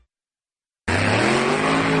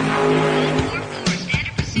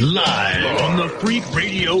Freak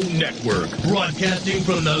Radio Network, broadcasting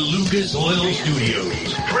from the Lucas Oil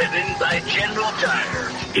Studios. Driven by General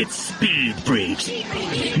Tire. It's Speed Freaks.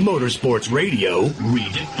 Motorsports Radio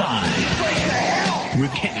redefined.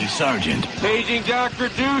 With Kenny Sargent. Paging Dr.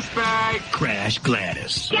 Douchebag. Crash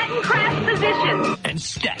Gladys. Get in crash position. And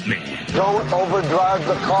Statman. Don't overdrive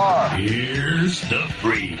the car. Here's the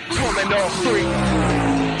Freaks. Coming on, freak.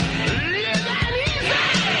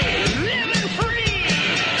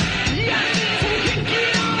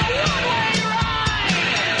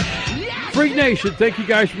 Freak Nation, thank you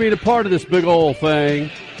guys for being a part of this big old thing.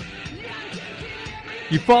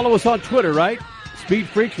 You follow us on Twitter, right? Speed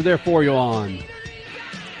Freaks are there for you on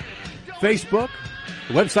Facebook,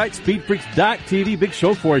 the website, speedfreaks.tv. Big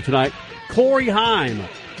show for you tonight. Corey Heim,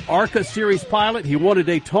 ARCA Series pilot. He won a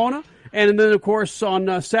Daytona. And then, of course,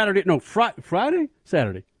 on Saturday.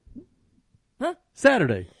 Huh?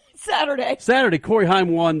 Saturday, Corey Heim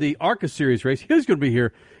won the ARCA Series race. He's going to be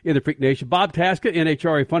here in the Freak Nation. Bob Tasca,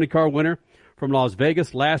 NHRA Funny Car winner from Las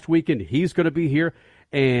Vegas last weekend. He's going to be here.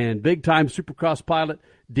 And big-time Supercross pilot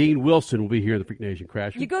Dean Wilson will be here in the Freak Nation,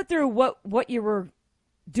 Crash. You go through what you were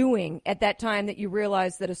doing at that time that you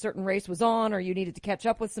realized that a certain race was on or you needed to catch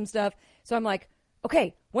up with some stuff. So I'm like,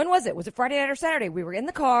 okay, when was it? Was it Friday night or Saturday? We were in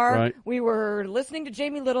the car. Right. We were listening to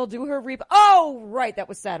Jamie Little do her Oh, right, that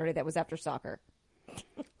was Saturday. That was after soccer.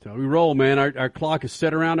 So we roll, man. Our clock is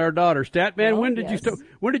set around our daughter. Statman, when did yes.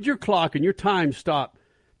 when did your clock and your time stop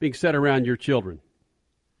being set around your children?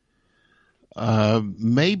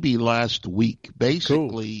 Maybe last week.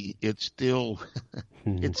 Basically, It's still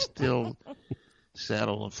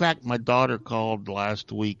settled. In fact, my daughter called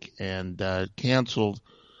last week and canceled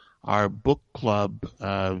our book club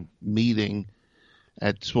meeting.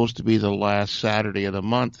 It's supposed to be the last Saturday of the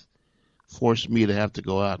month. Forced me to have to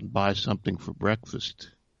go out and buy something for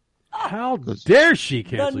breakfast. How dare she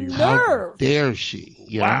cancel The your nerve! How dare she?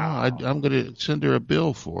 Wow. I'm going to send her a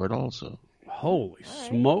bill for it also. Holy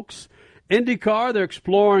smokes. IndyCar, they're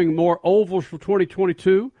exploring more ovals for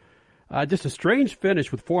 2022. Just a strange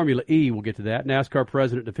finish with Formula E. We'll get to that. NASCAR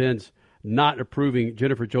president defends not approving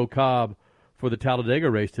Jennifer Jo Cobb for the Talladega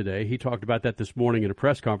race today. He talked about that this morning in a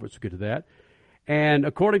press conference. We'll get to that. And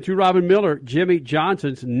according to Robin Miller, Jimmy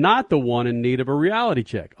Johnson's not the one in need of a reality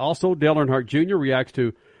check. Also, Dale Earnhardt Jr. reacts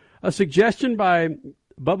to a suggestion by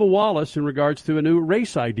Bubba Wallace in regards to a new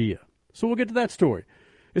race idea. So we'll get to that story.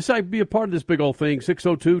 It's like be a part of this big old thing.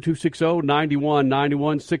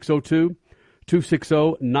 602-260-9191.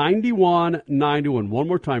 602-260-9191. One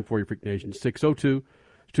more time for you, Freak Nation.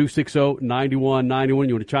 602-260-9191.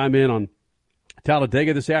 You want to chime in on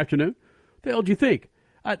Talladega this afternoon? What the hell do you think?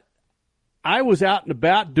 I was out and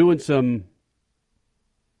about doing some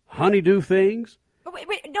honeydew things. Wait,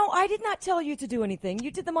 no, I did not tell you to do anything. You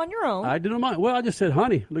did them on your own. I did them on. Well, I just said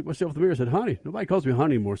honey. Looked myself in the mirror and said honey. Nobody calls me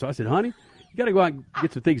honey anymore. So I said, honey, you got to go out and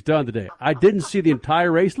get some things done today. I didn't see the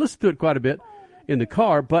entire race. Listened to it quite a bit in the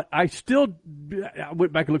car, but I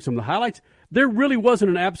went back and looked at some of the highlights. There really wasn't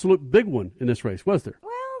an absolute big one in this race, was there?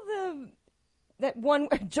 Well, that one,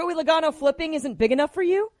 Joey Logano flipping isn't big enough for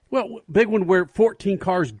you? Well, big one where 14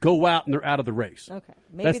 cars go out and they're out of the race. Okay.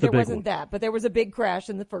 Maybe That's the there big wasn't one. that, but there was a big crash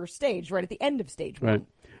in the first stage, right at the end of stage one. Right.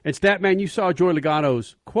 And Statman, you saw Joey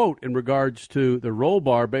Logano's quote in regards to the roll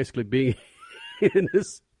bar basically being in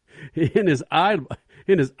his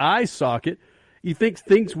eye socket. You think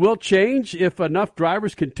things will change if enough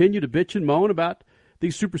drivers continue to bitch and moan about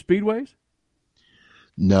these super speedways?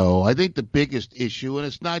 No, I think the biggest issue, and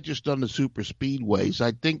it's not just on the super speedways,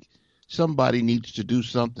 I think somebody needs to do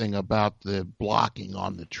something about the blocking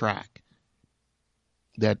on the track.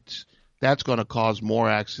 That's going to cause more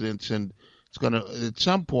accidents, and it's going to, at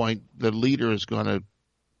some point, the leader is going to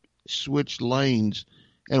switch lanes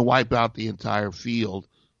and wipe out the entire field,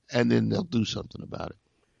 and then they'll do something about it.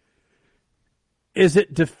 Is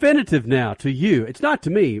it definitive now to you? It's not to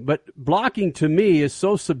me, but blocking to me is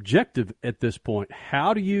so subjective at this point.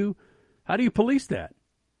 How do you police that?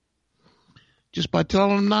 Just by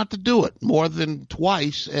telling them not to do it more than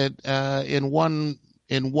twice in one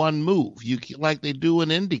move. Like they do in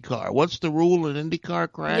IndyCar. What's the rule in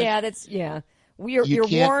IndyCar, Crash? Yeah, You're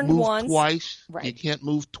warned once. Twice. Right. You can't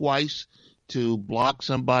move twice to block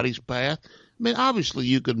somebody's path. I mean, obviously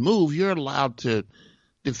you could move. You're allowed to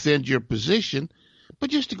defend your position. But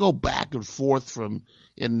just to go back and forth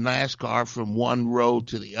in NASCAR from one row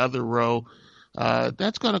to the other row,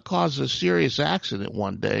 that's going to cause a serious accident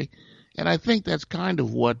one day. And I think that's kind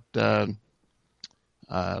of what Logano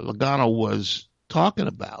was talking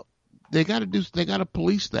about. They got to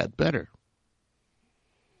police that better.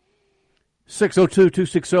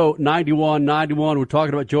 602-260-9191. We're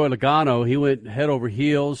talking about Joey Logano. He went head over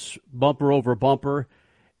heels, bumper over bumper,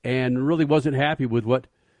 and really wasn't happy with what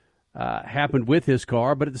happened with his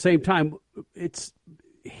car. But at the same time,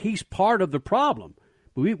 he's part of the problem.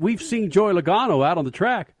 We've seen Joey Logano out on the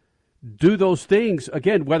track do those things,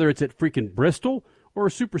 again, whether it's at freaking Bristol or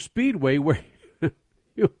a super speedway where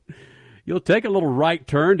you'll take a little right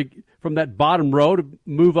turn from that bottom row to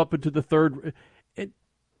move up into the third.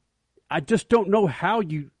 I just don't know how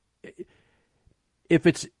do you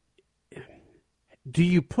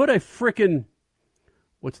put a frickin',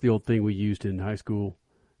 what's the old thing we used in high school?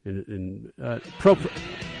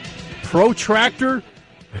 Protractor,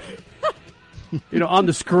 on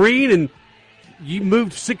the screen, and you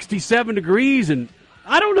moved 67 degrees, and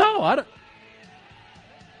I don't know.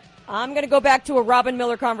 I'm going to go back to a Robin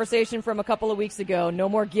Miller conversation from a couple of weeks ago. No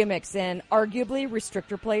more gimmicks, and arguably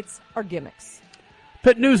restrictor plates are gimmicks.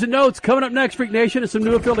 Pit News and Notes coming up next, Freak Nation, and some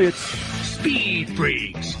new affiliates. Speed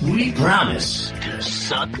Freaks, we promise to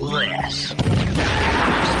suck less.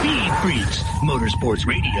 Speed Freaks, Motorsports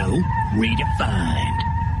Radio, redefined.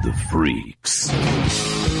 The Freaks.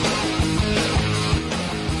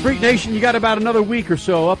 Freak Nation, you got about another week or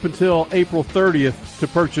so up until April 30th to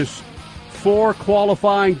purchase 4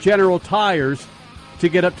 qualifying General Tires to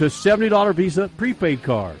get up to a $70 Visa prepaid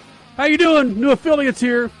card. How you doing? New affiliates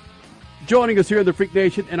here. Joining us here in the Freak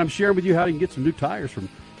Nation, and I'm sharing with you how you can get some new tires from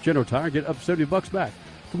General Tire and get up to $70 back.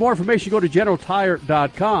 For more information, go to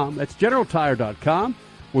GeneralTire.com. That's GeneralTire.com,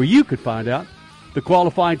 where you could find out the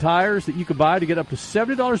qualifying tires that you can buy to get up to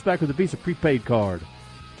 $70 back with a Visa prepaid card.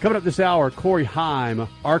 Coming up this hour, Corey Heim,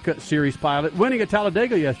 ARCA Series pilot, winning at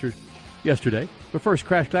Talladega yesterday. But first,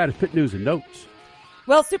 Crash Gladys, Pit News and Notes.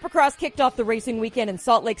 Well, Supercross kicked off the racing weekend in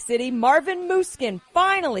Salt Lake City. Marvin Musquin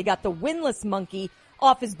finally got the winless monkey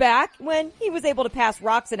off his back when he was able to pass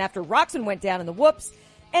Roczen after Roczen went down in the whoops,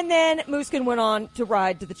 and then Musquin went on to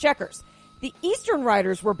ride to the checkers. The Eastern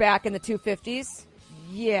riders were back in the 250s,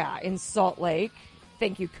 in Salt Lake.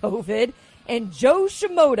 Thank you, COVID. And Joe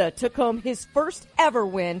Shimoda took home his first ever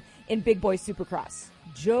win in Big Boy Supercross.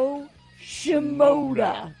 Joe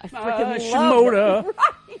Shimoda. I freaking love him.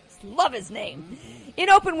 Right. Love his name. In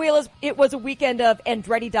open wheels, it was a weekend of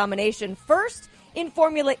Andretti domination. First, in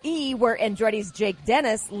Formula E, where Andretti's Jake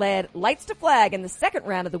Dennis led lights to flag in the second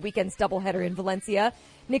round of the weekend's doubleheader in Valencia,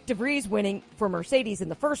 Nick DeVries winning for Mercedes in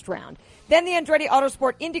the first round. Then the Andretti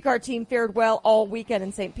Autosport IndyCar team fared well all weekend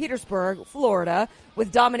in St. Petersburg, Florida,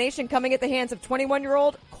 with domination coming at the hands of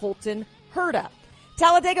 21-year-old Colton Herta.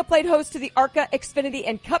 Talladega played host to the ARCA Xfinity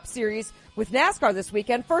and Cup Series with NASCAR this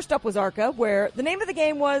weekend. First up was ARCA, where the name of the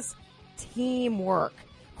game was teamwork.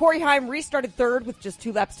 Corey Heim restarted third with just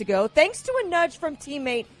 2 laps to go, thanks to a nudge from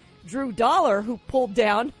teammate Drew Dollar, who pulled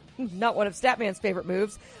down, not one of Statman's favorite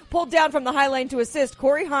moves, pulled down from the high lane to assist.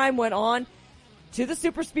 Corey Heim went on to the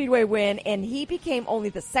Super Speedway win, and he became only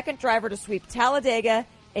the second driver to sweep Talladega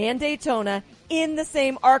and Daytona in the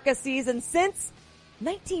same ARCA season since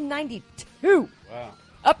 1992. Wow.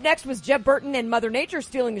 Up next was Jeb Burton and Mother Nature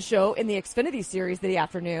stealing the show in the Xfinity Series the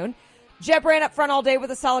afternoon. Jeb ran up front all day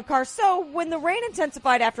with a solid car, so when the rain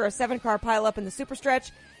intensified after a 7-car pileup in the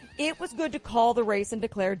superstretch, it was good to call the race and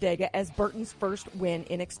declare Dega as Burton's first win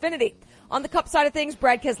in Xfinity. On the Cup side of things,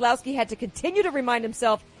 Brad Keselowski had to continue to remind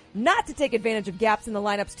himself not to take advantage of gaps in the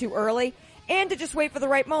lineups too early and to just wait for the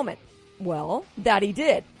right moment. Well, that he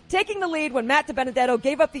did. Taking the lead when Matt DiBenedetto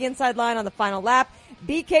gave up the inside line on the final lap,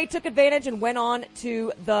 BK took advantage and went on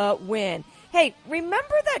to the win. Hey,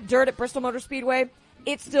 remember that dirt at Bristol Motor Speedway?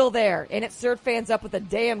 It's still there, and it served fans up with a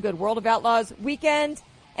damn good World of Outlaws weekend,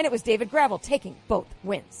 and it was David Gravel taking both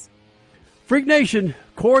wins. Freak Nation,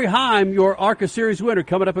 Corey Heim, your ARCA Series winner,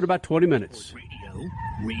 coming up in about 20 minutes. Radio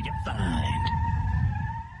redefined.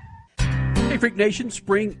 Hey, Freak Nation,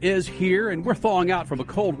 spring is here, and we're thawing out from a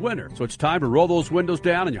cold winter. So it's time to roll those windows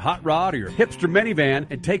down in your hot rod or your hipster minivan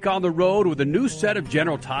and take on the road with a new set of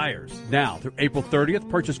General Tires. Now, through April 30th,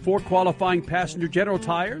 purchase 4 qualifying passenger General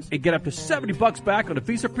Tires and get up to $70 back on a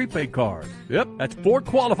Visa prepaid card. Yep, that's 4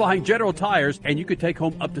 qualifying General Tires, and you could take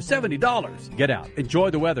home up to $70. Get out, enjoy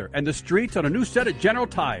the weather and the streets on a new set of General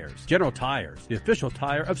Tires. General Tires, the official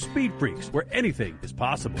tire of Speed Freaks, where anything is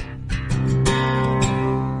possible.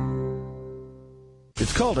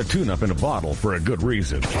 It's called a tune-up in a bottle for a good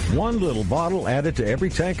reason. One little bottle added to every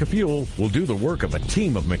tank of fuel will do the work of a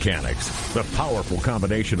team of mechanics. The powerful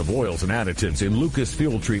combination of oils and additives in Lucas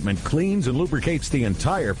Fuel Treatment cleans and lubricates the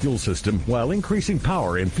entire fuel system while increasing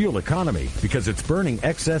power and fuel economy because it's burning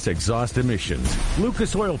excess exhaust emissions.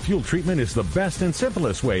 Lucas Oil Fuel Treatment is the best and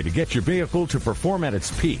simplest way to get your vehicle to perform at its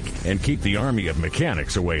peak and keep the army of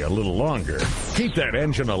mechanics away a little longer. Keep that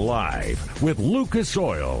engine alive with Lucas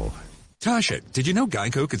Oil. Tasha, did you know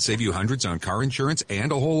Geico could save you hundreds on car insurance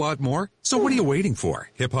and a whole lot more? So what are you waiting for?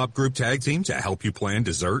 Hip Hop Group Tag Team to help you plan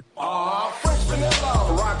dessert? Fresh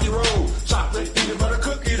vanilla, Rocky Road, chocolate peanut butter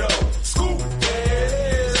cookie dough. Scoop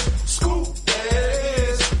this, scoop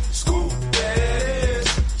this, scoop this,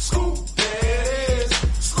 scoop this,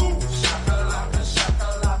 scoop shakalaka,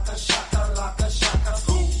 shakalaka, shakalaka, shaka,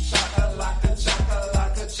 scoop shakalaka,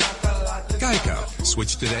 shakalaka, shakalaka. Geico.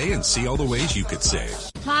 Switch today and see all the ways you could save.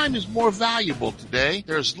 Time is more valuable today.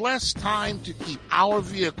 There's less time to keep our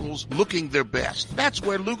vehicles looking their best. That's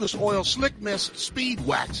where Lucas Oil Slick Mist Speed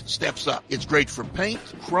Wax steps up. It's great for paint,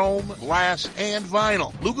 chrome, glass, and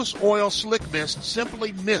vinyl. Lucas Oil Slick Mist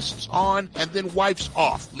simply mists on and then wipes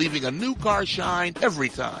off, leaving a new car shine every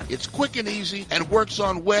time. It's quick and easy and works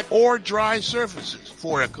on wet or dry surfaces.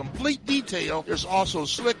 For a complete detail, there's also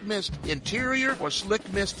Slick Mist Interior or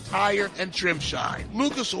Slick Mist Tire and Trim Shine.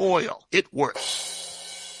 Lucas Oil. It works.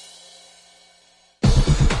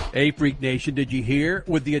 Hey, Freak Nation, did you hear?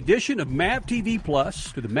 With the addition of MAV TV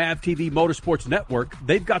Plus to the MAV TV Motorsports Network,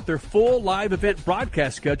 they've got their full live event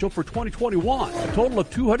broadcast schedule for 2021. A total of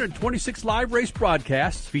 226 live race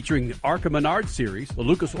broadcasts featuring the ARCA Menard Series, the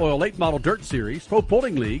Lucas Oil Late Model Dirt Series, Pro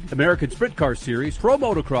Pulling League, American Sprint Car Series, Pro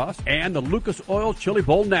Motocross, and the Lucas Oil Chili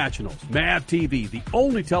Bowl Nationals. MAV TV, the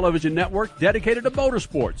only television network dedicated to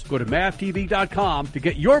motorsports. Go to MAVTV.com to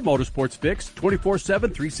get your motorsports fix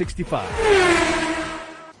 24/7, 365.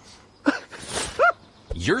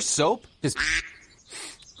 Your soap is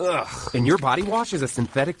ugh, and your body wash is a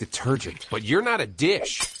synthetic detergent. But you're not a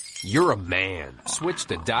dish. You're a man. Switch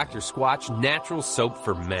to Dr. Squatch Natural Soap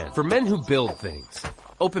for Men. For men who build things.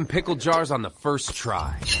 Open pickle jars on the first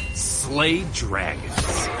try. Slay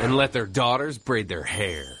dragons. And let their daughters braid their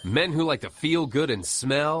hair. Men who like to feel good and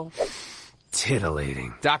smell.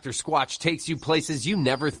 Titillating. Dr. Squatch takes you places you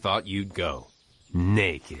never thought you'd go.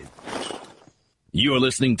 Naked. You're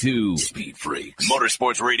listening to Speed Freaks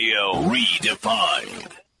Motorsports Radio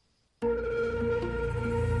Redefined.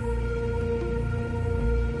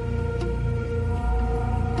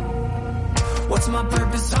 What's my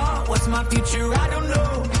purpose, what's my future, I don't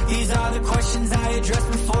know. These are the questions I address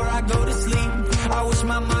before I go to sleep. I wish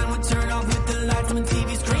my mind would turn off with the lights when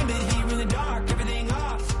TV screen, but here in the dark, everything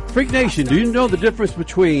off. Freak Nation, do you know the difference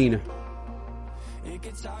between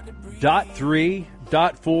 .3,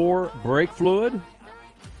 .4 brake fluid?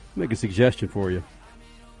 Make a suggestion for you.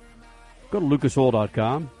 Go to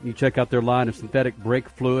lucasoil.com. You check out their line of synthetic brake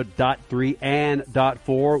fluid .3 and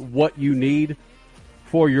 .4, what you need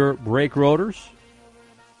for your brake rotors.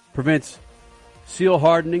 Prevents seal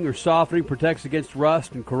hardening or softening, protects against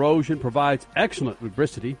rust and corrosion, provides excellent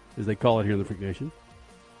lubricity, as they call it here in the Freak Nation.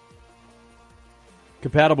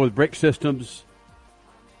 Compatible with brake systems,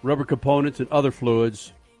 rubber components, and other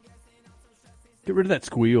fluids. Get rid of that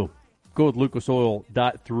squeal. Go with Lucasoil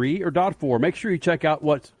 .3 or .4. Make sure you check out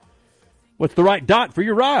what's the right dot for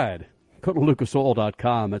your ride. Go to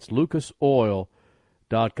lucasoil.com. That's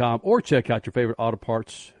lucasoil.com. Or check out your favorite auto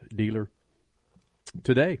parts dealer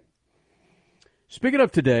today. Speaking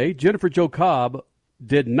of today, Jennifer Jo Cobb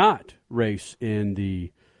did not race in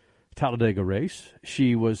the Talladega race.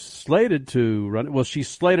 She was slated to run it. Well, she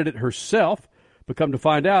slated it herself, but come to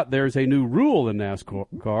find out there's a new rule in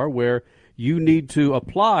NASCAR where you need to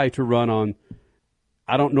apply to run on,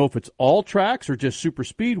 I don't know if it's all tracks or just super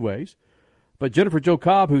speedways, but Jennifer Jo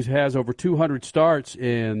Cobb, who has over 200 starts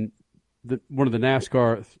in one of the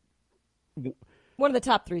NASCAR, one of the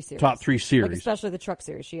top three series. Top three series. Like especially the truck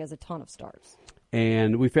series. She has a ton of starts.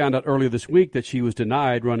 And we found out earlier this week that she was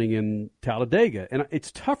denied running in Talladega. And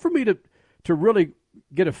it's tough for me to really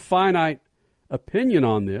get a finite opinion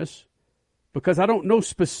on this because I don't know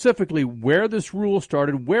specifically where this rule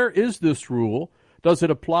started. Where is this rule? Does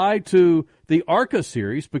it apply to the ARCA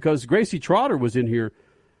series? Because Gracie Trotter was in here,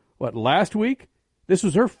 last week? This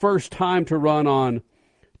was her first time to run on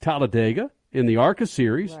Talladega in the ARCA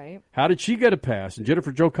series. Right. How did she get a pass? And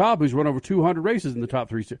Jennifer Jo Cobb, who's run over 200 races in the top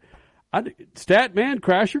three series. Statman,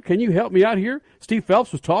 Crasher, can you help me out here? Steve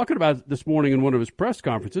Phelps was talking about it this morning in one of his press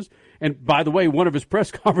conferences. And by the way, one of his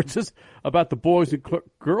press conferences about the Boys and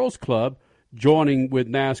Girls Club joining with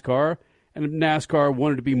NASCAR. And NASCAR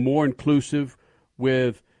wanted to be more inclusive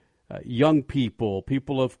with young people,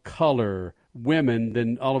 people of color, women,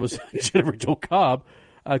 then all of a sudden Jennifer Jo Cobb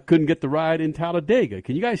couldn't get the ride in Talladega.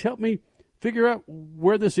 Can you guys help me figure out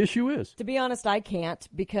where this issue is? To be honest, I can't,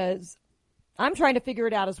 because I'm trying to figure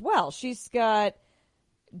it out as well. She's got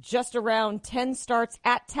just around 10 starts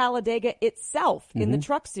at Talladega itself in the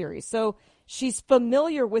Truck Series. So she's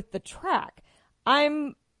familiar with the track.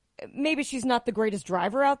 Maybe she's not the greatest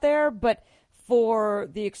driver out there, but for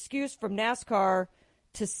the excuse from NASCAR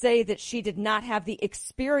to say that she did not have the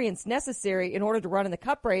experience necessary in order to run in the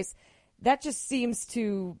Cup race, that just seems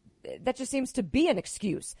to be an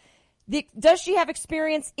excuse. Does she have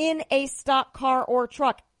experience in a stock car or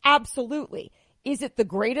truck? Absolutely. Is it the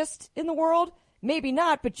greatest in the world? Maybe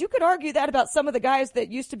not, but you could argue that about some of the guys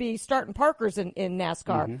that used to be starting Parkers in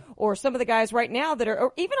NASCAR, or some of the guys right now that are,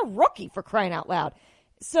 or even a rookie, for crying out loud.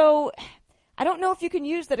 So I don't know if you can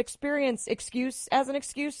use that experience excuse as an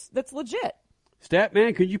excuse that's legit.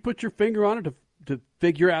 Statman, could you put your finger on it to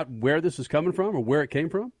figure out where this is coming from or where it came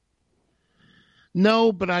from?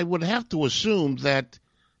 No, but I would have to assume that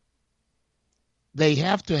they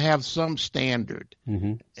have to have some standard.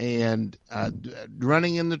 And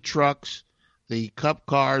running in the trucks, the Cup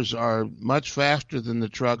cars are much faster than the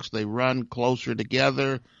trucks. They run closer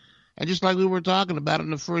together. And just like we were talking about in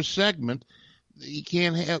the first segment,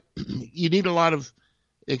 you need a lot of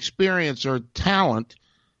experience or talent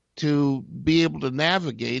to be able to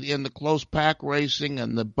navigate in the close pack racing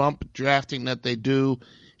and the bump drafting that they do,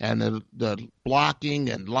 and the blocking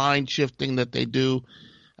and line shifting that they do.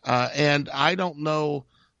 And I don't know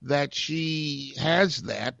that she has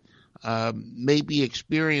that. Maybe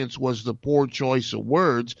experience was the poor choice of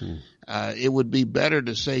words. It would be better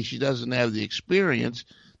to say she doesn't have the experience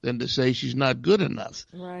than to say she's not good enough.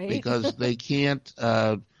 Right. Because they can't,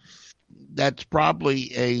 that's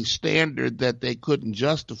probably a standard that they couldn't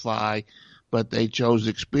justify, but they chose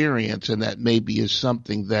experience, and that maybe is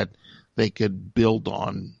something that they could build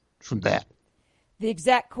on from that. The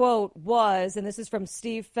exact quote was, and this is from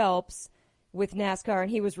Steve Phelps with NASCAR,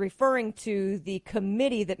 and he was referring to the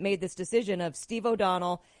committee that made this decision of Steve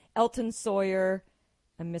O'Donnell, Elton Sawyer,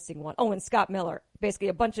 I'm missing one, and Scott Miller, basically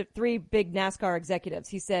a bunch of 3 big NASCAR executives.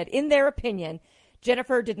 He said, in their opinion,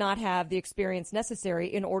 Jennifer did not have the experience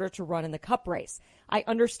necessary in order to run in the Cup race. I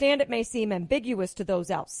understand it may seem ambiguous to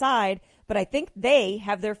those outside, but I think they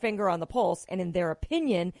have their finger on the pulse, and in their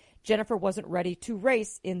opinion, Jennifer wasn't ready to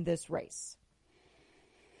race in this race.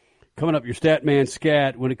 Coming up, your Statman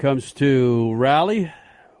Scat when it comes to rally.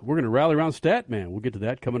 We're going to rally around Statman. We'll get to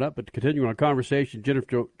that coming up. But continuing our conversation,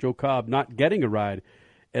 Jennifer Jo Cobb not getting a ride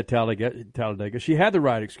at Talladega. She had the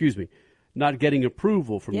ride, not getting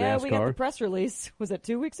approval from NASCAR. Yeah, we got the press release. Was it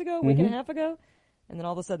 2 weeks ago, a week and a half ago? And then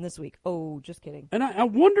all of a sudden this week. Oh, just kidding. And I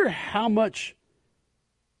wonder how much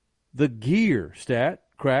the gear,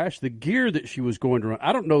 the gear that she was going to run.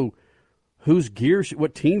 I don't know whose gear,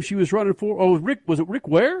 what team she was running for. Oh, was it Rick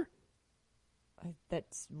Ware? That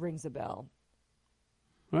rings a bell.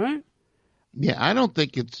 Right? Yeah, I don't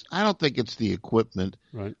think it's the equipment.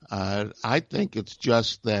 Right. I think it's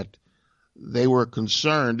just that they were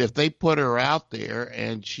concerned if they put her out there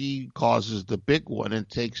and she causes the big one and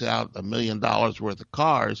takes out $1 million worth of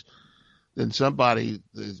cars, then somebody,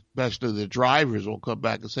 especially the drivers, will come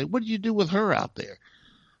back and say, "What did you do with her out there?"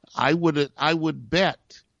 I would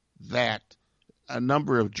bet that a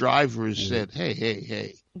number of drivers said,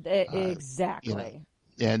 "Hey." Exactly.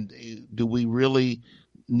 And do we really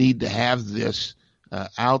need to have this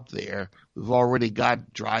out there? We've already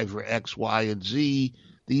got driver X, Y, and Z.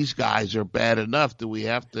 These guys are bad enough. Do we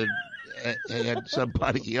have to add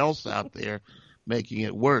somebody else out there making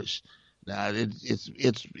it worse? Now,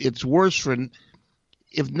 it's worse for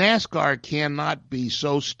if NASCAR cannot be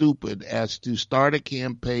so stupid as to start a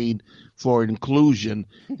campaign for inclusion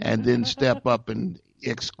and then step up and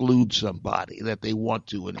exclude somebody that they want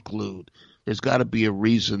to include. There's got to be a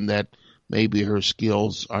reason that maybe her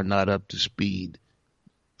skills are not up to speed,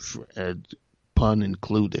 pun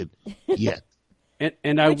included, yet.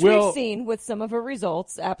 Which we've seen with some of her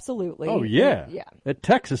results, absolutely. Oh, yeah. At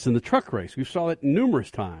Texas in the truck race. We saw it numerous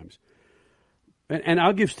times. And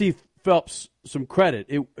I'll give Steve Phelps some credit.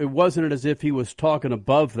 It wasn't as if he was talking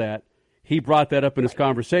above that. He brought that up in his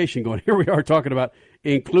conversation, going, here we are talking about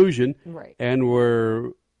inclusion, and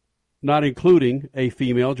we're not including a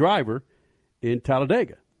female driver in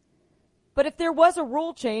Talladega. But if there was a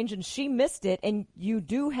rule change and she missed it, and you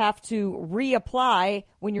do have to reapply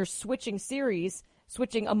when you're switching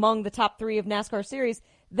among the top 3 of NASCAR series,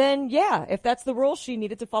 then yeah, if that's the rule, she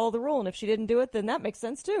needed to follow the rule. And if she didn't do it, then that makes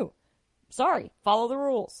sense too. Sorry, follow the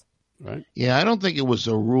rules. Right. Yeah, I don't think it was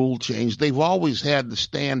a rule change. They've always had the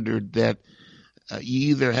standard that you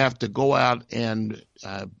either have to go out and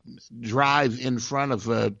drive in front of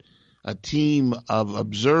a team of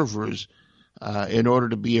observers in order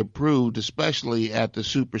to be approved, especially at the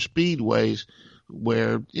super speedways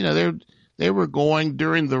where, they were going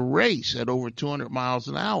during the race at over 200 miles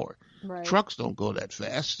an hour. Right. Trucks don't go that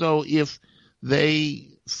fast. So if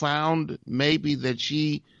they found maybe that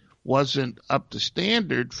she wasn't up to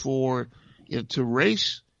standard for to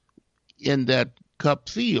race in that Cup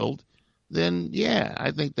field, then yeah,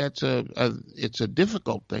 I think that's it's a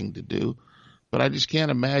difficult thing to do. But I just can't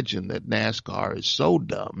imagine that NASCAR is so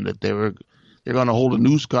dumb that they're going to hold a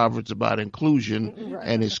news conference about inclusion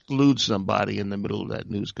and exclude somebody in the middle of that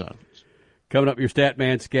news conference. Coming up, your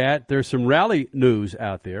Statman Scat. There's some rally news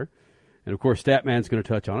out there. And, of course, Statman's going to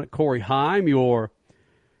touch on it. Corey Heim, your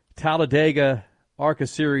Talladega ARCA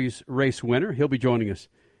Series race winner. He'll be joining us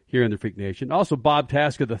here in the Freak Nation. Also, Bob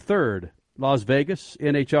Tasca III, Las Vegas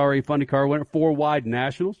NHRA Funny Car winner, 4 Wide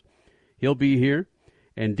Nationals. He'll be here.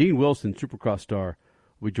 And Dean Wilson, Supercross star,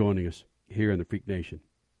 will be joining us here in the Freak Nation.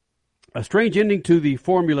 A strange ending to the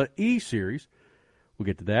Formula E Series. We'll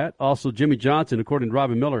get to that. Also, Jimmy Johnson, according to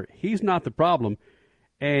Robin Miller, he's not the problem.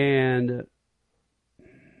 And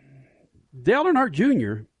Dale Earnhardt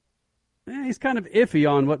Jr., he's kind of iffy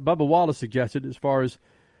on what Bubba Wallace suggested as far as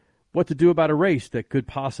what to do about a race that could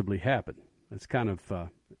possibly happen. That's kind of,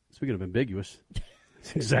 speaking of ambiguous,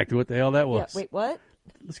 that's exactly what the hell that was. Yeah, wait, what?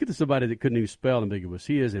 Let's get to somebody that couldn't even spell ambiguous.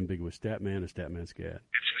 He is ambiguous. Statman and Statman Scat.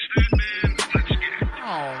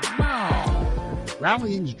 Oh, no.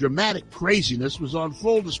 Rallying's dramatic craziness was on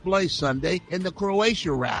full display Sunday in the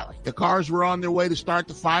Croatia Rally. The cars were on their way to start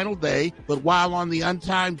the final day, but while on the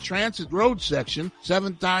untimed transit road section,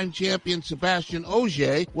 7-time champion Sebastian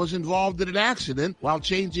Ogier was involved in an accident while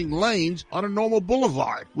changing lanes on a normal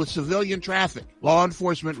boulevard with civilian traffic. Law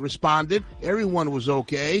enforcement responded. Everyone was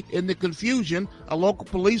okay. In the confusion, a local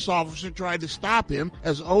police officer tried to stop him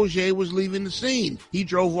as Ogier was leaving the scene. He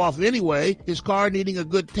drove off anyway, his car needing a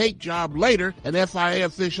good take job later, and FIA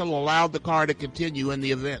official allowed the car to continue in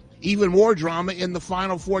the event. Even more drama in the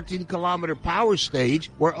final 14-kilometer power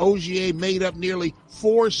stage, where Ogier made up nearly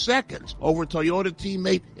 4 seconds over Toyota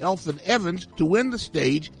teammate Elfyn Evans to win the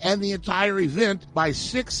stage and the entire event by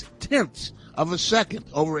 0.6 of a second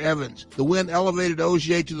over Evans. The win elevated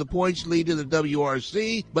Ogier to the points lead in the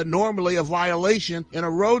WRC, but normally a violation in a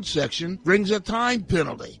road section brings a time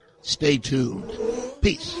penalty. Stay tuned.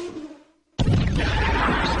 Peace.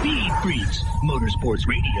 Speed Freaks, Motorsports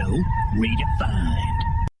Radio, redefined.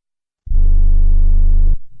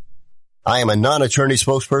 I am a non-attorney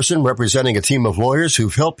spokesperson representing a team of lawyers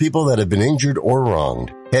who've helped people that have been injured or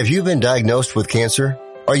wronged. Have you been diagnosed with cancer?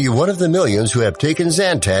 Are you one of the millions who have taken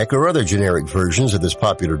Zantac or other generic versions of this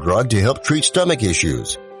popular drug to help treat stomach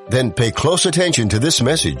issues? Then pay close attention to this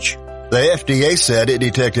message. The FDA said it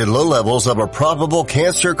detected low levels of a probable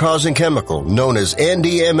cancer-causing chemical known as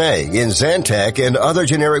NDMA in Zantac and other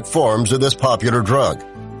generic forms of this popular drug.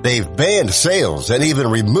 They've banned sales and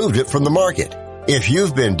even removed it from the market. If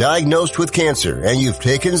you've been diagnosed with cancer and you've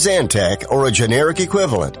taken Zantac or a generic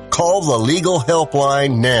equivalent, call the legal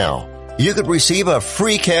helpline now. You could receive a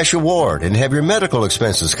free cash award and have your medical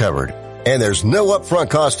expenses covered. And there's no upfront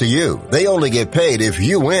cost to you. They only get paid if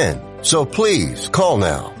you win. So please call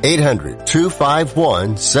now.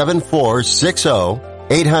 800-251-7460.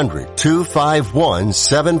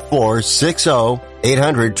 800-251-7460.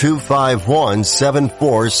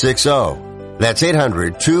 800-251-7460. That's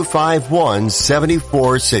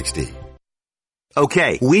 800-251-7460.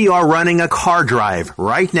 Okay, we are running a car drive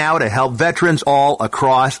right now to help veterans all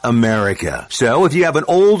across America. So if you have an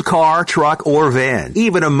old car, truck, or van,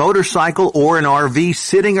 even a motorcycle or an RV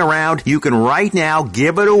sitting around, you can right now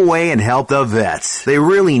give it away and help the vets. They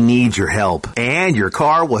really need your help. And your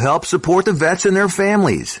car will help support the vets and their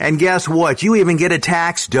families. And guess what? You even get a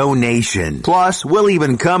tax donation. Plus, we'll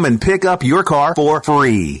even come and pick up your car for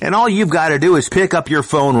free. And all you've got to do is pick up your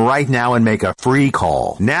phone right now and make a free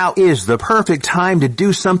call. Now is the perfect time to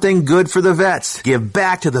do something good for the vets. Give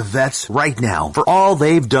back to the vets right now for all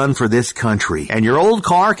they've done for this country. And your old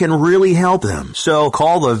car can really help them. So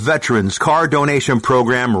call the Veterans Car Donation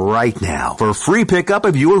Program right now for free pickup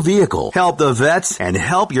of your vehicle. Help the vets and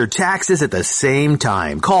help your taxes at the same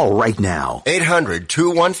time. Call right now.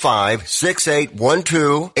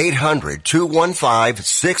 800-215-6812.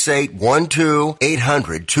 800-215-6812.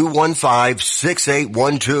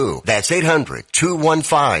 800-215-6812. That's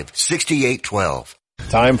 800-215-6812.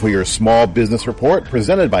 Time for your small business report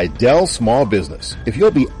presented by Dell Small Business. If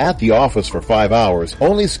you'll be at the office for 5 hours,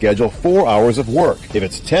 only schedule 4 hours of work. If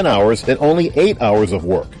it's 10 hours, then only 8 hours of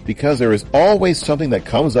work, because there is always something that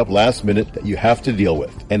comes up last minute that you have to deal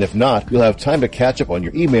with. And if not, you'll have time to catch up on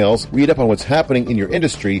your emails, read up on what's happening in your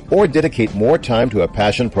industry, or dedicate more time to a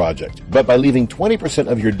passion project. But by leaving 20%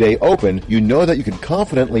 of your day open, you know that you can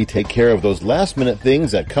confidently take care of those last minute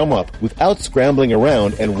things that come up without scrambling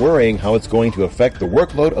around and worrying how it's going to affect the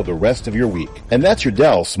workload of the rest of your week. And that's your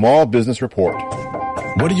Dell Small Business Report.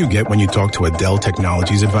 What do you get when you talk to a Dell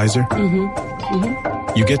Technologies advisor?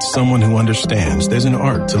 You get someone who understands there's an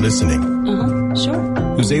art to listening. Sure.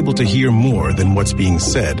 Who's able to hear more than what's being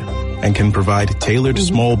said and can provide tailored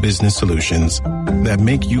small business solutions that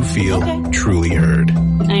make you feel truly heard.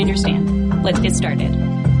 I understand. Let's get started.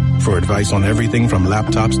 For advice on everything from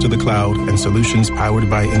laptops to the cloud and solutions powered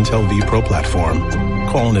by Intel vPro platform,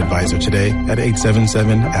 call an advisor today at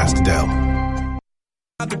 877-ASK-DELL.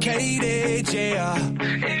 Complicated, yeah.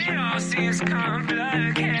 It all seems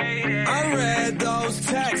complicated. I read those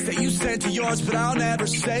texts that you sent to yours, but I'll never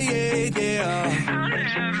say it,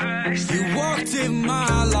 yeah. You walked in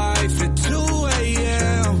my life at 2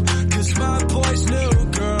 a.m. 'cause my boy's new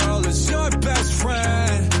girl is your best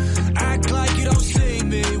friend. Act like you don't see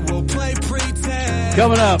me, we'll play pretend.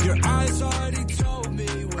 Coming up, Your eyes already told me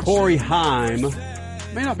what Corey Haim.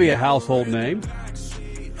 May not be a household name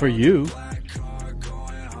for you.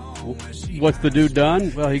 What's the dude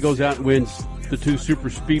done? Well, he goes out and wins the 2 super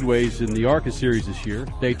speedways in the ARCA series this year,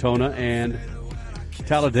 Daytona and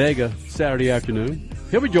Talladega, Saturday afternoon.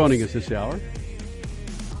 He'll be joining us this hour.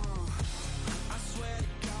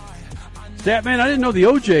 Statman, I didn't know the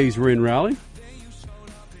OJs were in Raleigh.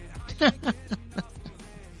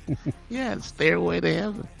 Yeah, Stairway to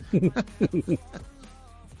Heaven.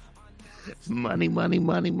 Money, money,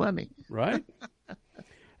 money, money. Right?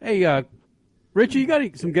 Hey, Richie, you got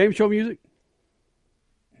some game show music?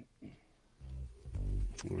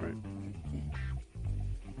 All right.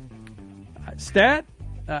 Stat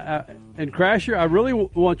and Crasher, I really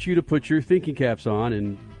want you to put your thinking caps on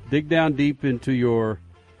and dig down deep into your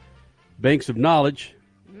banks of knowledge.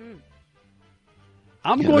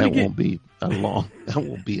 I'm going to get. That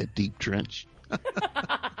won't be a deep trench.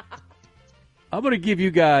 I'm going to give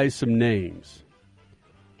you guys some names.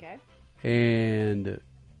 Okay. And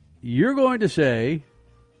you're going to say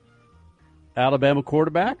Alabama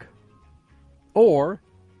quarterback or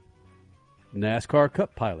NASCAR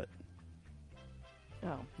Cup pilot.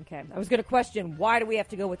 Oh, okay. I was going to question, why do we have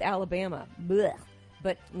to go with Alabama? Blech.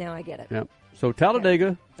 But now I get it. Yep. So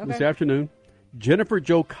Talladega this afternoon. Jennifer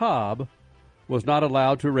Jo Cobb was not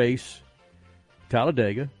allowed to race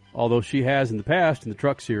Talladega, although she has in the past in the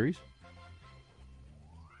truck series.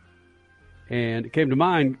 And it came to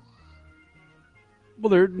mind, well,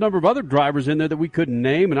 there are a number of other drivers in there that we couldn't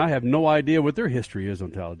name, and I have no idea what their history is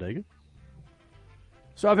on Talladega.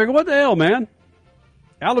 So I figured, what the hell, man?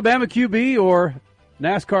 Alabama QB or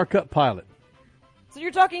NASCAR Cup pilot? So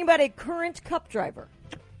you're talking about a current Cup driver.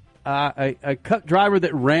 A Cup driver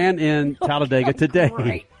that ran in Talladega today.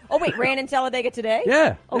 Great. Oh, wait, ran in Talladega today?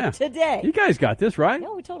 Yeah. Oh, yeah. today. You guys got this, right?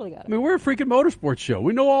 No, we totally got it. I mean, we're a freaking motorsports show.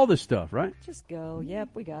 We know all this stuff, right? Just go. Yep,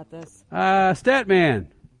 we got this. Statman.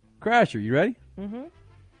 Crasher, you ready? Mm-hmm.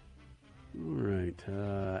 All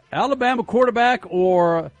right. Alabama quarterback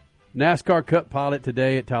or NASCAR Cup pilot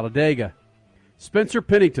today at Talladega? Spencer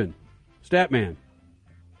Pennington. Statman.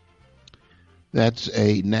 That's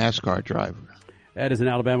a NASCAR driver. That is an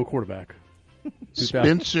Alabama quarterback.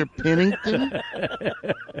 Spencer Pennington?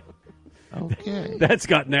 Okay. That's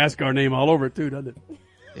got NASCAR name all over it, too, doesn't it?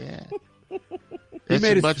 Yeah. That's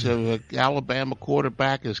as much of an Alabama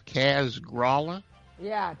quarterback as Kaz Gralla.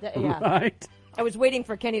 Yeah. Right. I was waiting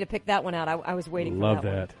for Kenny to pick that one out. I was waiting for Love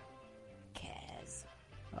that that.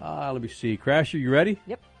 Kaz. Let me see. Crasher, you ready?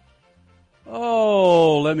 Yep.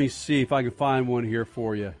 Oh, let me see if I can find one here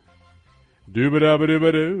for you.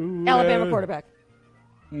 Dooba-dabba-dooba-doo. Alabama quarterback.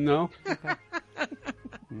 No. Okay.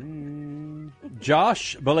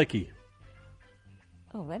 Josh Balicki.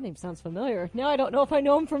 Oh, that name sounds familiar. Now I don't know if I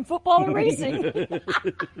know him from football or racing.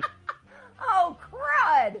 Oh,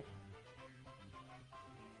 crud.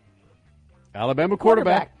 Alabama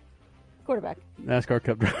quarterback. NASCAR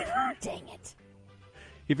Cup driver. Dang it.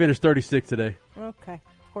 He finished 36th today. Okay.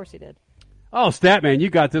 Of course he did. Oh, Statman, you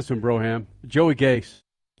got this one, Broham. Joey Gase.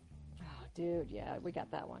 Oh, dude, yeah, we got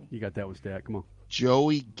that one. You got that one, Stat. Come on.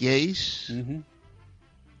 Joey Gase? Mm-hmm.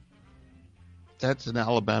 That's an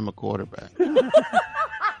Alabama quarterback. You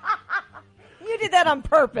did that on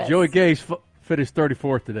purpose. Joey Gase finished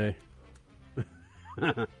 34th today.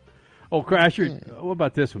 Oh, Crasher, what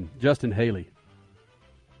about this one? Justin Haley.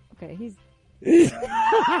 Okay, he's.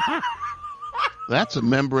 That's a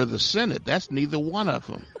member of the Senate. That's neither one of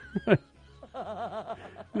them. Is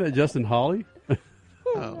that Justin Hawley?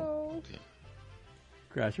 Oh, okay.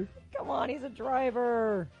 Crasher. Come on, he's a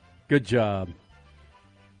driver. Good job.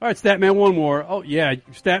 All right, Statman, one more. Oh, yeah,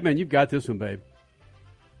 Statman, you've got this one, babe.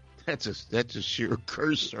 That's a sheer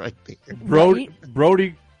curse right there.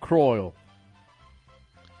 Brody Croyle.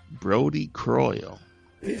 Brody Croyle.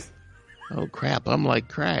 Oh, crap. I'm like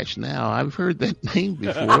Crash now. I've heard that name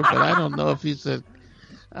before, but I don't know if he's a...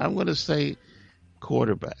 I'm going to say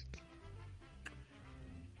quarterback.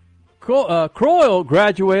 Croyle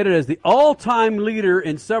graduated as the all-time leader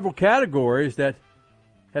in several categories that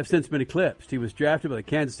have since been eclipsed. He was drafted by the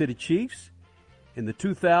Kansas City Chiefs in the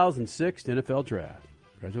 2006 NFL Draft.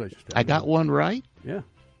 Congratulations. I got one right? Yeah.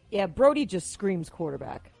 Yeah, Brody just screams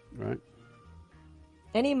quarterback. Right.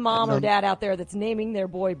 Any mom or dad out there that's naming their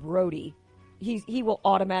boy Brody, he will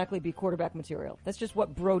automatically be quarterback material. That's just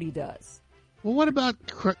what Brody does. Well, what about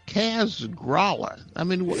Kaz Gralla? I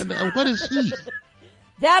mean, what is he?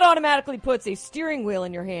 That automatically puts a steering wheel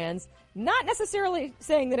in your hands, not necessarily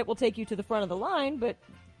saying that it will take you to the front of the line, but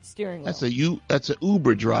steering wheel. That's a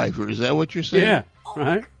Uber driver. Is that what you're saying? Yeah.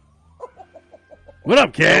 Right. What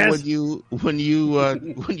up, Kaz? When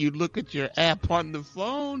you look at your app on the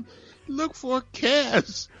phone, look for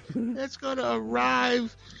Kaz. That's going to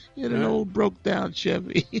arrive in an old broke down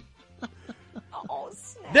Chevy.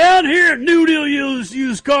 Down here at New Deal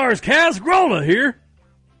Used Cars, Kaz Grolla here.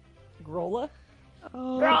 Grolla?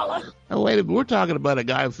 Oh, wait a minute. We're talking about a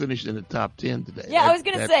guy who finished in the top 10 today. Yeah, I was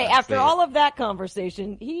going to say, after all of that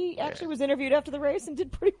conversation, he actually was interviewed after the race and did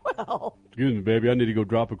pretty well. Excuse me, baby. I need to go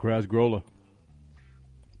drop a Kaz Grolla.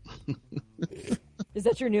 Is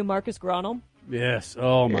that your new Marcus Gronholm? Yes.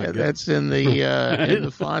 Oh, my God. That's in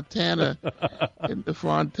the Fontana. In the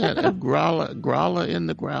Fontana. Gralla in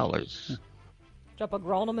the Growlers. Drop a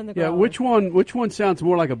Gronholm in the Growlers. Yeah, which one sounds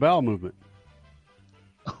more like a bowel movement?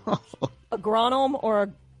 A Gronholm or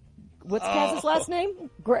what's Kaz's last name?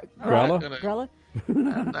 Gralla?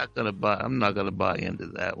 I'm not gonna buy into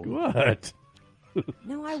that one. What?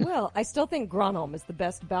 No, I will. I still think Gronholm is the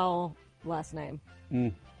best bowel last name.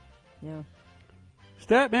 Mm. Yeah.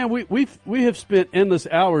 Statman, we have spent endless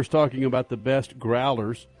hours talking about the best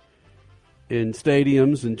growlers in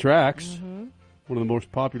stadiums and tracks. Mm-hmm. One of the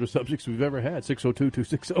most popular subjects we've ever had.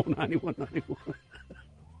 602-260-9191.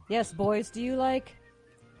 Yes, boys. Do you like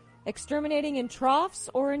exterminating in troughs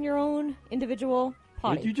or in your own individual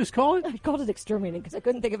potty? What did you just call it? I called it exterminating because I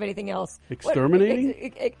couldn't think of anything else.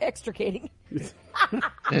 Exterminating? Extricating.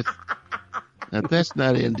 That's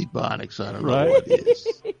not Indibonics. I don't know Right. what it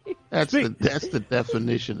is. That's the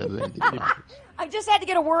definition of Indibonics. I just had to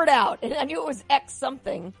get a word out, and I knew it was X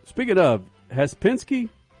something. Speaking of, has Penske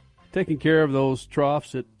taken care of those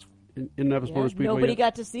troughs at Indianapolis Motor Speedway? Nobody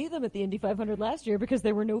got to see them at the Indy 500 last year because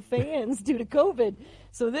there were no fans due to COVID.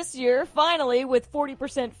 So this year, finally, with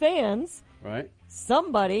 40% fans, right?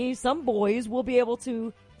 some boys will be able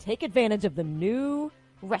to take advantage of the new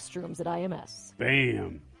restrooms at IMS.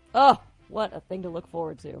 Bam. Oh, what a thing to look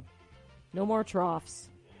forward to. No more troughs.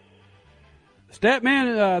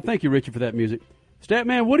 Statman, thank you, Richard, for that music.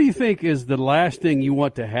 Statman, what do you think is the last thing you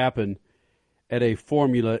want to happen at a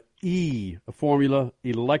Formula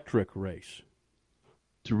electric race?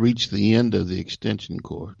 To reach the end of the extension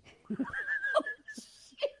cord.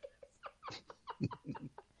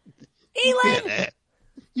 Elon!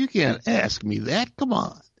 You can't ask me that. Come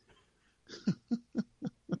on.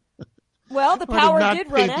 Well, the power did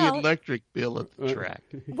run the out. electric bill at the track.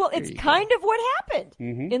 Well, it's kind of what happened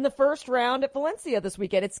in the first round at Valencia this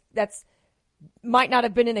weekend. That's might not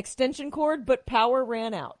have been an extension cord, but power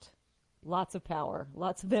ran out. Lots of power,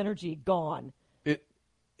 lots of energy gone.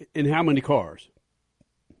 In how many cars?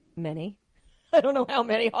 Many. I don't know how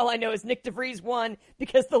many. All I know is Nick DeVries won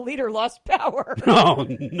because the leader lost power. Oh,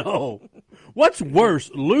 no. What's worse,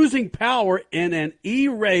 losing power in an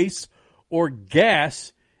E-race or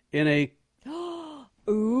gas in a...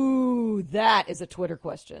 Ooh, that is a Twitter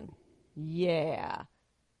question. Yeah.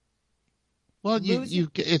 Well,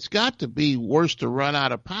 it's got to be worse to run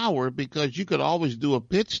out of power because you could always do a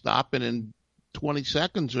pit stop and in 20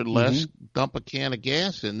 seconds or less dump a can of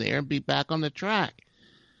gas in there and be back on the track.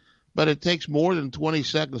 But it takes more than 20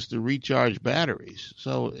 seconds to recharge batteries,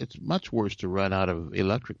 so it's much worse to run out of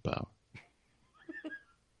electric power.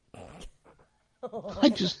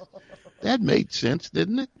 That made sense,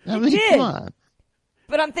 didn't it? I mean, did. Come on.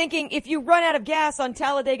 But I'm thinking if you run out of gas on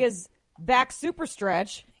Talladega's back super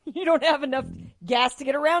stretch, you don't have enough gas to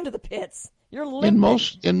get around to the pits. You're limping.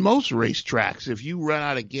 In most racetracks, if you run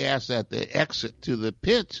out of gas at the exit to the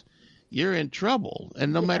pits, you're in trouble,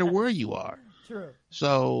 and no matter where you are. True.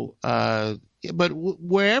 So, but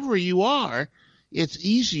wherever you are, it's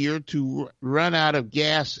easier to run out of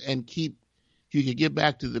gas and keep. If you could get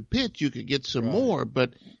back to the pits, you could get some more.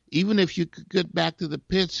 But even if you could get back to the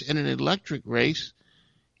pits in an electric race,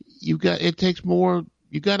 it takes more.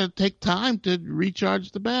 You got to take time to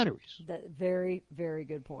recharge the batteries. Very, very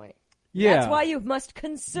good point. Yeah. That's why you must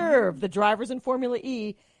conserve. The drivers in Formula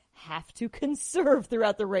E have to conserve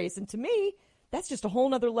throughout the race. And to me, that's just a whole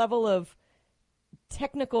nother level of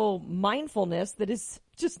technical mindfulness that is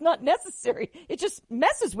just not necessary. It just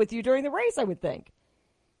messes with you during the race, I would think.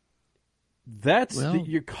 That's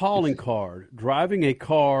your calling card. Driving a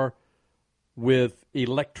car with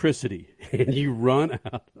electricity, and you run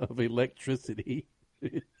out of electricity.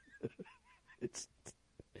 You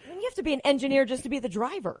have to be an engineer just to be the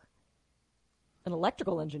driver. An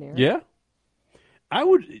electrical engineer. Yeah. I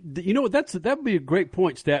would, that would be a great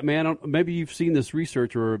point, Statman. Maybe you've seen this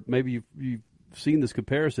research, or maybe you've seen this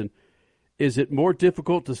comparison. Is it more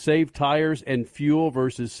difficult to save tires and fuel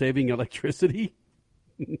versus saving electricity?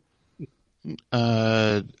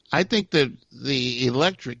 I think that the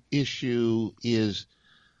electric issue is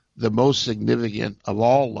the most significant of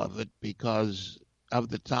all of it because of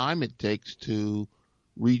the time it takes to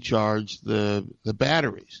recharge the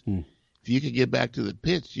batteries. If you could get back to the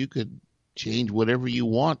pits, you could change whatever you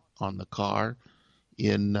want on the car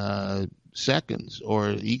in seconds,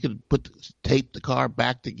 or you could tape the car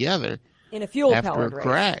back together in a fuel after a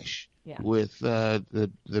crash with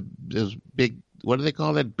those big, what do they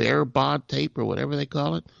call that, bare bod tape or whatever they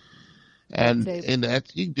call it, and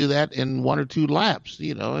that you can do that in 1 or 2 laps,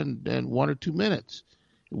 and 1 or 2 minutes.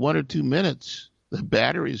 1 or 2 minutes, the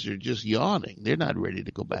batteries are just yawning. They're not ready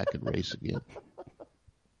to go back and race again.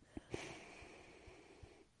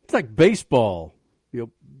 It's like baseball.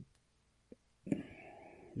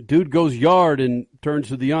 Dude goes yard and turns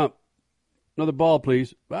to the ump. Another ball,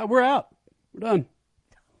 please. We're out. We're done.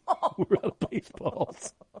 We're out of baseball.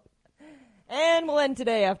 And we'll end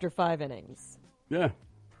today after 5 innings. Yeah.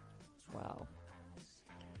 Wow.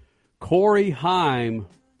 Corey Heim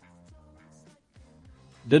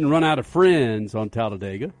didn't run out of friends on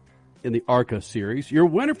Talladega in the ARCA series. Your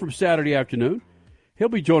winner from Saturday afternoon, he'll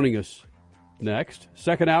be joining us next.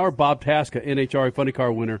 Second hour, Bob Tasca, NHRA Funny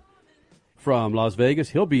Car winner from Las Vegas.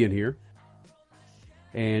 He'll be in here.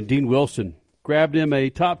 And Dean Wilson grabbed him a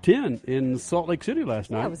top 10 in Salt Lake City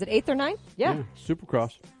last night. Was it 8th or 9th? Yeah.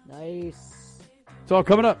 Supercross. Nice. It's all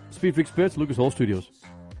coming up. Speed Freaks Pits, Lucas Oil Studios.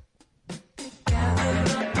 Speed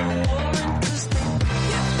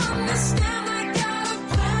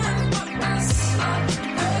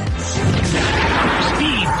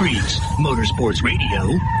Freaks, Motorsports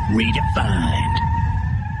Radio, redefined.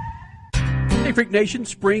 Hey, Freak Nation,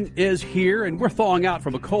 spring is here, and we're thawing out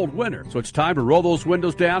from a cold winter. So it's time to roll those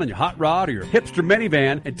windows down in your hot rod or your hipster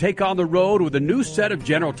minivan and take on the road with a new set of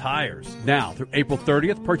General Tires. Now, through April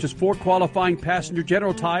 30th, purchase 4 qualifying passenger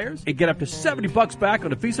General Tires and get up to $70 back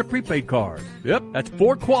on a Visa prepaid card. Yep, that's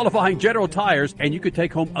 4 qualifying General Tires, and you could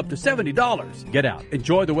take home up to $70. Get out,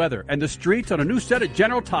 enjoy the weather and the streets on a new set of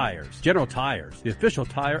General Tires. General Tires, the official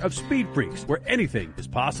tire of Speed Freaks, where anything is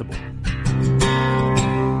possible.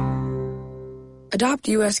 Adopt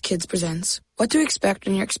US Kids presents What to Expect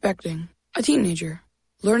When You're Expecting a Teenager.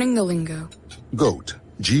 Learning the lingo. GOAT,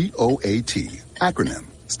 G-O-A-T, acronym,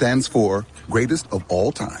 stands for Greatest of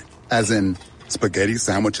All Time. As in, spaghetti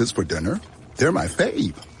sandwiches for dinner? They're my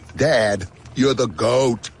fave. Dad, you're the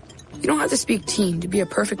GOAT. You don't have to speak teen to be a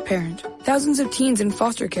perfect parent. Thousands of teens in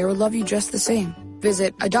foster care will love you just the same.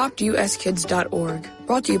 Visit adoptuskids.org.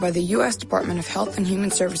 Brought to you by the U.S. Department of Health and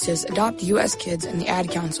Human Services, Adopt U.S. Kids, and the Ad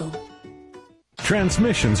Council.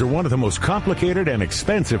 Transmissions are one of the most complicated and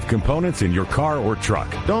expensive components in your car or truck.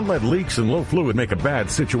 Don't let leaks and low fluid make a bad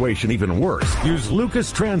situation even worse. Use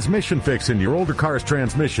Lucas Transmission Fix in your older car's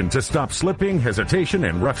transmission to stop slipping, hesitation,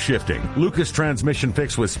 and rough shifting. Lucas Transmission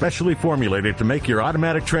Fix was specially formulated to make your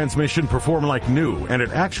automatic transmission perform like new, and it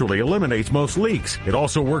actually eliminates most leaks. It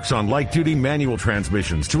also works on light-duty manual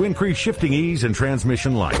transmissions to increase shifting ease and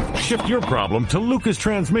transmission life. Shift your problem to Lucas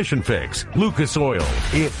Transmission Fix. Lucas Oil.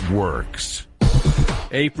 It works.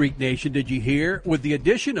 Hey, Freak Nation, did you hear? With the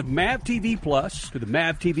addition of MAV TV Plus to the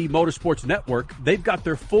MAV TV Motorsports Network, they've got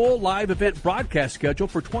their full live event broadcast schedule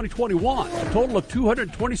for 2021. A total of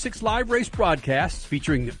 226 live race broadcasts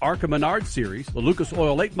featuring the ARCA Menard Series, the Lucas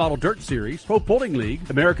Oil Late Model Dirt Series, Pro Pulling League,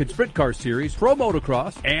 American Sprint Car Series, Pro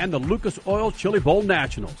Motocross, and the Lucas Oil Chili Bowl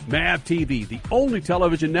Nationals. MAV TV, the only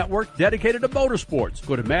television network dedicated to motorsports.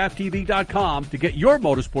 Go to MAVTV.com to get your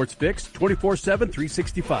motorsports fix 24/7,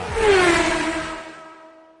 365.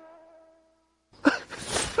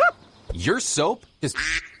 Your soap is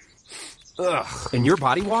ugh. And your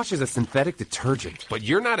body wash is a synthetic detergent. But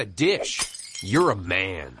you're not a dish. You're a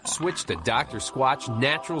man. Switch to Dr. Squatch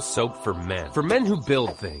Natural Soap for Men. For men who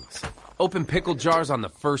build things. Open pickle jars on the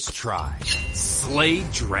first try. Slay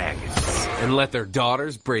dragons. And let their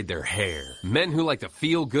daughters braid their hair. Men who like to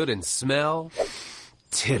feel good and smell.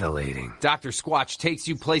 Titillating. Dr. Squatch takes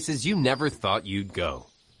you places you never thought you'd go.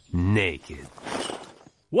 Naked.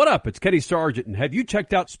 What up? It's Kenny Sargent, and have you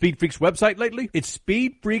checked out Speed Freaks' website lately? It's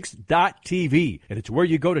speedfreaks.tv, and it's where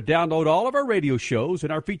you go to download all of our radio shows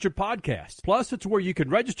and our featured podcasts. Plus, it's where you can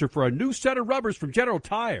register for a new set of rubbers from General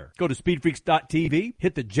Tire. Go to speedfreaks.tv,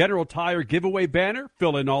 hit the General Tire giveaway banner,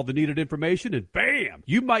 fill in all the needed information, and bam!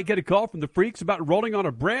 You might get a call from the freaks about rolling on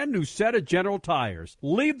a brand new set of General Tires.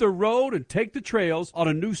 Leave the road and take the trails on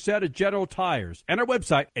a new set of General Tires. And our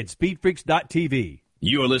website at speedfreaks.tv.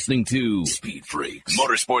 You're listening to Speed Freaks,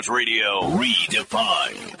 Motorsports Radio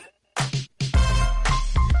Redefined.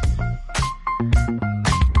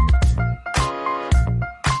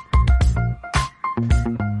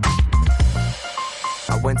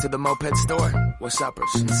 I went to the moped store. What's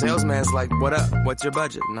uppers? The salesman's like, what up? What's your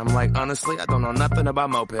budget? And I'm like, honestly, I don't know nothing about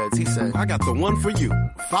mopeds. He said, I got the one for you.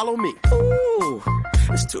 Follow me. Ooh,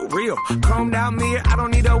 it's too real. Chromed out mirror, I don't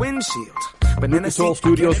need a windshield. Lucas Oil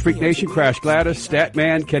Studios, Freak Nation, Crash Gladys,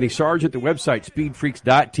 Statman, Kenny Sargent, the website,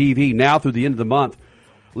 speedfreaks.tv, now through the end of the month.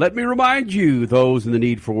 Let me remind you, those in the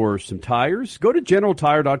need for some tires, go to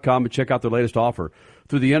GeneralTire.com and check out their latest offer.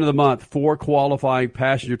 Through the end of the month, 4 qualifying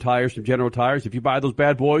passenger tires from General Tires. If you buy those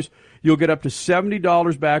bad boys, you'll get up to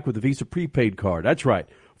 $70 back with a Visa prepaid card. That's right.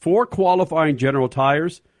 4 qualifying General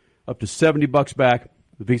Tires, up to $70 back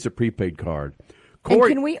with a Visa prepaid card.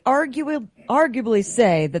 Corey, and can we arguably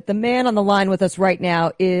say that the man on the line with us right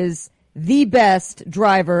now is the best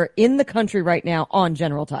driver in the country right now on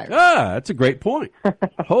General Tires? Ah, that's a great point.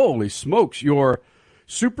 Holy smokes. Your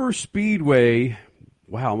super speedway,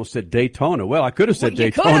 wow, I almost said Daytona. Well, I could have said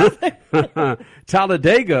Daytona.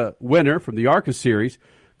 Talladega winner from the ARCA series,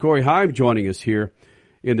 Corey Heim, joining us here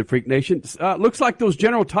in the Freak Nation. Looks like those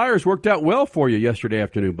General Tires worked out well for you yesterday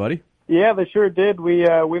afternoon, buddy. Yeah, they sure did.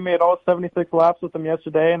 We made all 76 laps with them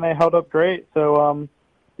yesterday, and they held up great. So,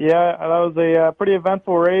 yeah, that was a pretty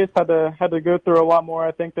eventful race. Had to go through a lot more,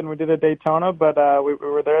 I think, than we did at Daytona, but we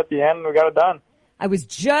were there at the end, and we got it done. I was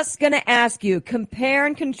just going to ask you, compare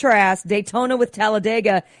and contrast Daytona with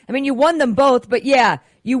Talladega. I mean, you won them both, but, yeah,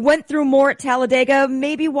 you went through more at Talladega.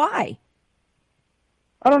 Maybe why?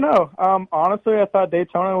 I don't know. Honestly, I thought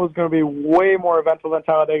Daytona was going to be way more eventful than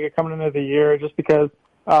Talladega coming into the year just because –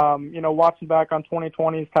 watching back on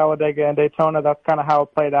 2020's Talladega and Daytona, that's kind of how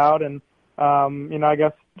it played out. And, I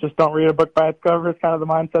guess just don't read a book by its cover is kind of the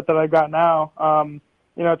mindset that I've got now.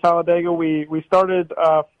 Talladega, we started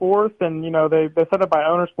fourth, and, they set it by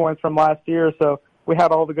owner's points from last year, so we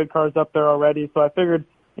had all the good cars up there already. So I figured,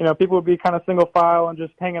 people would be kind of single file and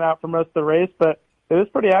just hanging out for most of the race. But it was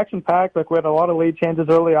pretty action-packed. Like, we had a lot of lead changes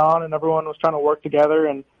early on, and everyone was trying to work together.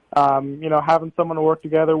 And having someone to work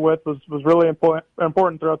together with was really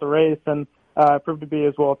important throughout the race, and it proved to be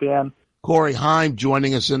as well at the end. Corey Heim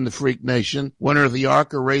joining us in the Freak Nation, winner of the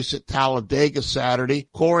ARCA race at Talladega Saturday.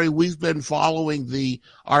 Corey, we've been following the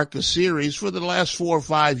ARCA series for the last 4 or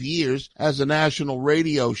 5 years as a national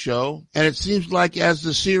radio show, and it seems like as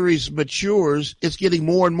the series matures, it's getting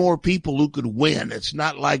more and more people who could win. It's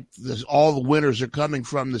not like all the winners are coming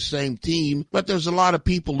from the same team, but there's a lot of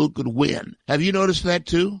people who could win. Have you noticed that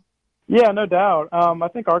too? Yeah, no doubt. I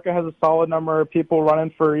think ARCA has a solid number of people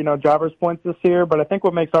running for, driver's points this year, but I think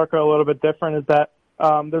what makes ARCA a little bit different is that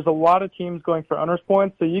there's a lot of teams going for owner's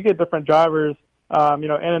points, so you get different drivers, in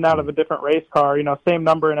and out of a different race car, same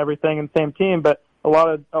number and everything and same team, but a lot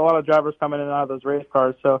of drivers coming in and out of those race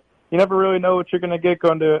cars. So you never really know what you're going to get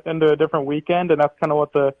going into a different weekend, and that's kind of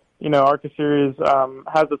what the, ARCA series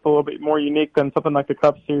has that's a little bit more unique than something like the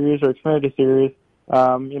Cup Series or Xfinity Series.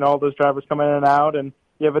 All those drivers come in and out, and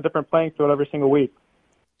you have a different playing field every single week.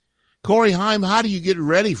 Corey Heim, how do you get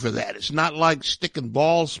ready for that? It's not like stick and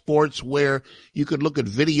ball sports where you could look at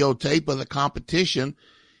videotape of the competition.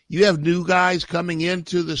 You have new guys coming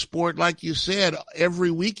into the sport, like you said,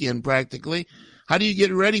 every weekend practically. How do you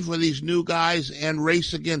get ready for these new guys and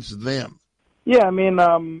race against them? Yeah, I mean,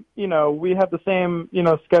 we have the same,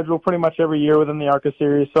 schedule pretty much every year within the ARCA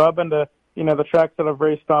series. So I've been to, the tracks that I've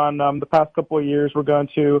raced on the past couple of years. We're going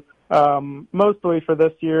to mostly for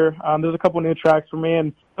this year. There's a couple new tracks for me,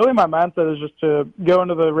 and really my mindset is just to go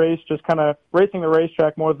into the race, just kind of racing the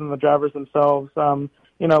racetrack more than the drivers themselves.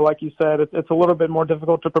 Like you said, it's a little bit more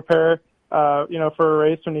difficult to prepare, for a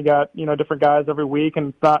race when you got, different guys every week,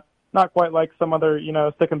 and it's not quite like some other,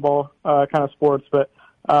 stick and ball kind of sports. But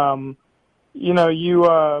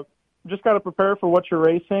you just got to prepare for what you're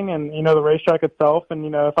racing and, the racetrack itself. And,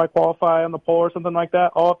 if I qualify on the pole or something like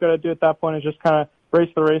that, all I've got to do at that point is just kind of race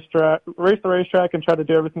the racetrack and try to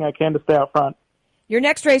do everything I can to stay out front. Your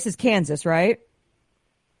next race is Kansas, right?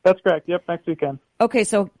 That's correct. Yep, next weekend. Okay,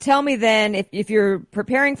 so tell me then, if you're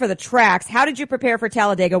preparing for the tracks, how did you prepare for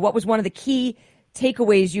Talladega? What was one of the key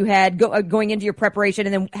takeaways you had going into your preparation,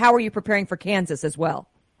 and then how are you preparing for Kansas as well?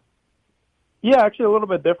 Yeah, actually a little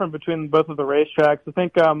bit different between both of the racetracks. I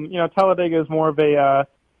think, Talladega is more of a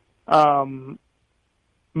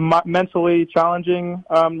mentally challenging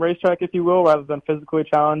racetrack, if you will, rather than physically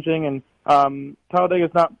challenging. And Talladega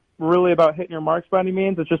is not really about hitting your marks by any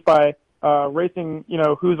means. It's just by racing,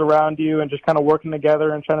 who's around you and just kind of working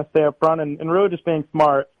together and trying to stay up front and really just being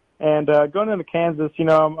smart. And going into Kansas, I'm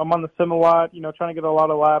on the sim a lot, trying to get a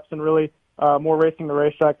lot of laps and really more racing the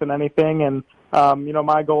racetrack than anything. And,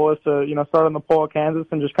 my goal is to, start on the pole at Kansas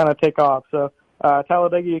and just kind of take off. So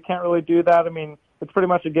Talladega, you can't really do that. I mean, it's pretty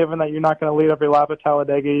much a given that you're not going to lead every lap at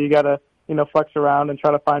Talladega. You got to, flex around and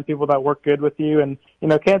try to find people that work good with you. And,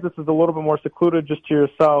 Kansas is a little bit more secluded just to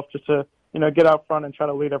yourself, just to, get out front and try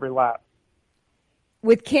to lead every lap.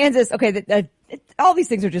 With Kansas, okay, all these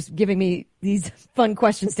things are just giving me these fun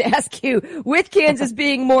questions to ask you. With Kansas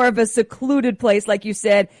being more of a secluded place, like you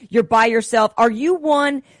said, you're by yourself. Are you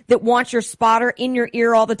one that wants your spotter in your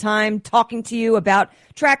ear all the time, talking to you about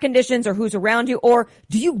track conditions or who's around you? Or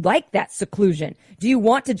do you like that seclusion? Do you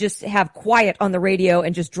want to just have quiet on the radio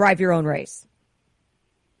and just drive your own race?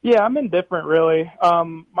 Yeah, I'm indifferent, really.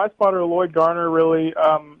 My spotter, Lloyd Garner, really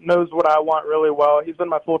knows what I want really well. He's been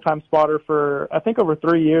my full-time spotter for, I think, over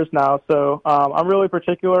 3 years now. So I'm really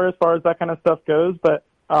particular as far as that kind of stuff goes. But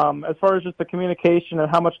as far as just the communication and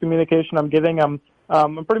how much communication I'm getting,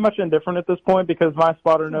 I'm pretty much indifferent at this point because my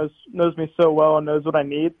spotter knows me so well and knows what I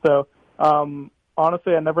need. So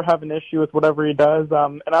honestly, I never have an issue with whatever he does.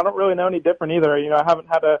 And I don't really know any different either. I haven't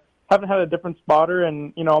had a different spotter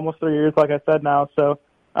in almost 3 years, like I said now. So.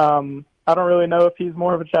 I don't really know if he's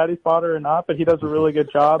more of a chatty spotter or not, but he does a really good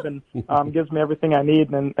job and gives me everything I need.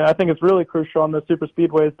 And I think it's really crucial on the super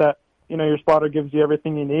speedways that, your spotter gives you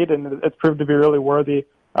everything you need, and it's proved to be really worthy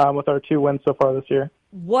with our 2 wins so far this year.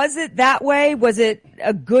 Was it that way? Was it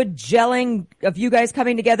a good gelling of you guys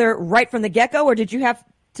coming together right from the get-go, or did you have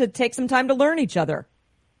to take some time to learn each other?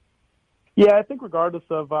 Yeah, I think regardless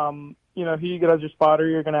of, who you get as your spotter,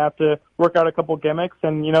 you're going to have to work out a couple gimmicks.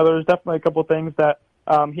 And, there's definitely a couple things that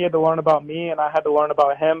he had to learn about me and I had to learn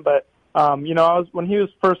about him. But, when he was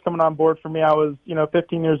first coming on board for me, I was,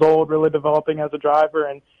 15 years old, really developing as a driver,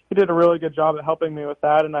 and he did a really good job at helping me with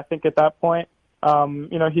that. And I think at that point,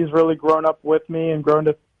 he's really grown up with me and grown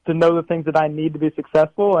to know the things that I need to be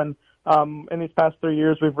successful. And in these past 3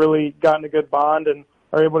 years, we've really gotten a good bond and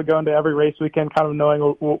are able to go into every race weekend kind of knowing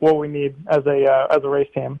what we need as a race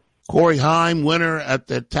team. Corey Heim, winner at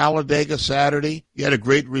the Talladega Saturday. You had a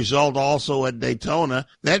great result also at Daytona.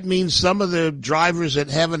 That means some of the drivers that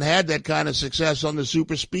haven't had that kind of success on the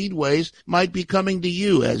super speedways might be coming to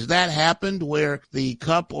you. Has that happened where the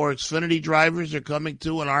Cup or Xfinity drivers are coming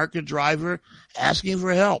to an ARCA driver asking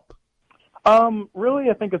for help? Really,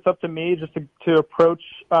 I think it's up to me just to approach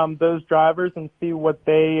those drivers and see what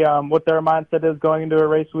their mindset is going into a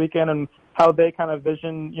race weekend and how they kind of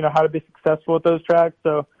vision, how to be successful at those tracks.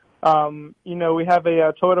 So, we have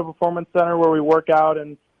a Toyota Performance Center where we work out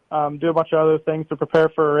and do a bunch of other things to prepare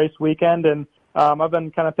for a race weekend. And I've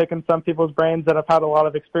been kind of picking some people's brains that have had a lot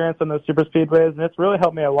of experience on those super speedways, and it's really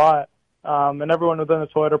helped me a lot. And everyone within the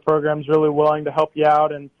Toyota program is really willing to help you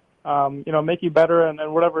out and make you better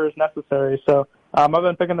and whatever is necessary. So I've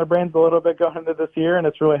been picking their brains a little bit going into this year, and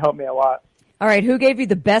it's really helped me a lot. All right, who gave you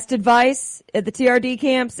the best advice at the TRD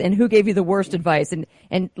camps, and who gave you the worst advice?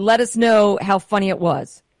 And let us know how funny it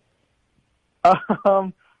was.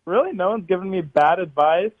 Really, no one's given me bad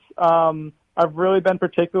advice. I've really been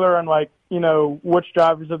particular on, which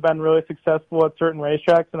drivers have been really successful at certain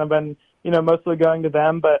racetracks, and I've been, mostly going to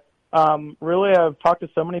them. But really, I've talked to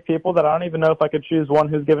so many people that I don't even know if I could choose one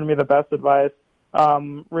who's given me the best advice.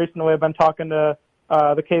 Recently, I've been talking to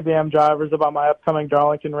the KBM drivers about my upcoming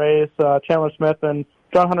Darlington race. Chandler Smith and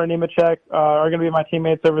John Hunter Nemechek are going to be my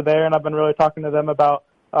teammates over there, and I've been really talking to them about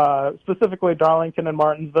specifically Darlington and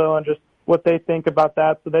Martinsville and just what they think about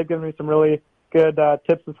that. So they've given me some really good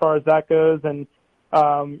tips as far as that goes. And,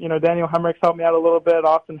 Daniel Hemrick's helped me out a little bit,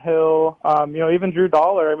 Austin Hill, even Drew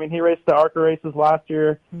Dollar. I mean, he raced the ARCA races last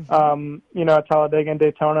year, at Talladega and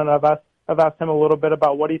Daytona, and I've asked him a little bit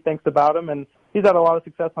about what he thinks about him. And he's had a lot of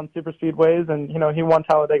success on super speedways, and, he won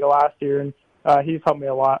Talladega last year, and he's helped me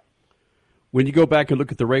a lot. when you go back and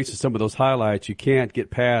look at the race and some of those highlights, you can't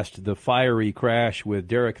get past the fiery crash with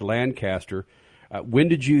Derek Lancaster. When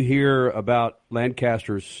did you hear about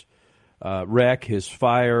Lancaster's wreck, his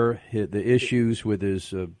fire, the issues with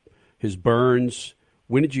his burns?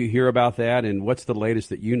 When did you hear about that, and what's the latest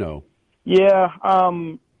that you know? Yeah,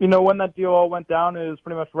 when that deal all went down, it was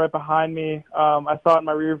pretty much right behind me. I saw it in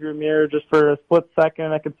my rearview mirror just for a split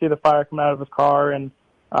second. I could see the fire coming out of his car, and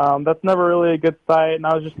that's never really a good sight. And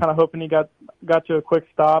I was just kind of hoping he got to a quick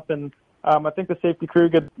stop. And I think the safety crew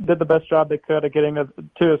did the best job they could at getting to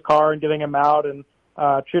his car and getting him out and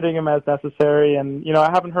treating him as necessary. And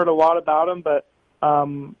I haven't heard a lot about him, but I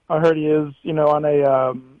heard he is on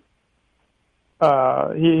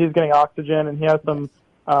he's getting oxygen, and he has some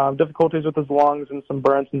difficulties with his lungs and some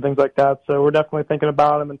burns and things like that. So we're definitely thinking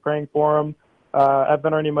about him and praying for him at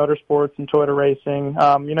Venturini Motorsports and Toyota Racing.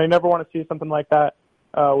 You never want to see something like that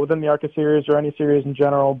within the ARCA series or any series in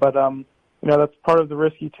general, but that's part of the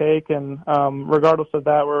risk you take, and regardless of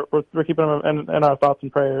that, we're keeping him in our thoughts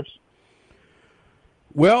and prayers.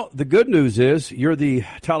 Well, the good news is you're the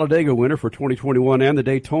Talladega winner for 2021 and the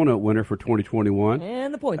Daytona winner for 2021.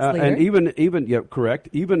 And the points leader. And even correct.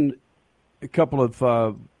 Even a couple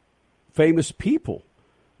of famous people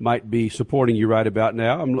might be supporting you right about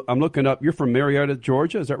now. I'm looking up. You're from Marietta,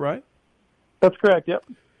 Georgia. Is that right? That's correct, yep.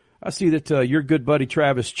 I see that your good buddy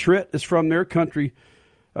Travis Tritt is from there, country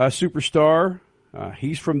superstar.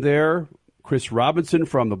 He's from there. Chris Robinson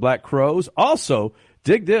from the Black Crows. Also,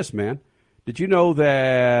 dig this, man. Did you know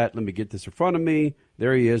that, let me get this in front of me.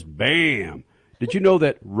 There he is. Bam. Did you know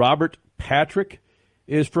that Robert Patrick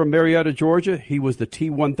is from Marietta, Georgia? He was the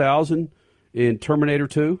T-1000 in Terminator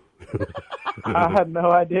 2. I had no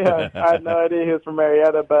idea. I had no idea he was from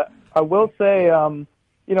Marietta, but I will say, I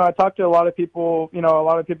talked to a lot of people, a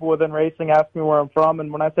lot of people within racing ask me where I'm from,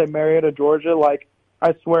 and when I say Marietta, Georgia,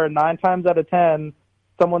 I swear 9 times out of 10,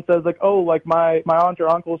 someone says my aunt or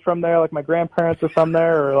uncle's from there, my grandparents are from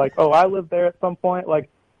there, or I lived there at some point.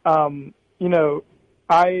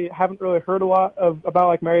 I haven't really heard a lot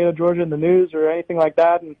about Marietta, Georgia in the news or anything like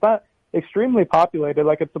that, and it's not extremely populated.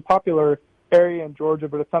 It's a popular area in Georgia,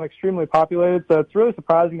 but it's not extremely populated, so it's really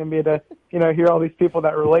surprising to me to hear all these people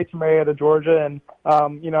that relate to Marietta, Georgia. And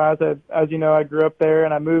as you know, I grew up there,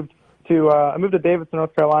 and I moved to Davidson,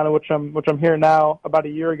 North Carolina, which I'm here now about a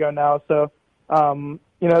year ago now. So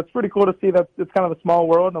it's pretty cool to see that it's kind of a small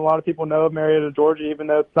world, and a lot of people know of Marietta, Georgia, even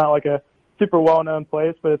though it's not a super well-known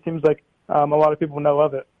place, but it seems like a lot of people know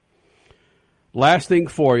of it. Last thing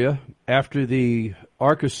for you, after the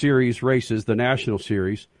ARCA Series races, the National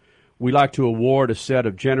Series, we like to award a set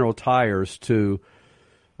of General Tires to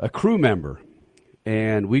a crew member,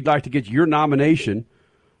 and we'd like to get your nomination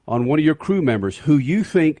on one of your crew members who you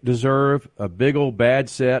think deserve a big old bad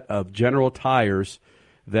set of General Tires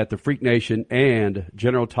that the Freak Nation and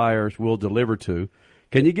General Tires will deliver to.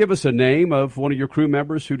 Can you give us a name of one of your crew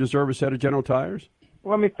members who deserve a set of General Tires?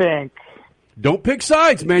 Let me think. Don't pick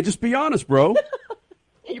sides, man. Just be honest, bro.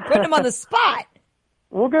 You're putting him on the spot.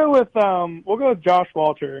 We'll go with Josh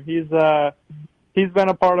Walter. He's been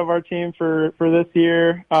a part of our team for this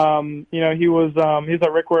year. He was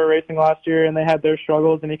at Rick Ware Racing last year, and they had their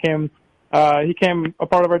struggles, and he came a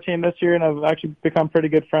part of our team this year, and I've actually become pretty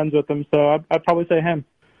good friends with him. So I'd probably say him.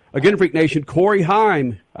 Again, Freak Nation, Corey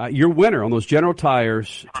Heim, your winner on those General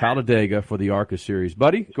Tires, Talladega for the ARCA Series.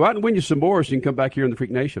 Buddy, go out and win you some more so you can come back here in the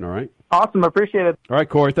Freak Nation, all right? Awesome. I appreciate it. All right,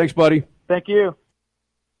 Corey. Thanks, buddy. Thank you.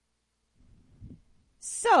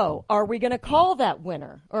 So, are we going to call that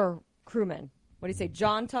winner or crewman? What do you say,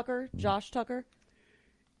 John Tucker, Josh Tucker?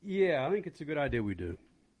 Yeah, I think it's a good idea we do.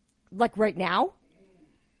 Right now?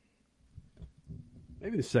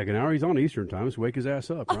 Maybe the second hour. He's on Eastern time. Let's wake his ass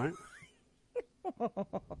up, right?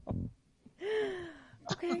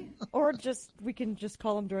 Okay. Or we can just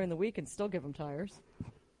call him during the week and still give him tires.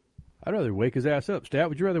 I'd rather wake his ass up. Stat,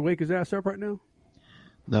 would you rather wake his ass up right now?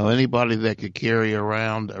 No, anybody that could carry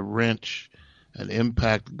around a wrench, an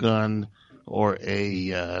impact gun, or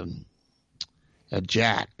a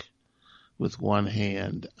jack with one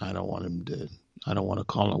hand, I don't want to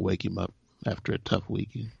call him and wake him up after a tough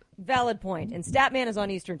weekend. Valid point. And Statman is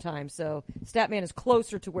on Eastern time, so Statman is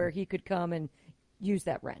closer to where he could come and use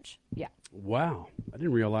that wrench. Yeah. Wow. I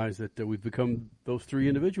didn't realize that we've become those three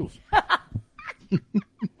individuals.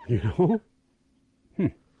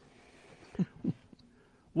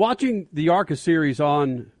 Watching the ARCA Series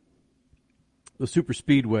on the Super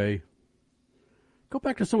Speedway, go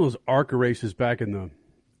back to some of those ARCA races back in the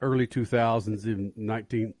early 2000s, even the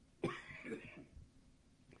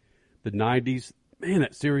 90s. Man,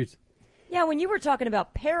 that series. Yeah, when you were talking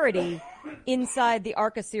about parity inside the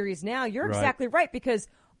ARCA series now, you're exactly right, because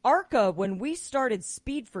ARCA, when we started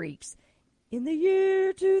Speed Freaks in the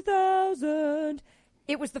year 2000,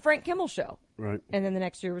 it was the Frank Kimmel show. Right. And then the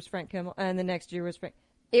next year was Frank Kimmel, and the next year was Frank.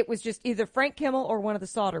 It was just either Frank Kimmel or one of the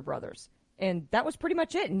Sauter brothers. And that was pretty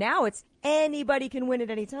much it. Now it's anybody can win at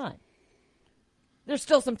any time. There's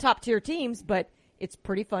still some top-tier teams, but it's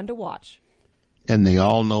pretty fun to watch. And they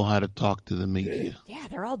all know how to talk to the media. Yeah,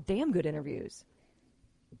 they're all damn good interviews.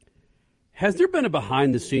 Has there been a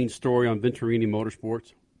behind-the-scenes story on Venturini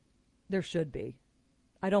Motorsports? There should be.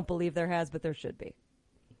 I don't believe there has, but there should be.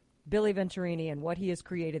 Billy Venturini and what he has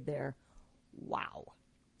created there. Wow.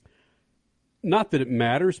 Not that it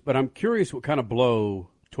matters, but I'm curious what kind of blow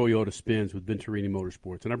Toyota spins with Venturini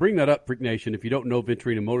Motorsports. And I bring that up, Freak Nation. If you don't know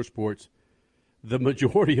Venturini Motorsports, the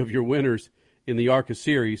majority of your winners in the ARCA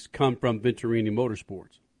series come from Venturini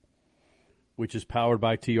Motorsports, which is powered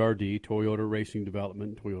by TRD, Toyota Racing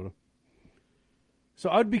Development, Toyota. So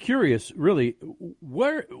I'd be curious, really,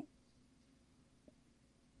 what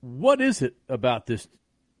is it about this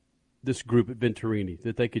group at Venturini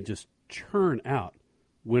that they can just churn out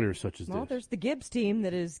winners such as this? Well, there's the Gibbs team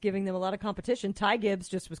that is giving them a lot of competition. Ty Gibbs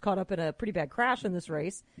just was caught up in a pretty bad crash in this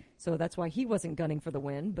race, so that's why he wasn't gunning for the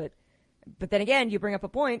win. But then again, you bring up a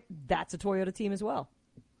point, that's a Toyota team as well.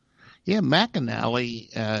 Yeah,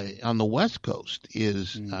 McAnally on the West Coast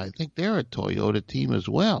is, I think they're a Toyota team as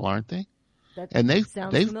well, aren't they? And they've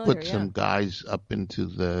familiar, put some guys up into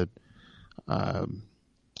the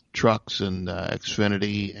trucks and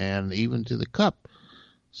Xfinity and even to the Cup.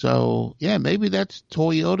 So, yeah, maybe that's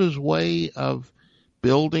Toyota's way of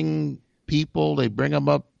building people. They bring them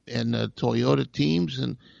up in Toyota teams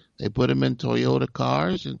and they put them in Toyota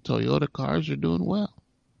cars, and Toyota cars are doing well.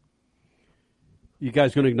 You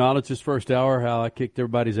guys going to acknowledge this first hour how I kicked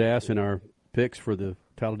everybody's ass in our picks for the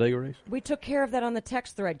Talladega race? We took care of that on the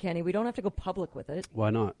text thread, Kenny. We don't have to go public with it.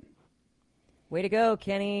 Why not? Way to go,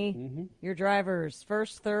 Kenny. Your drivers,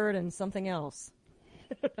 first, third, and something else.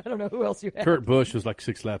 I don't know who else you had. Kurt Busch was like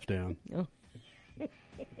 6 laps down. Oh.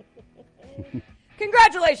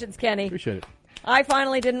 Congratulations, Kenny. Appreciate it. I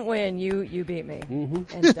finally didn't win. You beat me. And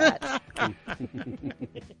that.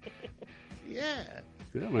 Yeah,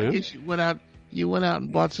 man. I guess you went out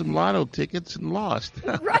and bought some lotto tickets and lost.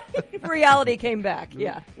 Right. Reality came back.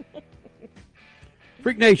 Yeah.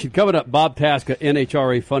 Freak Nation, coming up, Bob Tasca,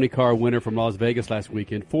 NHRA Funny Car winner from Las Vegas last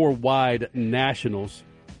weekend, 4 wide nationals.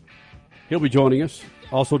 He'll be joining us.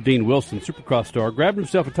 Also, Dean Wilson, Supercross star, grabbed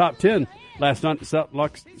himself a top 10 last night at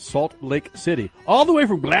Salt Lake City, all the way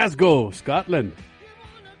from Glasgow, Scotland.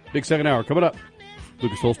 Big second hour coming up.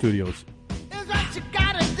 Lucas Oil Studios.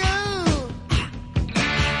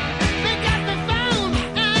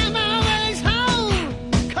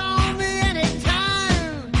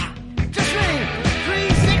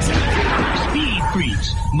 Speed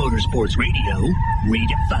Freaks, Motorsports Radio,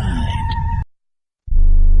 redefined.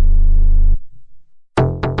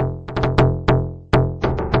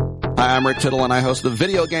 Hi, I'm Rick Tittle, and I host the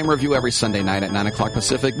Video Game Review every Sunday night at 9 o'clock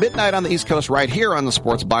Pacific, midnight on the East Coast, right here on the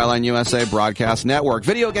Sports Byline USA Broadcast Network.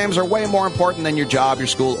 Video games are way more important than your job, your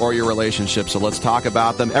school, or your relationship, so let's talk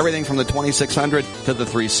about them. Everything from the 2600 to the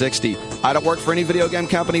 360. I don't work for any video game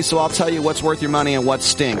company, so I'll tell you what's worth your money and what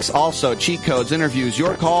stinks. Also, cheat codes, interviews,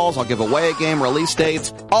 your calls. I'll give away a game, release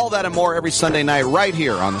dates, all that and more every Sunday night right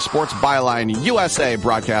here on the Sports Byline USA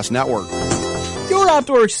Broadcast Network. Your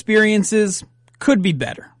outdoor experiences could be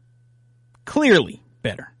better. Clearly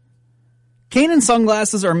better. Kaenon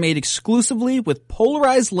sunglasses are made exclusively with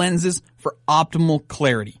polarized lenses for optimal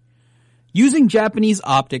clarity. Using Japanese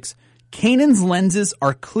optics, Kaenon's lenses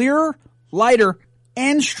are clearer, lighter,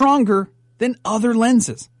 and stronger than other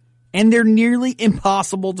lenses, and they're nearly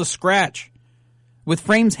impossible to scratch. With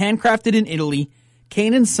frames handcrafted in Italy,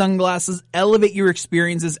 Kaenon sunglasses elevate your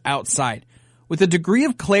experiences outside with a degree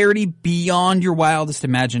of clarity beyond your wildest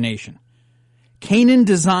imagination. Kaenon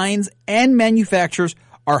designs and manufactures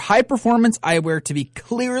our high-performance eyewear to be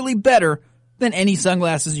clearly better than any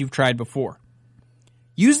sunglasses you've tried before.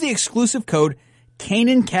 Use the exclusive code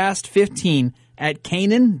KaenonCast15 at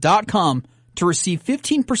Kaenon.com to receive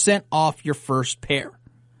 15% off your first pair.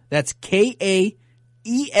 That's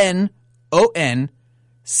KaenonCast15.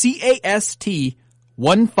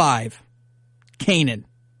 Kaenon.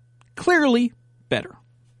 Clearly better.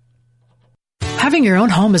 Having your own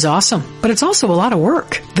home is awesome, but it's also a lot of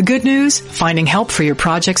work. The good news? Finding help for your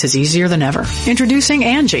projects is easier than ever. Introducing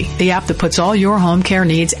Angie, the app that puts all your home care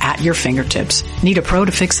needs at your fingertips. Need a pro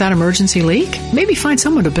to fix that emergency leak? Maybe find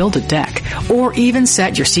someone to build a deck, or even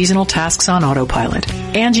set your seasonal tasks on autopilot.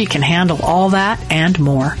 Angie can handle all that and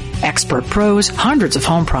more. Expert pros, hundreds of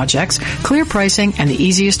home projects, clear pricing, and the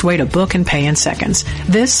easiest way to book and pay in seconds.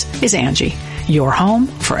 This is Angie. your home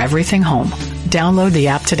for everything home. Download the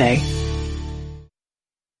app today.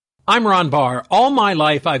 I'm Ron Barr. All my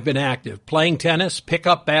life I've been active, playing tennis,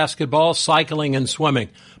 pickup basketball, cycling, and swimming.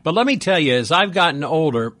 But let me tell you, as I've gotten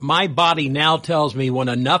older, my body now tells me when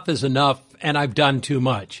enough is enough and I've done too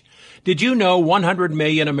much. Did you know 100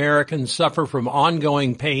 million Americans suffer from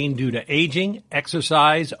ongoing pain due to aging,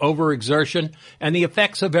 exercise, overexertion, and the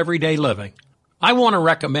effects of everyday living? I want to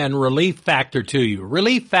recommend Relief Factor to you.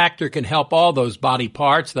 Relief Factor can help all those body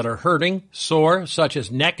parts that are hurting, sore, such as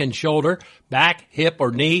neck and shoulder, back, hip, or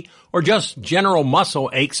knee, or just general muscle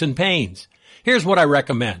aches and pains. Here's what I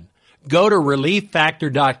recommend. Go to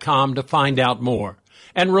ReliefFactor.com to find out more.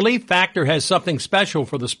 And Relief Factor has something special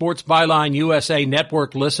for the Sports Byline USA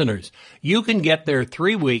Network listeners. You can get their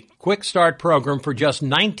 3-week quick start program for just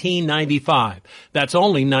 $19.95. That's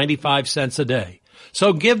only 95 cents a day.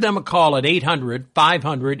 So give them a call at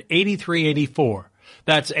 800-500-8384.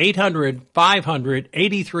 That's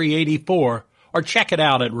 800-500-8384, or check it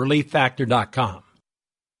out at ReliefFactor.com.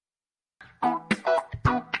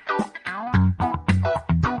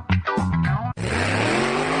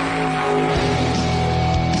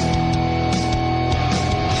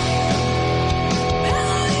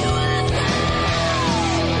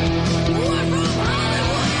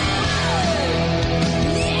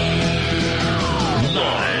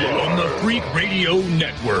 Radio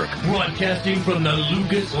Network, broadcasting from the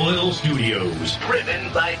Lucas Oil Studios.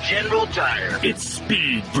 Driven by General Tire. It's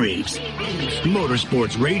Speed Freaks.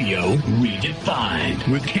 Motorsports Radio redefined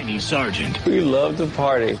with Kenny Sargent. We love to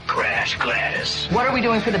party. Crash Gladys. What are we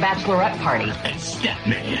doing for the bachelorette party? And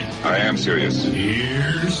Statman. I am serious.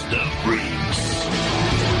 Here's the Freaks.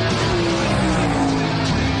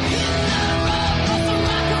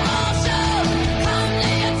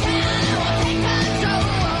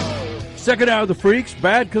 Second hour of the Freaks,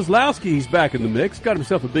 Brad Keselowski, he's back in the mix. Got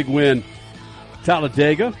himself a big win,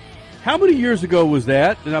 Talladega. How many years ago was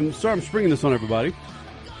that, and I'm sorry I'm springing this on everybody,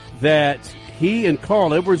 that he and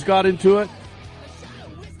Carl Edwards got into it?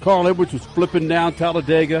 Carl Edwards was flipping down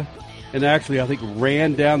Talladega and actually, I think,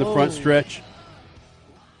 ran down the front stretch.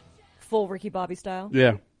 Full Ricky Bobby style?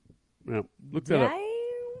 Yeah. Look that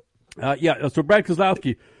up. So Brad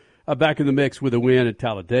Keselowski back in the mix with a win at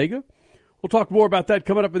Talladega. We'll talk more about that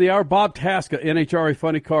coming up in the hour. Bob Tasca, NHRA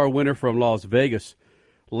Funny Car winner from Las Vegas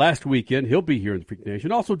last weekend. He'll be here in the Freak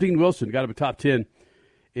Nation. Also, Dean Wilson got him a top 10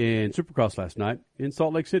 in Supercross last night in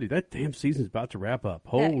Salt Lake City. That damn season's about to wrap up.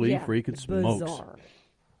 Holy freaking smokes. Bizarre.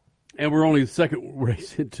 And we're only the second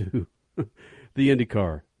race into the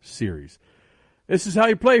IndyCar series. This is how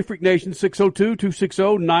you play, Freak Nation.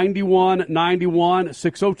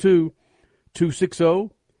 602-260-9191.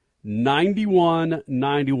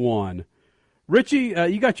 602-260-9191. Richie,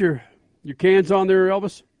 you got your cans on there,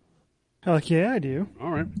 Elvis? Heck yeah, I do.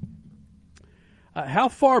 All right. How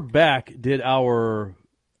far back did our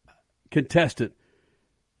contestant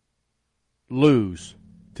lose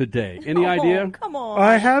today? Any idea? Come on.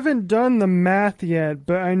 I haven't done the math yet,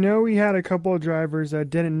 but I know we had a couple of drivers that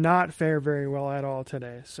did not fare very well at all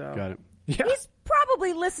today. So got it. Yeah. He's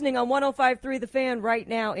probably listening on 105.3 The Fan right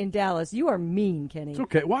now in Dallas. You are mean, Kenny. It's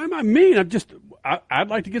okay. Why am I mean? I'd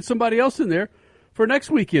like to get somebody else in there for next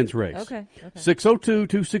weekend's race. Okay.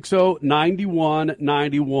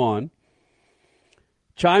 602-260-9191.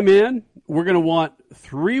 Chime in. We're going to want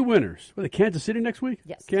 3 winners. What, Kansas City next week?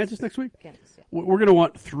 Yes. Kansas next week? Kansas, yeah. We're going to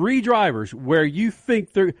want 3 drivers where you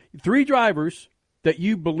think they're 3 drivers that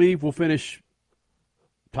you believe will finish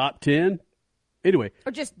top 10. Anyway.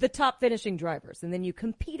 Or just the top finishing drivers, and then you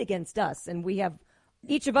compete against us, and we have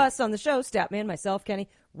each of us on the show, Statman, myself, Kenny,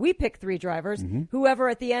 we pick 3 drivers. Mm-hmm. Whoever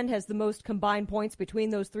at the end has the most combined points between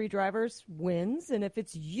those 3 drivers wins, and if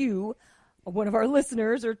it's you, one of our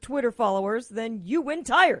listeners or Twitter followers, then you win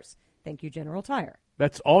tires. Thank you, General Tire.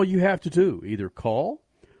 That's all you have to do. Either call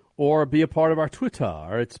or be a part of our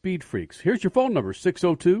Twitter at Speed Freaks. Here's your phone number,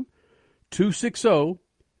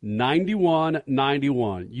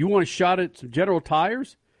 602-260-9191. You want a shot at some General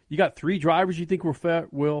Tires? You got 3 drivers you think will fare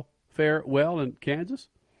well in Kansas?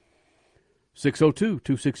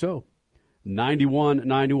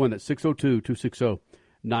 602-260-9191. That's 602-260-9191.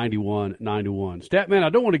 Statman, I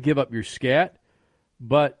don't want to give up your scat,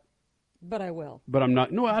 but I will. But I'm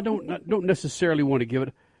not. No, I don't necessarily want to give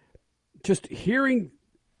it. Just hearing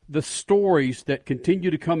the stories that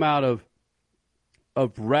continue to come out of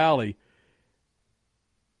Rally.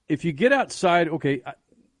 If you get outside,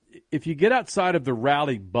 if you get outside of the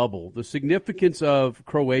Rally bubble, the significance of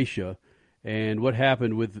Croatia and what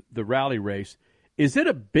happened with the Rally race, is it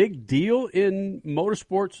a big deal in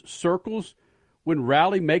motorsports circles when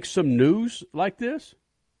Rally makes some news like this?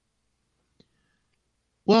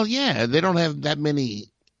 Well, yeah, they don't have that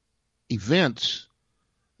many events.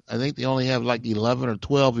 I think they only have like 11 or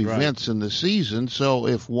 12 events in the season. So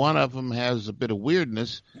if one of them has a bit of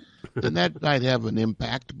weirdness, then that might have an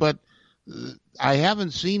impact. But I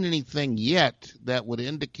haven't seen anything yet that would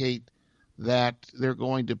indicate that they're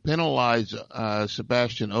going to penalize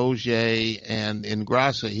Sebastian Ogier and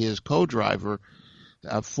Ingrassa, his co-driver,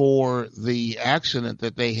 for the accident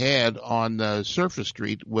that they had on Surface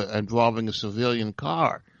Street involving a civilian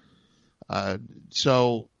car.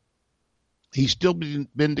 So he's still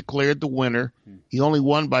been declared the winner. He only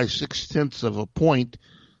won by 0.6 of a point.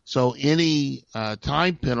 So any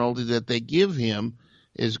time penalty that they give him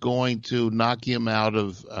is going to knock him out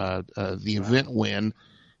of the event win.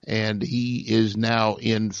 And he is now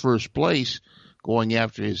in first place going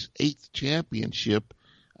after his 8th championship.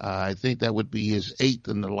 I think that would be his 8th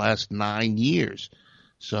in the last 9 years.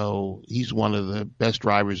 So he's one of the best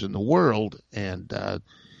drivers in the world. And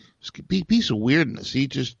it's a piece of weirdness. He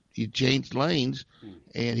changed lanes,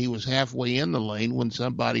 and he was halfway in the lane when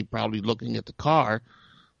somebody probably looking at the car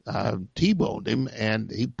T-boned him,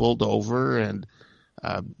 and he pulled over, and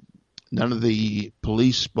none of the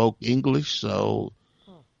police spoke English, so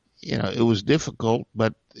it was difficult,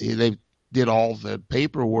 but they did all the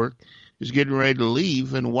paperwork. He was getting ready to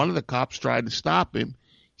leave, and one of the cops tried to stop him.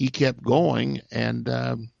 He kept going, and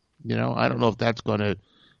I don't know if that's going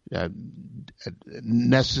to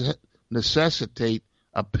necessitate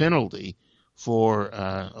a penalty for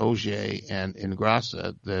Ogier and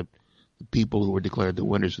Ingrassa, the people who were declared the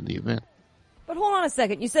winners in the event. But hold on a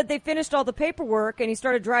second. You said they finished all the paperwork and he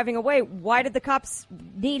started driving away. Why did the cops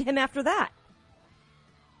need him after that?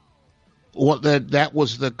 Well, that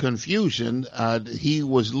was the confusion. He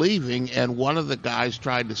was leaving, and one of the guys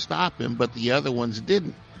tried to stop him, but the other ones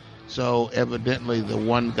didn't. So evidently the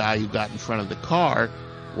one guy who got in front of the car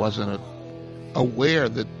wasn't aware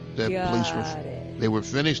that the police were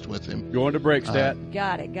finished with him. Going to break, Stat.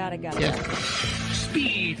 Got it. Yeah.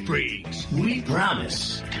 Speed Freaks, we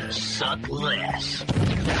promise to suck less.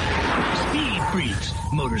 Speed Freaks,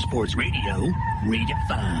 Motorsports Radio,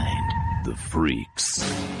 redefined. The Freaks.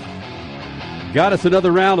 Got us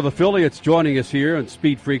another round of affiliates joining us here on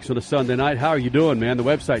Speed Freaks on a Sunday night. How are you doing, man? The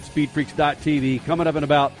website, speedfreaks.tv. Coming up in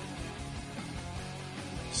about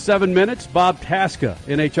 7 minutes, Bob Tasca,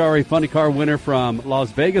 NHRA Funny Car winner from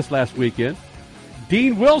Las Vegas last weekend.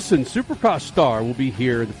 Dean Wilson, Supercross star, will be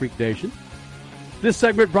here in the Freak Nation. This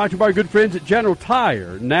segment brought to you by our good friends at General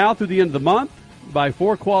Tire. Now through the end of the month, buy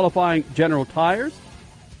 4 qualifying General Tires,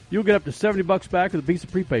 you'll get up to $70 back with a Visa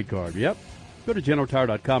prepaid card. Yep. Go to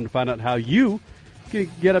GeneralTire.com to find out how you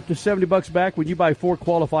can get up to $70 back when you buy 4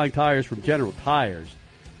 qualifying tires from General Tires.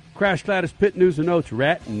 Crash Gladys Pit News and Notes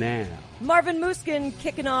right now. Marvin Musquin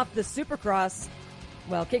kicking off the Supercross.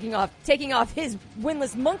 Well, taking off his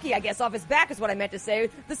winless monkey, I guess, off his back is what I meant to say.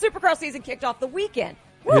 The Supercross season kicked off the weekend.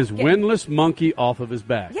 His winless monkey off of his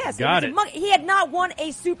back. Yes, got it. He had not won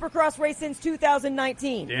a Supercross race since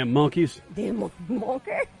 2019. Damn monkeys. Damn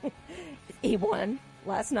monkey. He won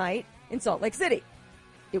last night in Salt Lake City.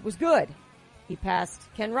 It was good. He passed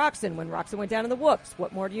Ken Roczen when Roczen went down in the whoops.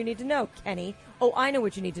 What more do you need to know, Kenny? Oh, I know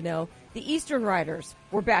what you need to know. The Eastern Riders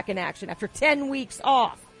were back in action after 10 weeks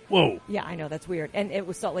off. Whoa. Yeah, I know. That's weird. And it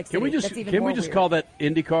was Salt Lake City. Can we just weird. call that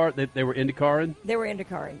IndyCar? They were IndyCaring? They were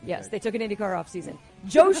IndyCaring, yes. They took an IndyCar off season.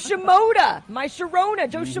 Joe Shimoda, my Sharona,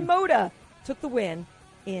 Joe Shimoda took the win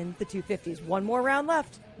in the 250s. One more round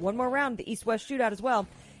left. One more round, the East-West shootout as well.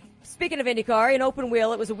 Speaking of IndyCar, in open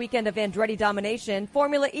wheel, it was a weekend of Andretti domination.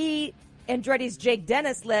 Formula E, Andretti's Jake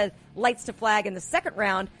Dennis led lights to flag in the second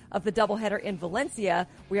round of the doubleheader in Valencia.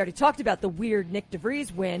 We already talked about the weird Nick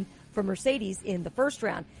DeVries win for Mercedes in the first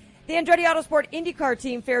round. The Andretti Autosport IndyCar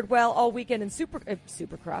team fared well all weekend in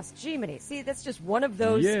Supercross. Gee, see, that's just one of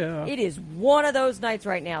those. Yeah. It is one of those nights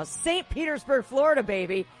right now. St. Petersburg, Florida,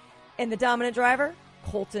 baby. And the dominant driver,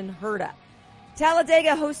 Colton Herta.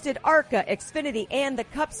 Talladega hosted ARCA, Xfinity, and the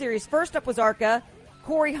Cup Series. First up was ARCA.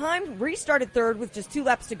 Corey Heim restarted third with just 2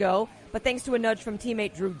 laps to go, but thanks to a nudge from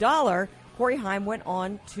teammate Drew Dollar, Corey Heim went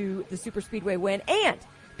on to the Superspeedway win and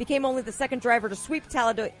became only the second driver to sweep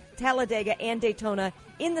Talladega and Daytona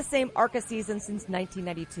in the same ARCA season since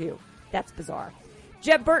 1992. That's bizarre.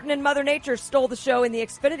 Jeb Burton and Mother Nature stole the show in the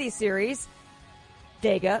Xfinity Series.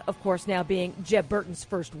 Dega, of course, now being Jeb Burton's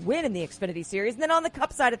first win in the Xfinity Series. And then on the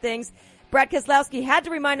Cup side of things, Brad Keselowski had to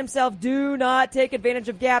remind himself, do not take advantage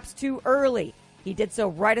of gaps too early. He did so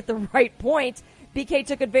right at the right point. BK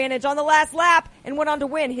took advantage on the last lap and went on to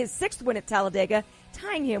win his 6th win at Talladega,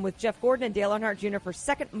 tying him with Jeff Gordon and Dale Earnhardt Jr. for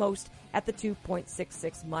second most at the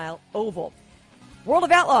 2.66-mile oval. World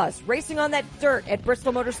of Outlaws, racing on that dirt at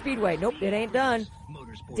Bristol Motor Speedway. Nope, it ain't done.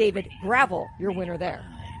 David Gravel, your winner there.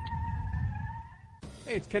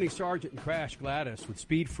 Hey, it's Kenny Sargent and Crash Gladys with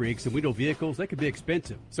Speed Freaks, and we know vehicles, they can be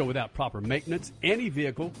expensive. So without proper maintenance, any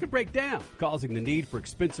vehicle could break down, causing the need for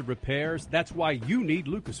expensive repairs. That's why you need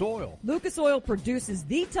Lucas Oil. Lucas Oil produces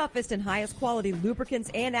the toughest and highest quality lubricants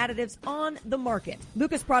and additives on the market.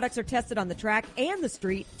 Lucas products are tested on the track and the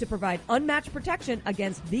street to provide unmatched protection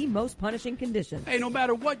against the most punishing conditions. Hey, no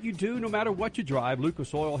matter what you do, no matter what you drive,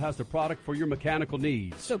 Lucas Oil has the product for your mechanical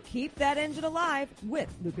needs. So keep that engine alive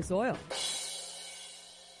with Lucas Oil.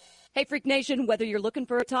 Hey, Freak Nation, whether you're looking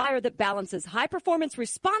for a tire that balances high-performance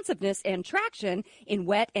responsiveness and traction in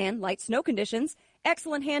wet and light snow conditions,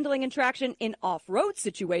 excellent handling and traction in off-road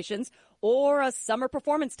situations, or a summer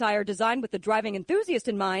performance tire designed with the driving enthusiast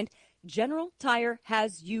in mind, General Tire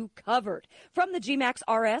has you covered. From the G-Max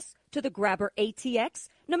RS to the Grabber ATX,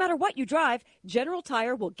 no matter what you drive, General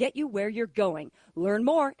Tire will get you where you're going. Learn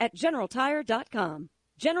more at GeneralTire.com.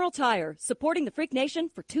 General Tire, supporting the Freak Nation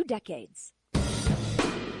for 2 decades.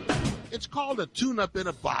 It's called a tune-up in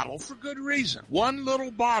a bottle for good reason. One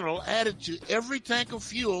little bottle added to every tank of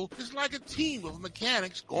fuel is like a team of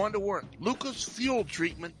mechanics going to work. Lucas Fuel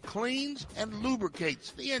Treatment cleans and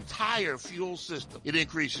lubricates the entire fuel system. It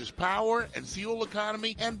increases power and fuel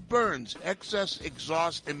economy and burns excess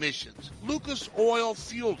exhaust emissions. Lucas Oil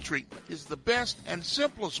Fuel Treatment is the best and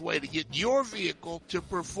simplest way to get your vehicle to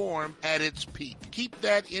perform at its peak. Keep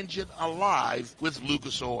that engine alive with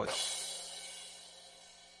Lucas Oil.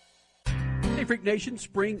 Hey, Freak Nation,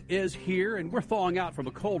 spring is here, and we're thawing out from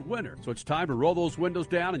a cold winter. So it's time to roll those windows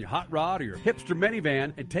down in your hot rod or your hipster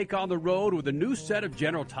minivan and take on the road with a new set of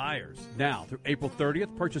General Tires. Now, through April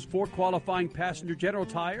 30th, purchase 4 qualifying passenger General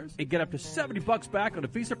Tires and get up to $70 back on a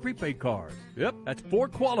Visa prepaid card. Yep, that's 4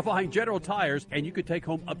 qualifying General Tires, and you can take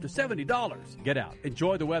home up to $70. Get out,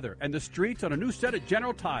 enjoy the weather and the streets on a new set of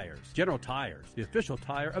General Tires. General Tires, the official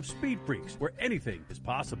tire of Speed Freaks, where anything is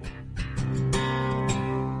possible.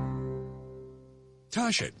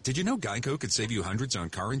 Tasha, did you know Geico could save you hundreds on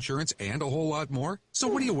car insurance and a whole lot more? So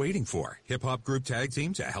what are you waiting for? Hip-hop group tag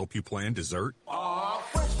team to help you plan dessert?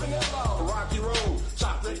 Fresh vanilla, rocky road,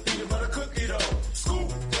 chocolate peanut butter cookie dough. Scoop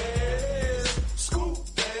this, scoop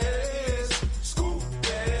this, scoop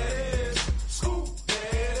this, scoop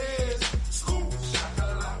this, scoop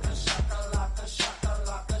shakalaka, shakalaka,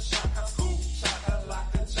 shakalaka, shaka, scoop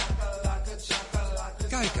shakalaka, shakalaka, shakalaka.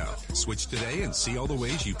 Geico. Switch today and see all the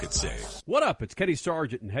ways you could save. What up? It's Kenny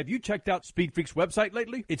Sargent, and have you checked out Speed Freaks' website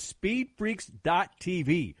lately? It's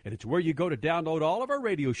speedfreaks.tv, and it's where you go to download all of our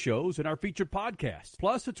radio shows and our featured podcasts.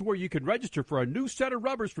 Plus, it's where you can register for a new set of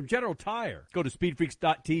rubbers from General Tire. Go to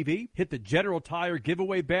speedfreaks.tv, hit the General Tire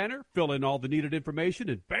giveaway banner, fill in all the needed information,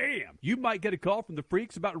 and bam! You might get a call from the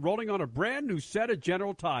freaks about rolling on a brand new set of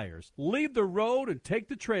General Tires. Leave the road and take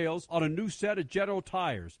the trails on a new set of General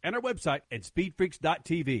Tires. And our website at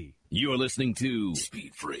speedfreaks.tv. You're listening to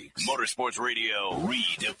Speed Freaks, Motorsports Radio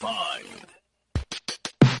Redefined.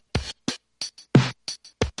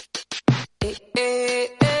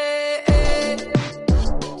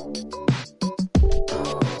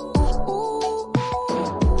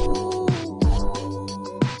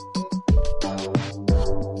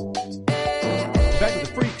 Back to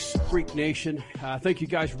the Freaks, Freak Nation. Thank you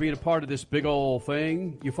guys for being a part of this big old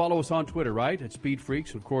thing. You follow us on Twitter, right? At Speed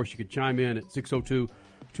Freaks. Of course, you can chime in at 602-260-9191.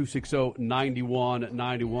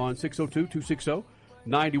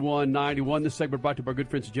 602-260-9191. This segment brought to you by our good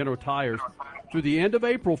friends at General Tires. Through the end of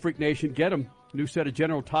April, Freak Nation, get them. New set of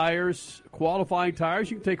General Tires, qualifying tires.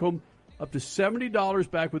 You can take home up to $70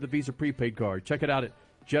 back with a Visa prepaid card. Check it out at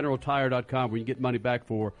GeneralTire.com where you can get money back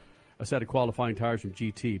for a set of qualifying tires from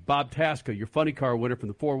GT. Bob Tasca, your funny car winner from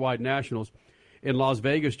the 4 Wide Nationals in Las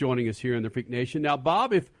Vegas, joining us here in the Freak Nation. Now,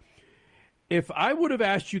 Bob, if I would have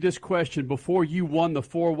asked you this question before you won the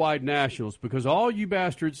 4 Wide Nationals, because all you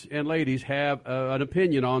bastards and ladies have an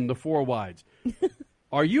opinion on the 4 Wides,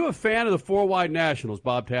 are you a fan of the 4 Wide Nationals,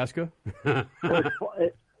 Bob Tasca?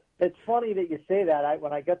 It's funny that you say that.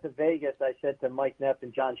 When I got to Vegas, I said to Mike Neff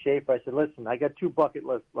and John Schaefer, I said, listen, I got two bucket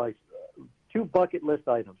list items.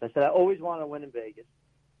 I said, I always want to win in Vegas,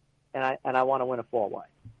 and I want to win a 4 Wide.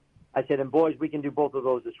 I said, and boys, we can do both of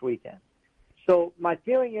those this weekend. So my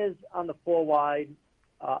feeling is on the 4 Wide,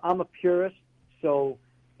 I'm a purist. So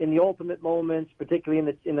in the ultimate moments,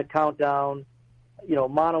 particularly in the countdown,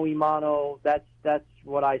 mano y mano, that's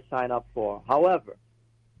what I sign up for. However,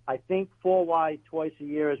 I think 4 Wide twice a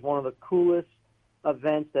year is one of the coolest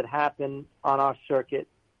events that happen on our circuit.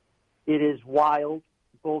 It is wild,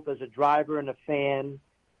 both as a driver and a fan,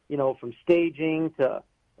 from staging to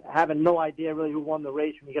having no idea really who won the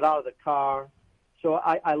race when you get out of the car. So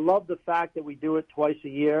I love the fact that we do it twice a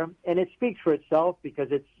year, and it speaks for itself because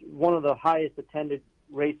it's one of the highest attended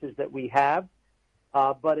races that we have.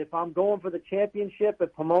 But if I'm going for the championship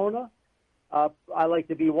at Pomona, I like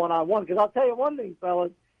to be one-on-one because I'll tell you one thing,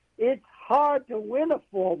 fellas, it's hard to win a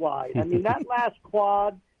 4-wide. I mean, that last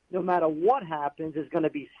quad, no matter what happens, is going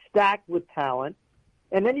to be stacked with talent,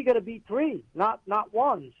 and then you got to beat 3, not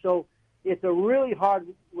 1. So it's a really hard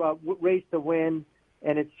race to win.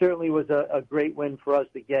 And it certainly was a great win for us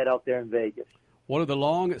to get out there in Vegas. One of the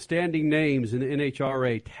long-standing names in the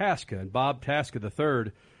NHRA, Tasca, and Bob Tasca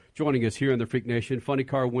III, joining us here in the Freak Nation, funny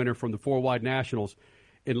car winner from the 4-wide Nationals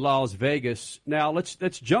in Las Vegas. Now, let's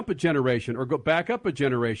jump a generation or go back up a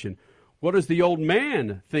generation. What does the old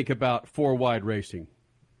man think about 4-wide racing?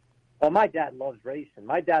 Well, my dad loves racing.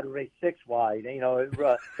 My dad raced 6-wide. You know,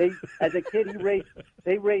 as a kid,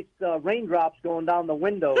 they raced raindrops going down the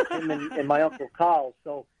window, him and my Uncle Carl.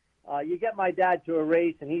 So you get my dad to a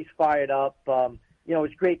race, and he's fired up. You know,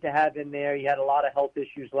 it's great to have him there. He had a lot of health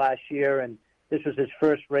issues last year, and this was his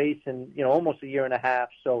first race in, you know, almost a year and a half.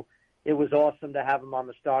 So it was awesome to have him on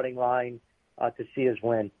the starting line to see his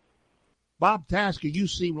win. Bob Tasca, you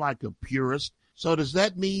seem like a purist. So does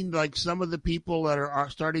that mean, like some of the people that are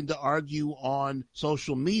starting to argue on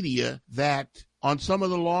social media, that on some of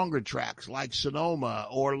the longer tracks like Sonoma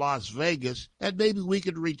or Las Vegas, that maybe we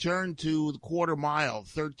could return to the quarter mile,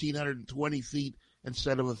 1,320 feet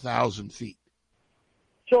instead of 1,000 feet?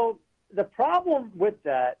 So the problem with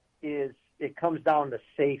that is it comes down to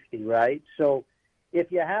safety, right? So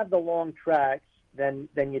if you have the long tracks, then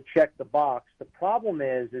you check the box. The problem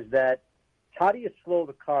is that how do you slow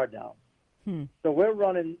the car down? So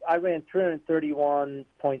I ran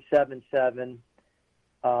 331.77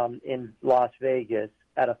 in Las Vegas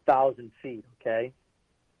at 1,000 feet, okay?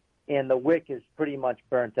 And the wick is pretty much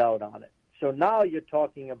burnt out on it. So now you're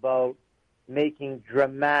talking about making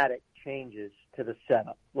dramatic changes to the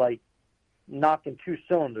setup, like knocking 2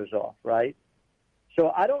 cylinders off, right?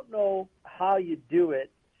 So I don't know how you do it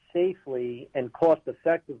safely and cost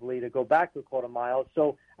effectively to go back to a quarter mile.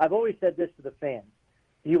 So I've always said this to the fans.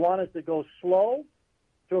 Do you want us to go slow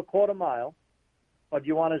to a quarter mile, or do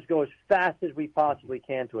you want us to go as fast as we possibly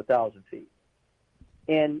can to 1,000 feet?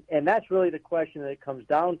 And that's really the question that it comes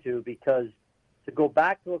down to, because to go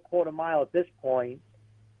back to a quarter mile at this point,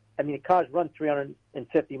 I mean, the cars run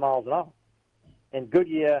 350 miles an hour. And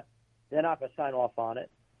Goodyear, they're not going to sign off on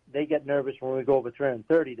it. They get nervous when we go over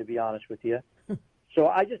 330, to be honest with you. So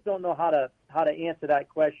I just don't know how to answer that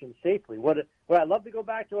question safely. Would I love to go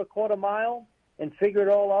back to a quarter mile and figure it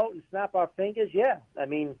all out and snap our fingers? Yeah, I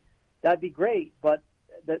mean, that'd be great. But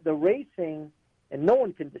the racing, and no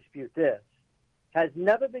one can dispute this, has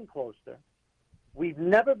never been closer. We've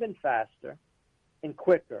never been faster and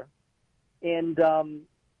quicker. And, I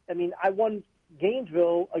mean, I won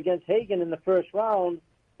Gainesville against Hagan in the first round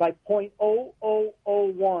by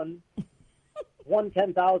 .0001,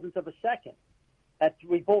 1/10,000th of a second.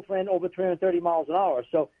 We both ran over 330 miles an hour.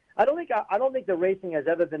 So I don't think the racing has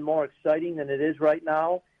ever been more exciting than it is right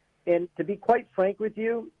now. And to be quite frank with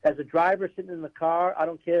you, as a driver sitting in the car, I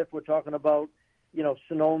don't care if we're talking about, you know,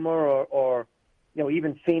 Sonoma or you know,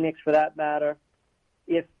 even Phoenix for that matter.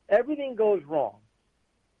 If everything goes wrong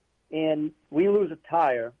and we lose a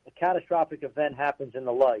tire, a catastrophic event happens in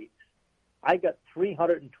the lights, I got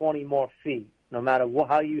 320 more feet, no matter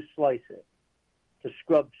how you slice it, to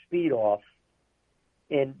scrub speed off.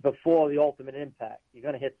 And before the ultimate impact, you're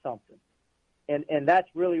going to hit something, and that's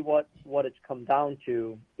really what it's come down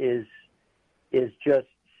to is just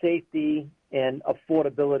safety and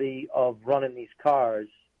affordability of running these cars.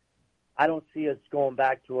 I don't see us going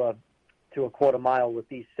back to a quarter mile with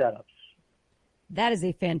these setups. That is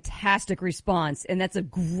a fantastic response, and that's a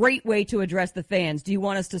great way to address the fans. Do you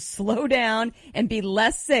want us to slow down and be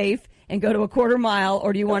less safe and go to a quarter mile,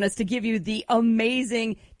 or do you want us to give you the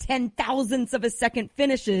amazing 10,000ths of a second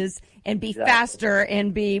finishes and be faster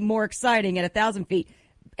and be more exciting at 1,000 feet?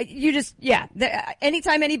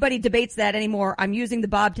 Anytime anybody debates that anymore, I'm using the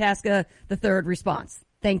Bob Tasca III response.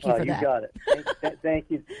 Thank you for that. You got it. Thank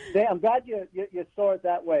you. I'm glad you saw it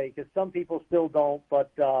that way, because some people still don't,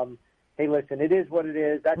 but hey, listen, it is what it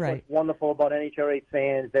is. That's what's wonderful about NHRA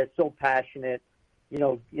fans. They're so passionate, you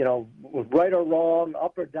know, right or wrong,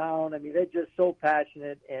 up or down. I mean, they're just so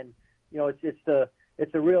passionate, and you know, it's the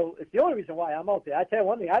only reason why I'm out there. I tell you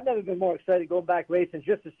one thing, I've never been more excited going back racing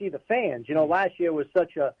just to see the fans. You know, last year was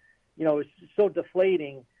it was so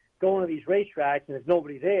deflating going to these racetracks and there's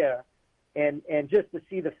nobody there, and just to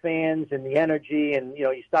see the fans and the energy, and you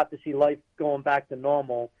know, you start to see life going back to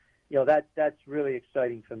normal. You know, that's really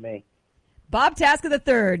exciting for me. Bob Tasca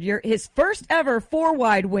III, his first ever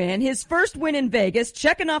 4-wide win, his first win in Vegas,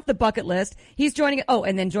 checking off the bucket list. He's joining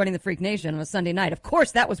the Freak Nation on a Sunday night. Of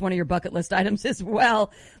course, that was one of your bucket list items as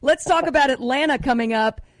well. Let's talk about Atlanta coming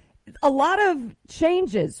up. A lot of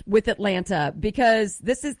changes with Atlanta because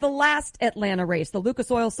this is the last Atlanta race, the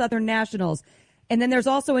Lucas Oil Southern Nationals. And then there's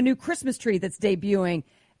also a new Christmas tree that's debuting.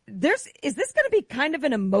 Is this going to be kind of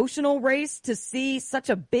an emotional race to see such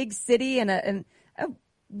a big city and a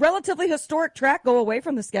relatively historic track go away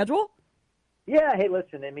from the schedule? Yeah, hey,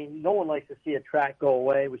 listen, I mean, no one likes to see a track go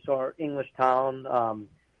away. We saw Englishtown,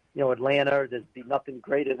 Atlanta. There's be nothing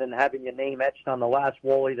greater than having your name etched on the last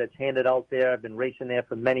Wally that's handed out there. I've been racing there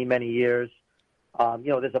for many, many years.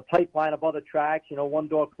 There's a pipeline of other tracks. One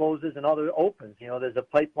door closes and other opens. There's a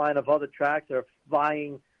pipeline of other tracks that are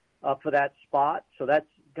vying for that spot. So that's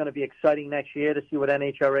going to be exciting next year to see what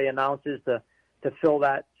NHRA announces to fill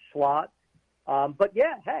that slot. But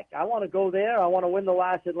yeah, heck, I want to go there. I want to win the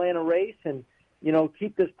last Atlanta race and,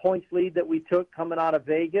 keep this points lead that we took coming out of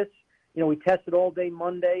Vegas. We tested all day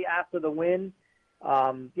Monday after the win,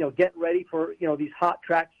 getting ready for, these hot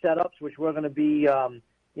track setups, which we're going to be,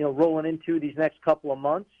 rolling into these next couple of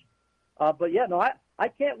months. But yeah, no, I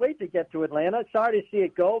can't wait to get to Atlanta. Sorry to see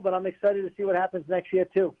it go, but I'm excited to see what happens next year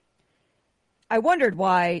too. I wondered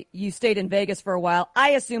why you stayed in Vegas for a while.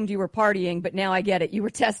 I assumed you were partying, but now I get it. You were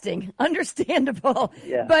testing. Understandable.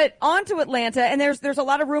 Yeah. But on to Atlanta, and there's a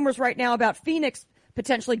lot of rumors right now about Phoenix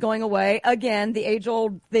potentially going away. Again, the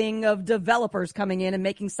age-old thing of developers coming in and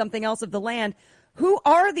making something else of the land. Who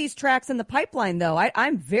are these tracks in the pipeline, though?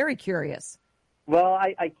 I'm very curious. Well,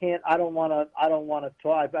 I can't. I don't want to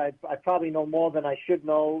talk. I probably know more than I should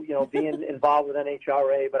know. Being involved with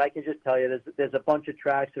NHRA, but I can just tell you, there's a bunch of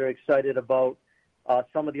tracks that are excited about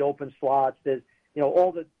some of the open slots. There's,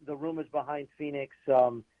 all the rumors behind Phoenix,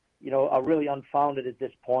 are really unfounded at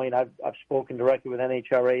this point. I've spoken directly with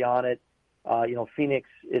NHRA on it. Phoenix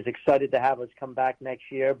is excited to have us come back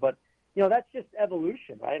next year, but that's just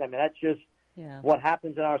evolution, right? I mean, that's just. Yeah. What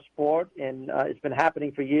happens in our sport, and it's been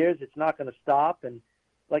happening for years. It's not going to stop. And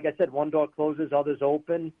like I said, one door closes, others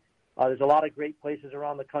open. There's a lot of great places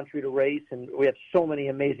around the country to race, and we have so many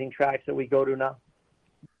amazing tracks that we go to now.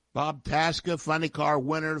 Bob Tasca, Funny Car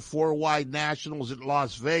winner, 4-wide nationals at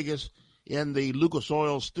Las Vegas in the Lucas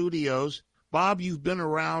Oil Studios. Bob, you've been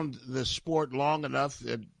around the sport long enough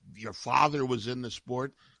that your father was in the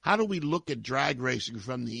sport. How do we look at drag racing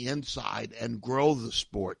from the inside and grow the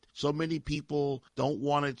sport? So many people don't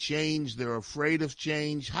want to change. They're afraid of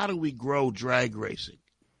change. How do we grow drag racing?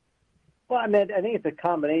 Well, I mean, I think it's a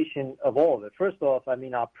combination of all of it. First off, I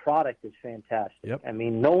mean, our product is fantastic. Yep. I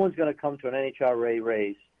mean, no one's going to come to an NHRA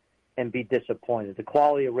race and be disappointed. The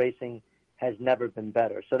quality of racing has never been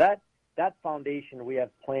better. So that foundation we have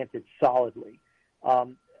planted solidly.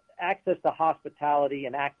 Access to hospitality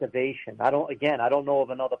and activation. I don't know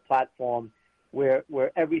of another platform where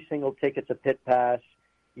every single ticket's a pit pass.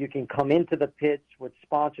 You can come into the pits with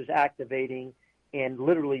sponsors activating and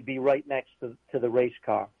literally be right next to the race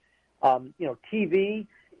car. TV,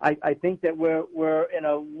 I think that we're in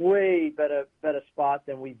a way better spot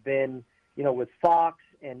than we've been, with Fox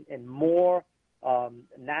and more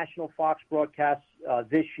national Fox broadcasts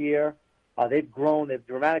this year. They've grown. They've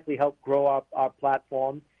dramatically helped grow our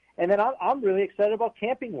platform. And then I'm really excited about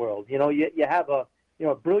Camping World. You have a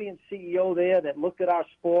brilliant CEO there that looked at our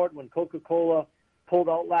sport when Coca-Cola pulled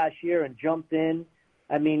out last year and jumped in.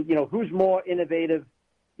 I mean, who's more innovative,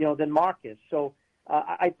 than Marcus? So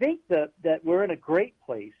I think that we're in a great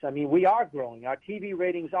place. I mean, we are growing. Our TV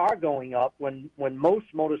ratings are going up when most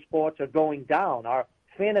motorsports are going down. Our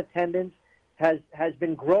fan attendance has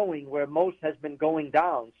been growing where most has been going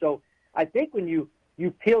down. So I think when you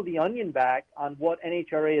peel the onion back on what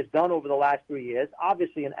NHRA has done over the last 3 years,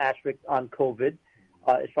 obviously an asterisk on COVID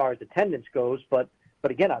as far as attendance goes, but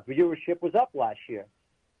again, our viewership was up last year.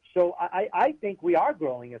 So I think we are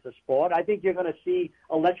growing as a sport. I think you're going to see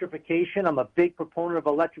electrification. I'm a big proponent of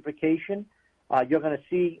electrification. You're going to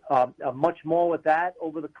see much more with that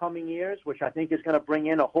over the coming years, which I think is going to bring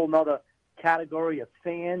in a whole nother category of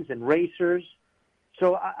fans and racers.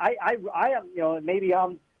 So I am, maybe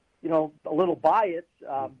I'm, a little biased,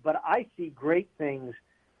 but I see great things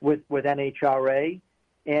with NHRA,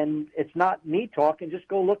 and it's not me talking. Just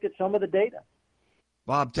go look at some of the data.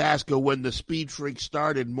 Bob Tasca, when the Speed Freak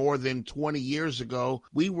started more than 20 years ago,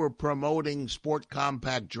 we were promoting sport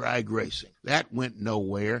compact drag racing. That went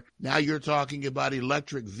nowhere. Now you're talking about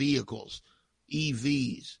electric vehicles,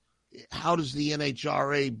 EVs. How does the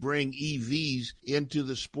NHRA bring EVs into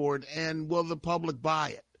the sport, and will the public buy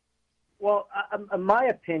it? Well, in my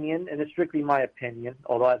opinion, and it's strictly my opinion,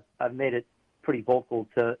 although I've made it pretty vocal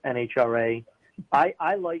to NHRA.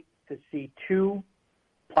 I like to see two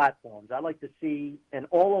platforms. I like to see an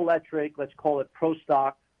all-electric, let's call it Pro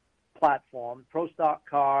Stock platform, Pro Stock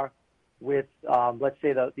car with, let's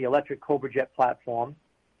say, the electric Cobra Jet platform,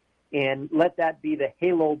 and let that be the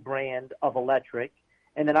Halo brand of electric.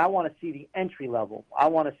 And then I want to see the entry level. I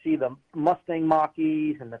want to see the Mustang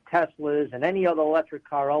Mach-E's and the Teslas and any other electric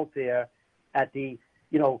car out there at the,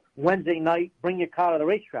 Wednesday night, bring your car to the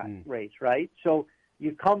racetrack race, right? So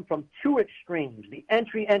you come from two extremes, the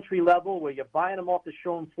entry level where you're buying them off the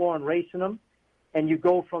showroom floor and racing them, and you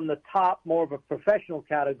go from the top, more of a professional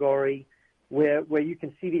category where you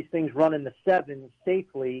can see these things run in the sevens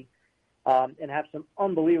safely and have some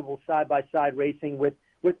unbelievable side-by-side racing with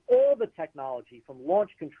all the technology from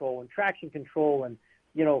launch control and traction control and,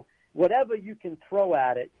 whatever you can throw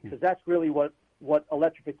at it, because that's really what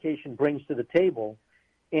electrification brings to the table.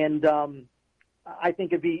 And I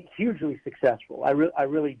think it'd be hugely successful. I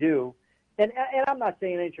really do. And I'm not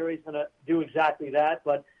saying NHRA is going to do exactly that,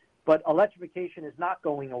 but electrification is not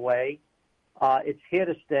going away. It's here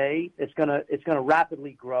to stay. It's going to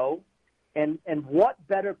rapidly grow. And what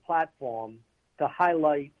better platform to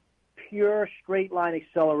highlight pure straight line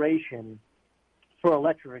acceleration for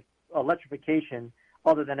electrification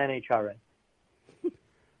other than NHRA?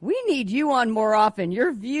 We need you on more often.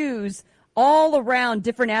 Your views all around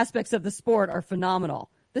different aspects of the sport are phenomenal.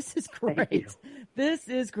 This is great. This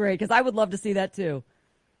is great because I would love to see that too.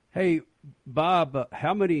 Hey, Bob,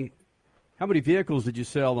 how many vehicles did you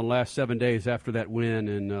sell in the last 7 days after that win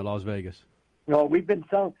in Las Vegas? We've been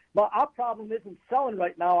selling. Well, our problem isn't selling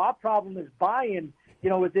right now. Our problem is buying.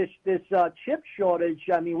 With this chip shortage,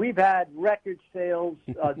 I mean, we've had record sales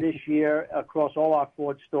this year across all our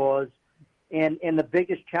Ford stores. And the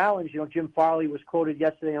biggest challenge, Jim Farley was quoted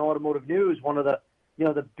yesterday in Automotive News, one of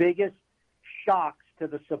the biggest shocks to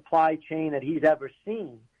the supply chain that he's ever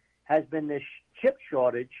seen has been this chip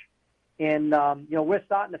shortage. And, we're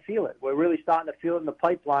starting to feel it. We're really starting to feel it in the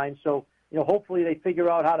pipeline. So, hopefully they figure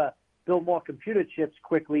out how to build more computer chips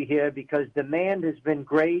quickly here because demand has been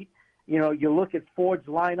great. You look at Ford's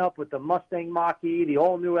lineup with the Mustang Mach-E, the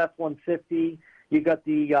all-new F-150. You got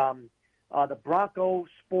the Bronco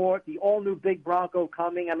Sport, the all-new big Bronco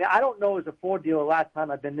coming. I mean, I don't know as a Ford dealer last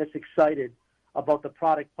time I've been this excited about the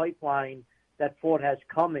product pipeline that Ford has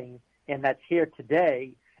coming and that's here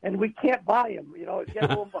today. And we can't buy them. It's getting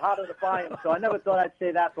a little harder to buy them. So I never thought I'd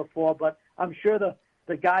say that before, but I'm sure the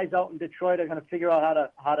guys out in Detroit are going to figure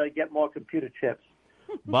out how to get more computer chips.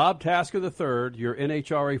 Bob Tasker III, your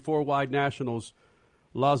NHRA 4-Wide Nationals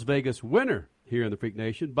Las Vegas winner here in the Freak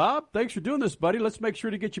Nation. Bob, thanks for doing this, buddy. Let's make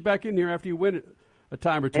sure to get you back in here after you win a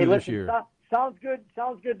time or two this year. Sounds good.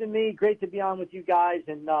 Sounds good to me. Great to be on with you guys,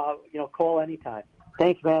 and call anytime.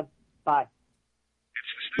 Thanks, man. Bye.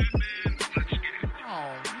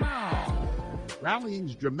 Oh, no.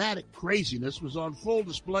 Rallying's dramatic craziness was on full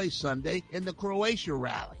display Sunday in the Croatia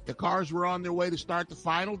Rally. The cars were on their way to start the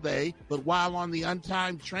final day, but while on the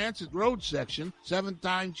untimed transit road section,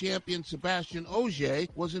 7-time champion Sebastian Ogier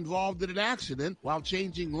was involved in an accident while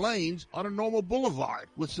changing lanes on a normal boulevard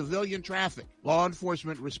with civilian traffic. Law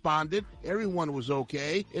enforcement responded. Everyone was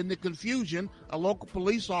okay. In the confusion, a local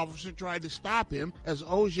police officer tried to stop him as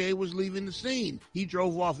Ogier was leaving the scene. He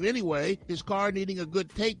drove off anyway, his car needing a good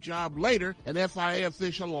take job later, and FIA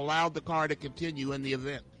official allowed the car to continue in the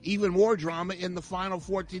event. Even more drama in the final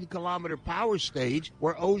 14-kilometer power stage,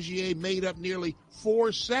 where Ogier made up nearly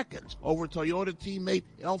 4 seconds over Toyota teammate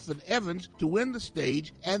Elfyn Evans to win the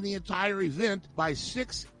stage and the entire event by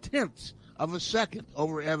 0.6 of a second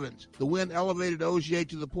over Evans. The win elevated Ogier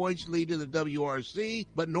to the points lead in the WRC,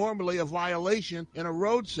 but normally a violation in a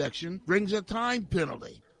road section brings a time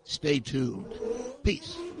penalty. Stay tuned.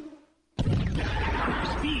 Peace.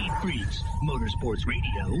 Speed Freaks, Motorsports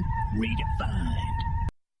Radio, redefined.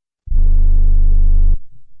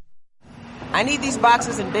 I need these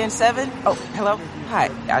boxes in bin 7. Oh, hello? Hi.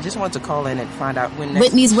 I just wanted to call in and find out when next...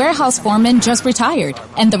 Whitney's warehouse foreman just retired,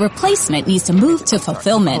 and the replacement needs to move to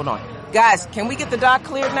fulfillment. Hold on. Guys, can we get the dock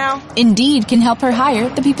cleared now? Indeed can help her hire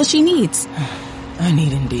the people she needs. I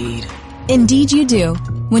need Indeed. Indeed you do.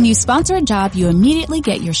 When you sponsor a job, you immediately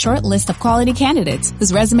get your short list of quality candidates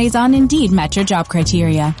whose resumes on Indeed match your job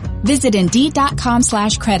criteria. Visit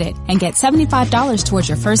Indeed.com/credit and get $75 towards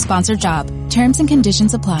your first sponsored job. Terms and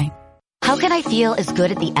conditions apply. How can I feel as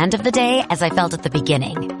good at the end of the day as I felt at the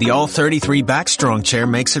beginning? The All-33 Backstrong chair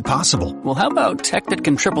makes it possible. Well, how about tech that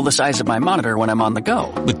can triple the size of my monitor when I'm on the go?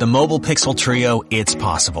 With the Mobile Pixel Trio, it's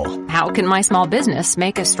possible. How can my small business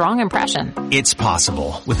make a strong impression? It's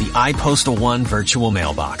possible with the iPostal One virtual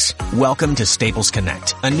mailbox. Welcome to Staples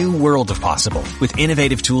Connect, a new world of possible with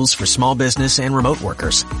innovative tools for small business and remote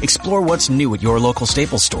workers. Explore what's new at your local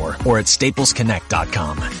Staples store or at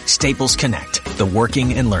staplesconnect.com. Staples Connect, the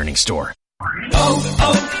working and learning store.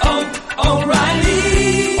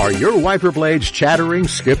 O'Reilly. Are your wiper blades chattering,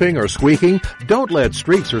 skipping, or squeaking? Don't let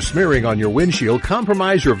streaks or smearing on your windshield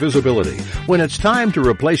compromise your visibility. When it's time to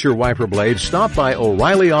replace your wiper blades, stop by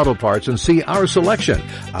O'Reilly Auto Parts and see our selection.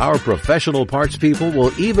 Our professional parts people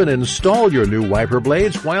will even install your new wiper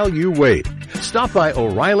blades while you wait. Stop by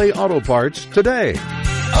O'Reilly Auto Parts today.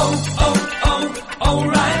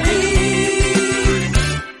 O'Reilly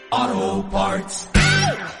Auto Parts.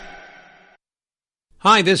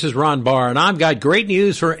 Hi, this is Ron Barr, and I've got great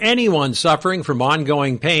news for anyone suffering from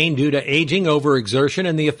ongoing pain due to aging, overexertion,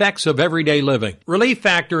 and the effects of everyday living. Relief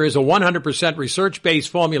Factor is a 100% research-based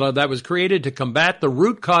formula that was created to combat the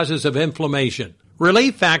root causes of inflammation.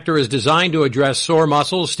 Relief Factor is designed to address sore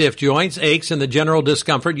muscles, stiff joints, aches, and the general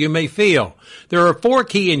discomfort you may feel. There are 4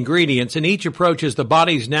 key ingredients, and each approaches the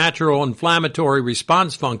body's natural inflammatory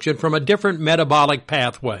response function from a different metabolic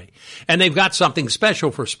pathway. And they've got something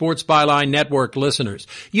special for Sports Byline Network listeners.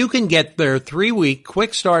 You can get their 3-week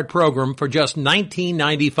quick start program for just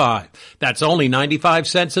 $19.95. That's only 95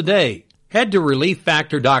 cents a day. Head to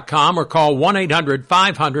ReliefFactor.com or call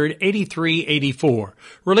 1-800-500-8384.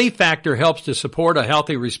 Relief Factor helps to support a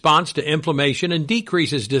healthy response to inflammation and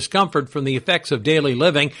decreases discomfort from the effects of daily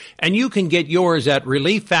living, and you can get yours at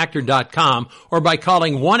ReliefFactor.com or by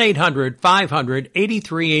calling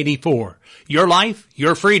 1-800-500-8384. Your life,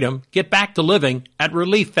 your freedom. Get back to living at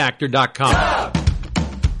ReliefFactor.com.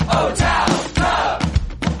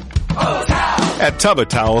 At Tubba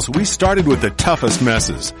Towels, we started with the toughest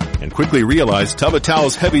messes and quickly realized Tubba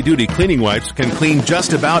Towels heavy-duty cleaning wipes can clean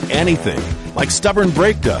just about anything, like stubborn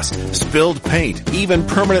brake dust, spilled paint, even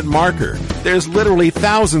permanent marker. There's literally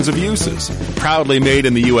thousands of uses. Proudly made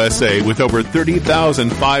in the USA with over 30,000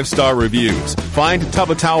 5-star reviews. Find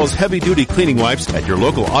Tubba Towels heavy-duty cleaning wipes at your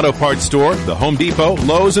local auto parts store, the Home Depot,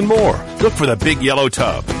 Lowe's, and more. Look for the big yellow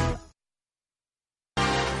tub.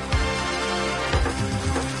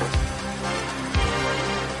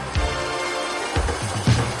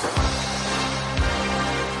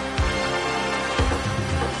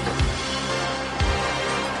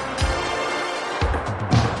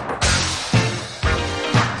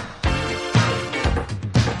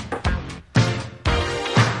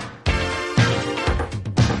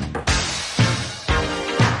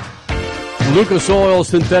 Lucas Oil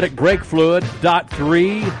Synthetic Brake Fluid,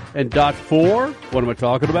 .3 and .4. What am I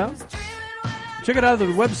talking about? Check it out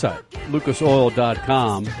on the website,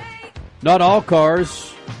 lucasoil.com. Not all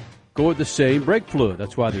cars go with the same brake fluid.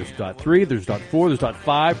 That's why there's .3, there's .4, there's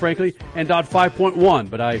 .5, frankly, and .5.1,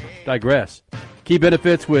 but I digress. Key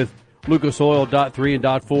benefits with Lucas Oil .3 and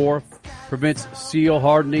 .4. Prevents seal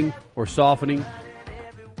hardening or softening.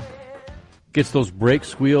 Gets those brake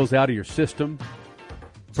squeals out of your system.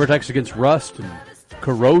 Protects against rust and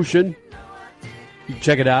corrosion. You can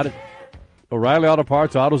check it out at O'Reilly Auto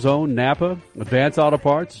Parts, AutoZone, Napa, Advanced Auto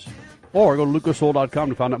Parts, or go to lucasoil.com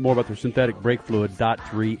to find out more about their synthetic brake fluid,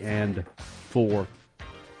 .3 and .4.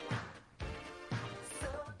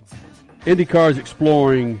 IndyCar is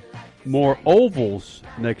exploring more ovals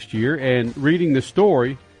next year, and reading the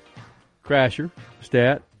story, Crasher,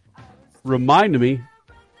 stat, reminded me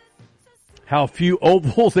how few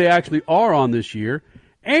ovals they actually are on this year.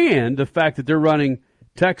 And the fact that they're running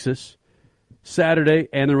Texas Saturday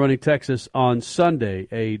and they're running Texas on Sunday,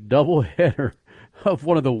 a doubleheader of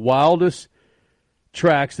one of the wildest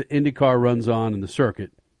tracks that IndyCar runs on in the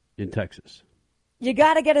circuit in Texas. You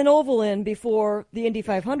got to get an oval in before the Indy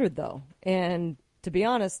 500, though. And to be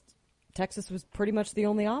honest, Texas was pretty much the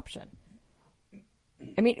only option.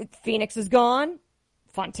 I mean, Phoenix is gone.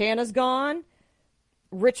 Fontana's gone.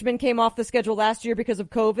 Richmond came off the schedule last year because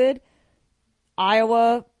of COVID.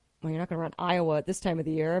 Iowa, well, you're not going to run Iowa at this time of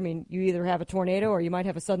the year. I mean, you either have a tornado or you might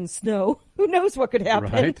have a sudden snow. Who knows what could happen?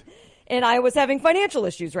 Right. And Iowa's having financial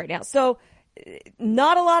issues right now. So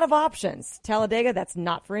not a lot of options. Talladega, that's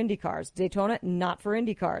not for Indy cars. Daytona, not for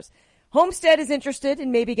Indy cars. Homestead is interested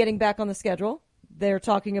in maybe getting back on the schedule. They're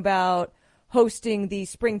talking about hosting the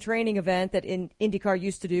spring training event that IndyCar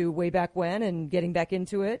used to do way back when and getting back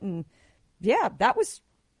into it. And, yeah, that was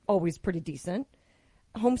always pretty decent.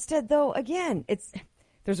 Homestead, though, again,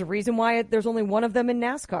 there's a reason why there's only one of them in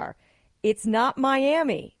NASCAR. It's not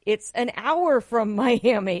Miami. It's an hour from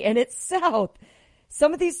Miami, and it's south.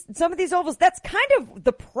 Some of these ovals, that's kind of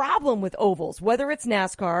the problem with ovals, whether it's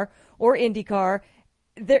NASCAR or IndyCar.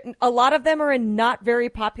 A lot of them are in not very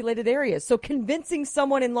populated areas. So convincing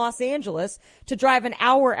someone in Los Angeles to drive an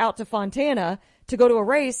hour out to Fontana to go to a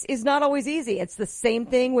race is not always easy. It's the same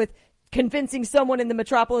thing with convincing someone in the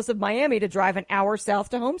metropolis of Miami to drive an hour south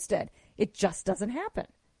to Homestead. It just doesn't happen.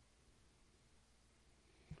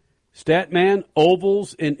 Statman,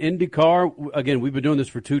 ovals in IndyCar. Again, we've been doing this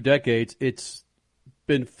for 2 decades. It's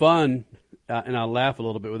been fun, and I laugh a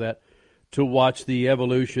little bit with that, to watch the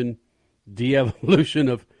de-evolution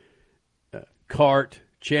of kart,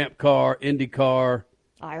 Champ Car, IndyCar,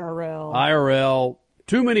 IRL.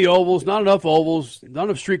 Too many ovals, not enough ovals, not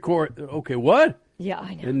enough street court. Okay, what? Yeah,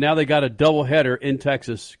 I know. And now they got a doubleheader in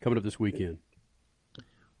Texas coming up this weekend.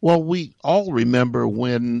 Well, we all remember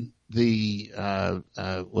when the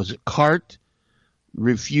was it kart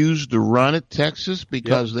refused to run at Texas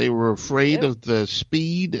because they were afraid of the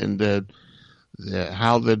speed and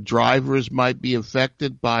how the drivers might be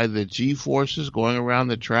affected by the G-forces going around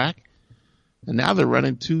the track. And now they're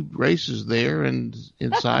running 2 races there and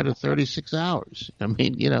inside of 36 hours. I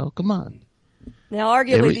mean, come on. Now,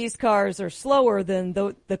 arguably, these cars are slower than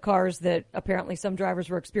the cars that apparently some drivers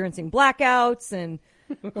were experiencing blackouts and,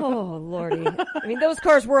 oh, Lordy. I mean, those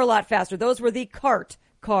cars were a lot faster. Those were the kart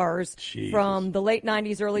cars from the late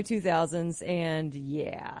 90s, early 2000s, and,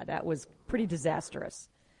 yeah, that was pretty disastrous.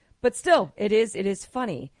 But still, it is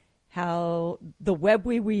funny how the web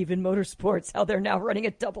we weave in motorsports, how they're now running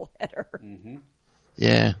a doubleheader. Mm-hmm.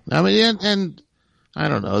 Yeah. I mean, and I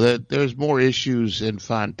don't know, there's more issues in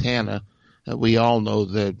Fontana. We all know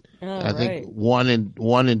that I think 1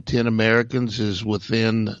 in 10 Americans is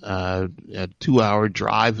within a 2-hour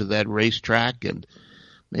drive of that racetrack and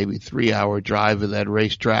maybe 3-hour drive of that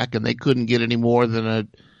racetrack, and they couldn't get any more than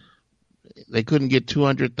they couldn't get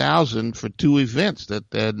 200,000 for 2 events that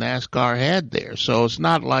the NASCAR had there. So it's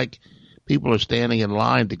not like people are standing in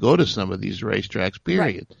line to go to some of these racetracks,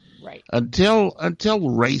 period. Right. Until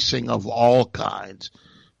racing of all kinds,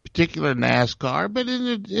 particular NASCAR, but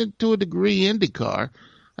to a degree IndyCar,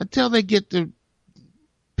 until they get to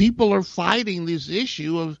people are fighting this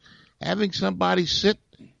issue of having somebody sit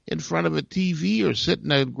in front of a TV or sit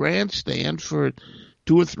in a grandstand for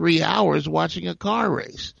 2 or 3 hours watching a car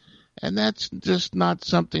race. And that's just not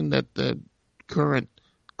something that the current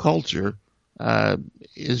culture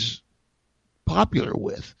is popular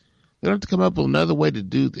with. They don't have to come up with another way to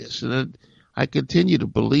do this. And I continue to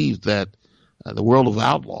believe that the World of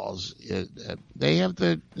Outlaws, it's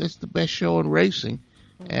the best show in racing,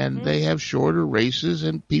 and they have shorter races,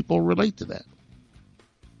 and people relate to that.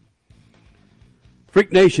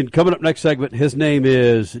 Freak Nation, coming up next segment, his name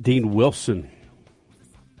is Dean Wilson.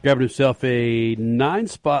 Grabbing himself a 9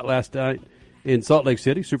 spot last night in Salt Lake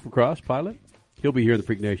City, Supercross pilot. He'll be here in the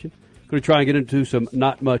Freak Nation. Going to try and get into some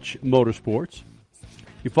not much motorsports.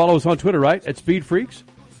 You follow us on Twitter, right? At Speed Freaks.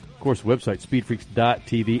 Of course, the website,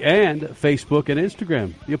 speedfreaks.tv, and Facebook and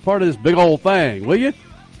Instagram. Be a part of this big old thing, will you?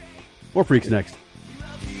 More Freaks next.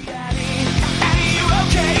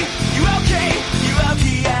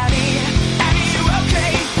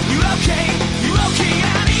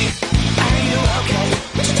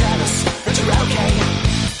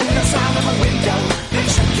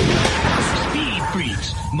 Speed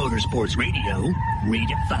Freaks, Motorsports Radio,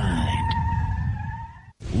 redefined.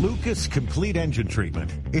 Lucas Complete Engine Treatment.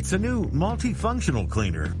 It's a new multifunctional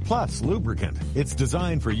cleaner plus lubricant. It's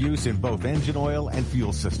designed for use in both engine oil and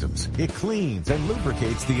fuel systems. It cleans and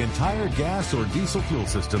lubricates the entire gas or diesel fuel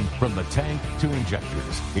system from the tank to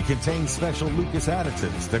injectors. It contains special Lucas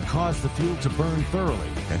additives that cause the fuel to burn thoroughly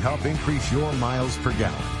and help increase your miles per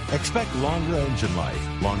gallon. Expect longer engine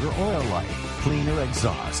life, longer oil life, cleaner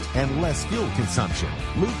exhaust, and less fuel consumption.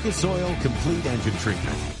 Lucas Oil Complete Engine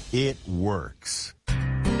Treatment. It works.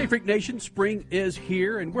 Hey, Freak Nation, spring is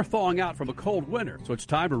here, and we're thawing out from a cold winter. So it's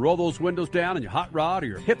time to roll those windows down in your hot rod or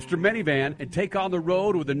your hipster minivan and take on the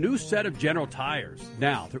road with a new set of General Tires.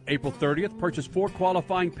 Now, through April 30th, purchase 4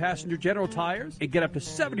 qualifying passenger General Tires and get up to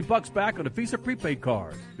 $70 back on a Visa prepaid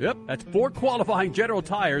card. Yep, that's 4 qualifying General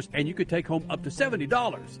Tires, and you could take home up to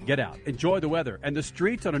 $70. Get out, enjoy the weather and the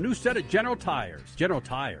streets on a new set of General Tires. General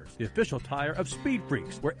Tires, the official tire of Speed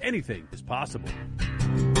Freaks, where anything is possible.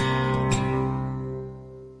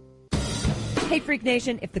 Hey, Freak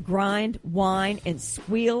Nation, if the grind, whine, and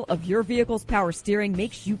squeal of your vehicle's power steering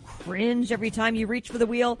makes you cringe every time you reach for the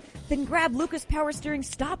wheel, then grab Lucas Power Steering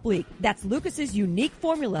Stop Leak. That's Lucas's unique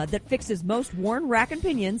formula that fixes most worn rack and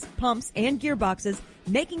pinions, pumps, and gearboxes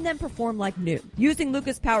making them perform like new. Using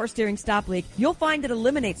Lucas Power Steering Stop Leak, you'll find it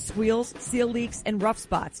eliminates squeals, seal leaks, and rough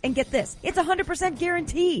spots. And get this, it's 100%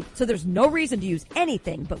 guaranteed. So there's no reason to use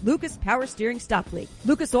anything but Lucas Power Steering Stop Leak.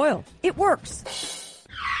 Lucas Oil. It works.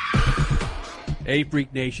 Hey,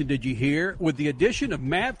 Freak Nation, did you hear? With the addition of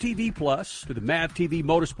MAV TV Plus to the MAV TV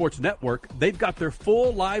Motorsports Network, they've got their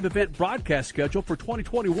full live event broadcast schedule for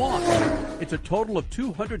 2021. It's a total of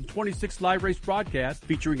 226 live race broadcasts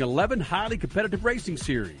featuring 11 highly competitive racing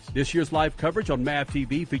series. This year's live coverage on MAV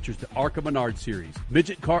TV features the ARCA Menard Series,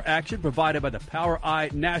 midget car action provided by the Power Eye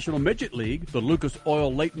National Midget League, the Lucas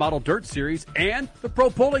Oil Late Model Dirt Series, and the Pro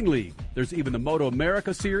Pulling League. There's even the Moto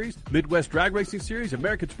America Series, Midwest Drag Racing Series,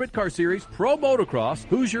 American Sprint Car Series, Pro Motocross,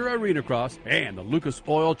 Hoosier Arena Cross, and the Lucas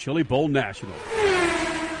Oil Chili Bowl National.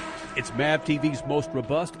 It's MAV TV's most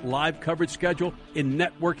robust live coverage schedule in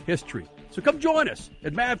network history. So come join us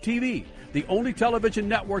at MAV TV, the only television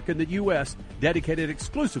network in the U.S. dedicated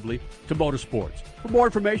exclusively to motorsports. For more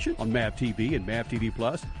information on MAV TV and MAV TV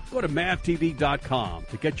Plus, go to mavtv.com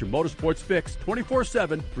to get your motorsports fix 24/7,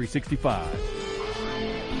 365.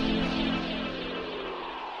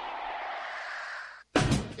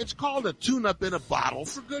 It's called a tune-up in a bottle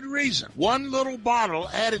for good reason. One little bottle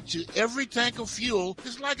added to every tank of fuel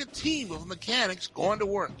is like a team of mechanics going to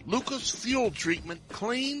work. Lucas Fuel Treatment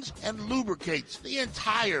cleans and lubricates the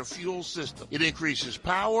entire fuel system. It increases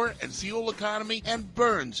power and fuel economy and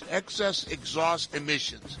burns excess exhaust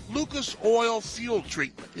emissions. Lucas Oil Fuel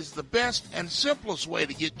Treatment is the best and simplest way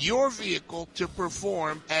to get your vehicle to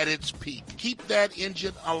perform at its peak. Keep that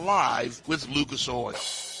engine alive with Lucas Oil.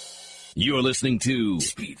 You're listening to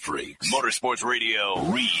Speed Freaks Motorsports Radio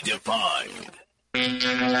Redefined. You're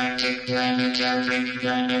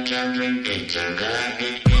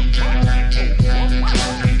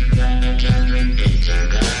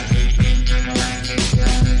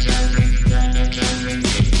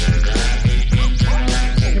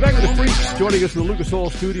back with the Freaks, joining us in the Lucas Oil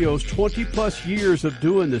Studios. 20-plus years of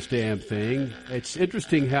doing this damn thing. It's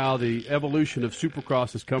interesting how the evolution of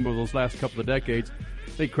Supercross has come over those last couple of decades. I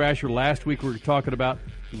think, Crasher, last week we were talking about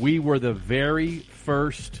we were the very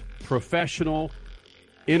first professional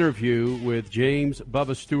interview with James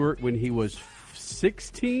Bubba Stewart when he was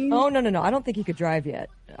 16. Oh, no. I don't think he could drive yet.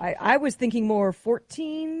 I was thinking more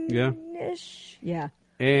 14-ish. Yeah.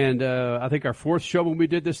 And I think our fourth show when we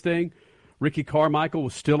did this thing, Ricky Carmichael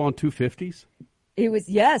was still on 250s. He was,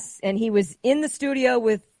 yes. And he was in the studio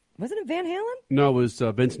with, wasn't it Van Halen? No, it was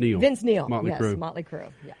Vince Neil. Motley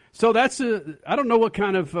Crue. Yeah. So that's I don't know what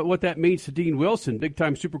kind of what that means to Dean Wilson,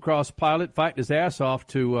 big-time Supercross pilot, fighting his ass off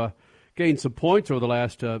to gain some points over the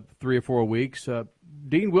last 3 or 4 weeks.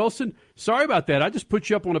 Dean Wilson, sorry about that. I just put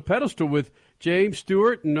you up on a pedestal with James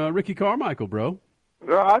Stewart and Ricky Carmichael, bro.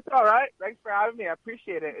 Well, that's all right. Thanks for having me. I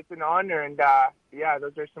appreciate it. It's an honor, and yeah,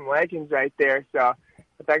 those are some legends right there. So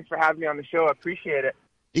thanks for having me on the show. I appreciate it.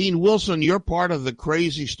 Dean Wilson, you're part of the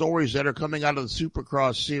crazy stories that are coming out of the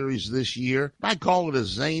Supercross series this year. I call it a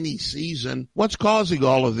zany season. What's causing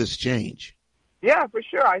all of this change? Yeah, for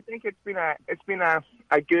sure. I think it's been a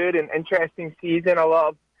good and interesting season. A lot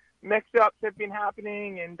of mix-ups have been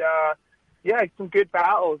happening, and yeah, some good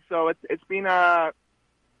battles. So it's been a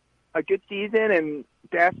good season, and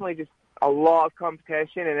definitely just a lot of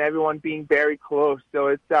competition, and everyone being very close. So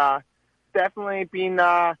it's definitely been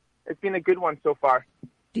it's been a good one so far.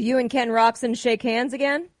 Do you and Ken Roczen shake hands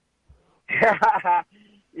again? Yeah,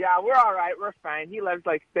 we're all right. We're fine. He lives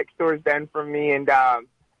like 6 doors down from me, and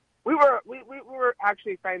we were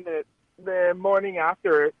actually fine the morning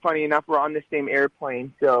after. Funny enough, we're on the same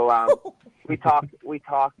airplane, so we talked,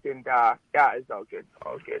 and yeah, it's all good.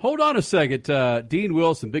 All good. Hold on a second, Dean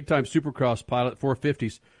Wilson, big-time Supercross pilot,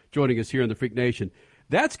 450s, joining us here in the Freak Nation.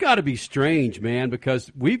 That's got to be strange, man, because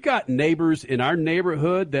we've got neighbors in our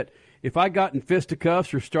neighborhood that, if I got in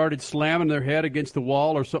fisticuffs or started slamming their head against the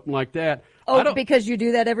wall or something like that. Oh, because you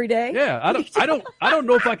do that every day? Yeah, I don't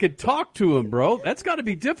know if I could talk to him, bro. That's got to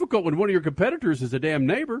be difficult when one of your competitors is a damn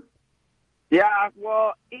neighbor. Yeah,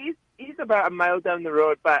 well, he's about a mile down the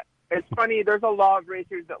road, but it's funny. There's a lot of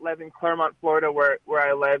racers that live in Claremont, Florida, where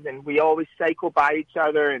I live, and we always cycle by each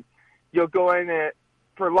other, and you'll go in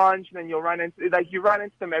for lunch, and then you run into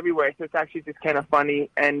them everywhere. So it's actually just kind of funny,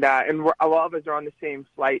 and a lot of us are on the same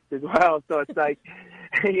flights as well. So it's like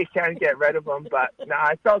you can't get rid of them. But nah,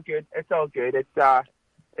 it's all good. It's all good. It's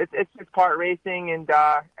just part racing, and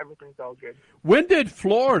everything's all good. When did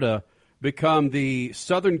Florida become the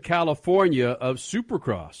Southern California of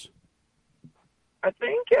Supercross? I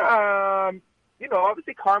think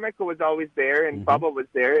obviously Carmichael was always there, and Bubba was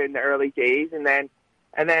there in the early days, and then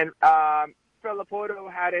Phil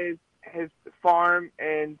Lapoto had his farm,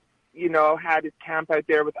 and had his camp out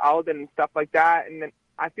there with Alden and stuff like that. And then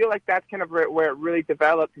I feel like that's kind of where it really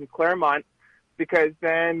developed in Claremont, because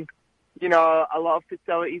then, a lot of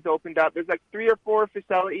facilities opened up. There's like 3 or 4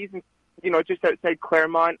 facilities, just outside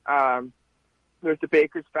Claremont. There's the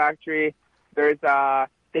Baker's Factory. There's the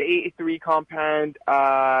 83 compound.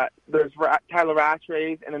 There's Tyler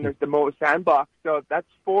Rattray's, and then there's the Moto Sandbox. So that's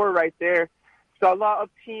 4 right there. So a lot of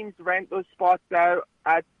teams rent those spots out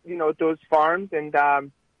at, those farms. And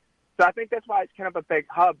so I think that's why it's kind of a big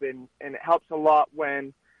hub, and it helps a lot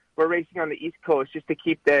when we're racing on the East Coast, just to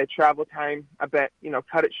keep the travel time a bit,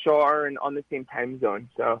 cut it shorter and on the same time zone.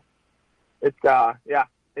 So it's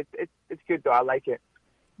good though. I like it.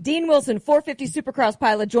 Dean Wilson, 450 Supercross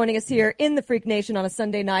pilot, joining us here in the Freak Nation on a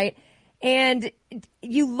Sunday night. And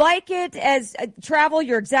you like it as travel.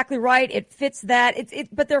 You're exactly right. It fits that.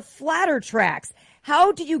 But they're flatter tracks.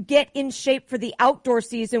 How do you get in shape for the outdoor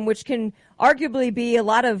season, which can arguably be a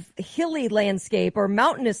lot of hilly landscape or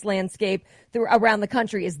mountainous landscape around the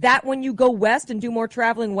country? Is that when you go west and do more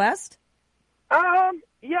traveling west?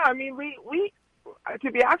 Yeah, I mean, we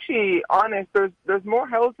to be actually honest, there's more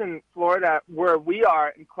hills in Florida where we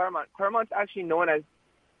are in Claremont. Claremont's actually known as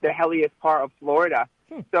the hilliest part of Florida.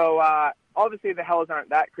 So obviously the hills aren't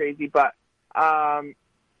that crazy, but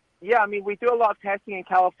yeah, I mean, we do a lot of testing in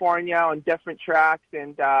California on different tracks,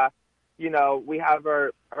 and we have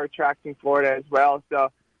our tracks in Florida as well.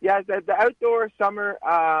 So yeah, the outdoor summer,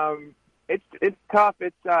 it's tough.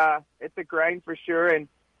 It's a grind for sure, and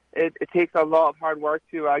it takes a lot of hard work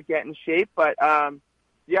to get in shape. But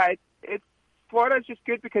yeah, it's Florida's just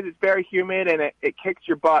good because it's very humid and it kicks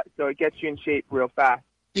your butt, so it gets you in shape real fast.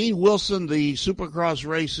 Dean Wilson, the Supercross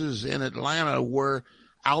races in Atlanta were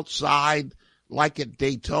outside, like at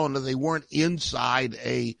Daytona. They weren't inside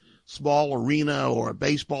a small arena or a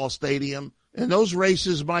baseball stadium. And those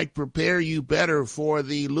races might prepare you better for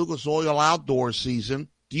the Lucas Oil outdoor season.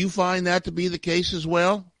 Do you find that to be the case as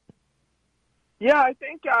well? Yeah, I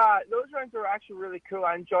think those runs are actually really cool.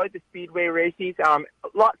 I enjoyed the speedway races. A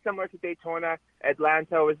lot similar to Daytona.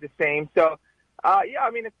 Atlanta was the same. So, yeah, I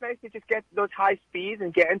mean, it's nice to just get those high speeds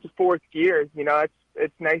and get into fourth gears.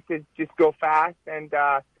 It's nice to just go fast. And,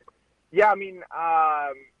 yeah, I mean,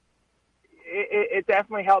 it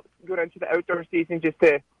definitely helps go into the outdoor season just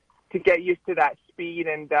to get used to that speed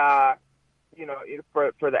and,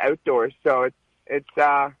 for the outdoors. So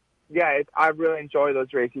I really enjoy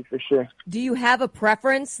those races for sure. Do you have a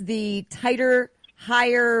preference? The tighter,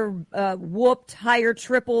 higher, whooped, higher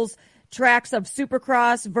triples tracks of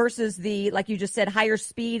Supercross versus the, like you just said, higher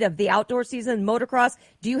speed of the outdoor season, motocross?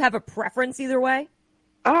 Do you have a preference either way?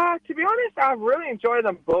 To be honest, I really enjoy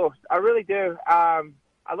them both. I really do. I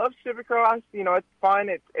love Supercross. It's fun.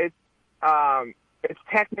 It's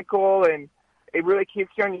technical and it really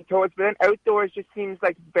keeps you on your toes. But then outdoors just seems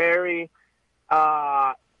like very,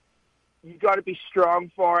 you got to be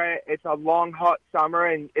strong for it. It's a long, hot summer,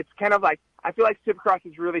 and it's kind of like, I feel like Supercross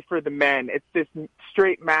is really for the men. It's just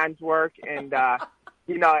straight man's work, and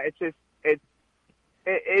it's just it's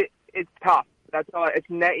tough. That's all. It's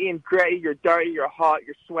netty and gritty. You're dirty. You're hot.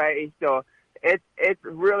 You're sweaty. So it's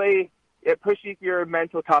really, it pushes your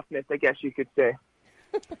mental toughness, I guess you could say.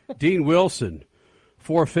 Dean Wilson,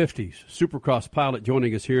 450s Supercross pilot,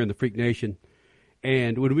 joining us here in the Freak Nation.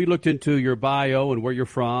 And when we looked into your bio and where you're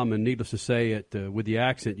from, and needless to say, with the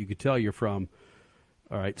accent, you could tell you're from,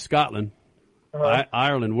 all right, Scotland,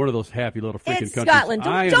 Ireland, one of those happy little freaking it's countries. Scotland.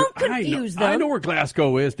 Don't confuse them. I know where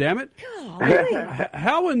Glasgow is, damn it.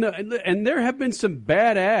 How and there have been some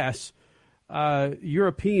badass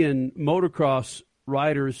European motocross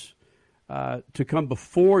riders to come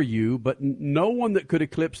before you, but no one that could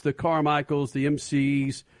eclipse the Carmichaels, the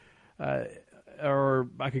MCs, or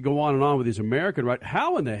I could go on and on with these American riders.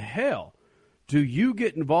 How in the hell do you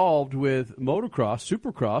get involved with motocross,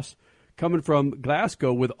 Supercross, coming from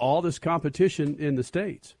Glasgow with all this competition in the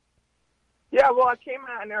States? Yeah, well, I came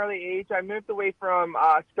at an early age. I moved away from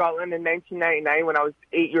Scotland in 1999 when I was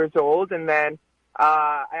 8 years old, and then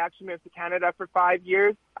I actually moved to Canada for 5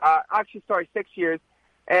 years. 6 years.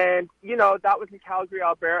 And, that was in Calgary,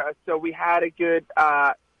 Alberta, so we had a good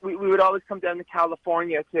we would always come down to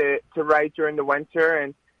California to ride during the winter.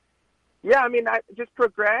 And, yeah, I mean, I just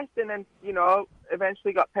progressed and then,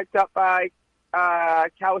 eventually got picked up by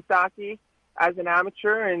Kawasaki as an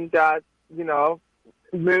amateur and,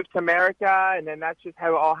 moved to America. And then that's just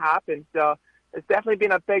how it all happened. So it's definitely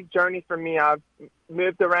been a big journey for me. I've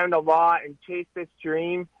moved around a lot and chased this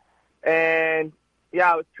dream. And,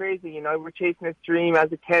 yeah, it was crazy. We're chasing this dream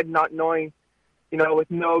as a kid, not knowing, with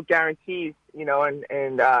no guarantees,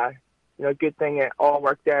 good thing it all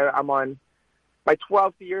worked out. I'm on my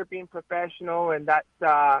 12th year being professional, and that's,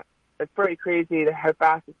 it's pretty crazy how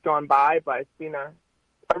fast it's gone by, but it's been a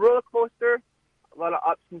roller coaster, a lot of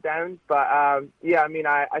ups and downs. But yeah, I mean,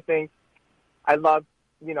 I think I love,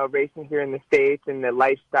 you know, racing here in the States and the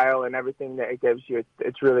lifestyle and everything that it gives you.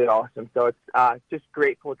 It's really awesome. So it's just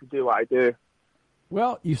grateful to do what I do.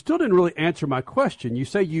 Well, you still didn't really answer my question. You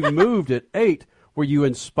say you moved at 8. Were you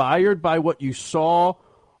inspired by what you saw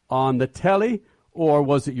on the telly, or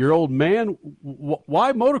was it your old man?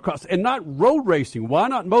 Why motocross and not road racing? Why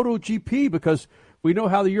not MotoGP? Because we know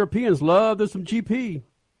how the Europeans love some GP.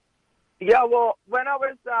 Yeah, well, when I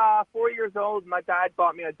was 4 years old, my dad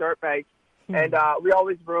bought me a dirt bike, and we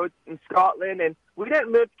always rode in Scotland. And we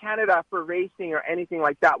didn't move to Canada for racing or anything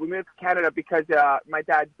like that. We moved to Canada because my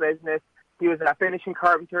dad's business, he was a finishing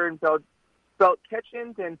carpenter and built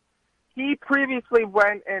kitchens, and he previously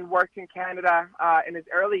went and worked in Canada in his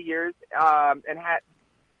early years,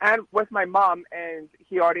 and with my mom, and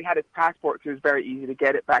he already had his passport, so it was very easy to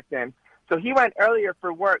get it back then. So he went earlier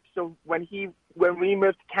for work. So when we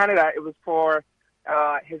moved to Canada, it was for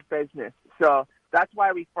his business. So that's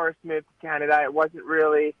why we first moved to Canada. It wasn't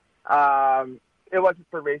really, it wasn't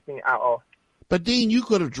for racing at all. But Dean, you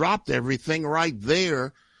could have dropped everything right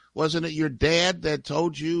there. Wasn't it your dad that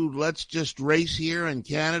told you, let's just race here in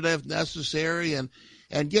Canada if necessary and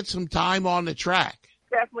get some time on the track?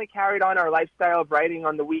 Definitely carried on our lifestyle of riding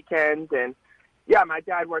on the weekends. And, yeah, my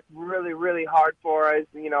dad worked really, really hard for us.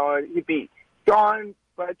 You know, he'd be gone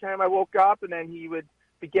by the time I woke up, and then he would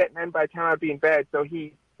be getting in by the time I'd be in bed. So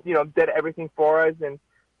he, you know, did everything for us. And,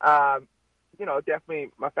 you know,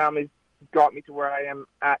 definitely my family's got me to where I am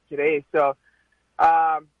at today. So,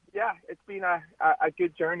 yeah, it's been a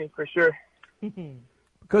good journey for sure.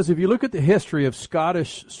 Because if you look at the history of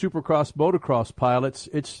Scottish Supercross motocross pilots,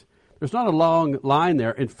 there's not a long line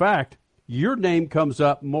there. In fact, your name comes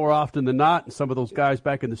up more often than not, and some of those guys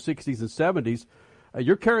back in the 60s and 70s.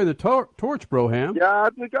 You're carrying the torch, Broham. Yeah, I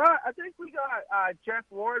think we got Jeff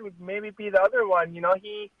Ward would maybe be the other one. You know,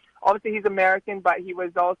 he's American, but he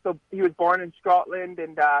was born in Scotland,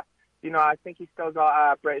 and you know, I think he's still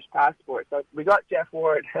got a British passport. So we got Jeff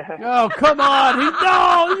Ward. Oh, come on.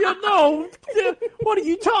 No. What are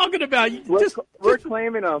you talking about? We're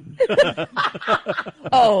claiming him.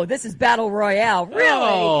 Oh, this is Battle Royale. Really?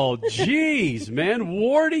 Oh, jeez, man.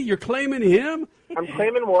 Wardy, you're claiming him? I'm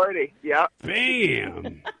claiming Wardy, yeah.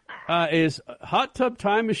 Bam. Is Hot Tub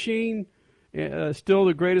Time Machine still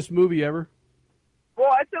the greatest movie ever?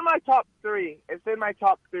 Well, it's in my top 3.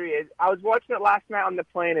 I was watching it last night on the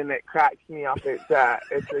plane, and it cracks me up. It's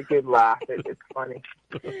a good laugh. It's funny.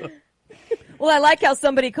 Well, I like how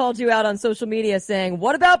somebody called you out on social media saying,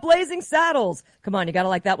 what about Blazing Saddles? Come on, you got to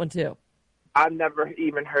like that one, too. I've never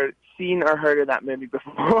even seen or heard of that movie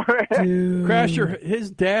before. Crasher, his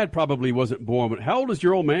dad probably wasn't born. But how old is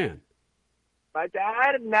your old man? My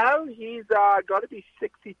dad, now he's got to be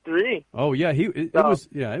 63. Oh, yeah. It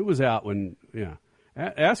was out when, yeah.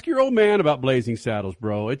 Ask your old man about Blazing Saddles,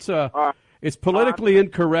 bro. It's politically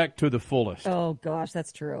incorrect to the fullest. Oh gosh,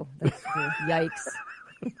 that's true. Yikes.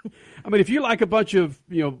 I mean, if you like a bunch of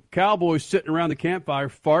cowboys sitting around the campfire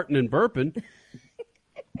farting and burping,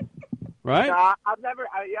 right? I've never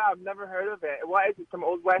heard of it. What is it? Some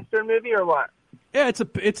old Western movie or what? Yeah, it's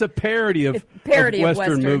a parody of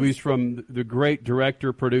Western movies from the great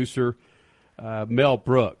director producer Mel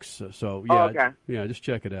Brooks. So yeah, okay. Yeah, just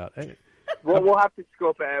check it out. Hey. We'll have to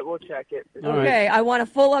scope it. We'll check it. Okay, I want a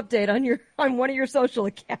full update on one of your social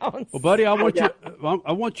accounts. Well, buddy, I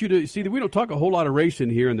want you to see that we don't talk a whole lot of racing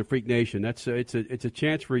here in the Freak Nation. It's a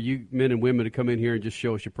chance for you men and women to come in here and just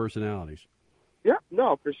show us your personalities. Yeah,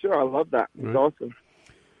 no, for sure. I love that. It's awesome.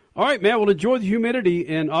 All right, man. Well, enjoy the humidity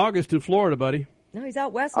in August in Florida, buddy. No, he's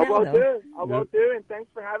out west now, I will do, and thanks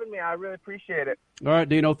for having me. I really appreciate it. All right,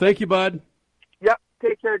 Dino. Thank you, bud. Yep.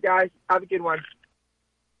 Take care, guys. Have a good one.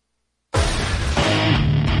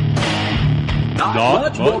 Not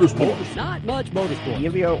much motorsports. Not much motorsports.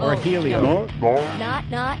 Helio or Helio. Not.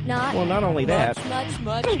 Well, not only that. Much.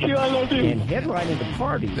 And headlining the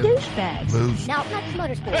party. Douchebags. Moves. Not much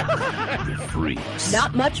motorsports. Freaks.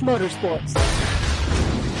 Not much motorsports.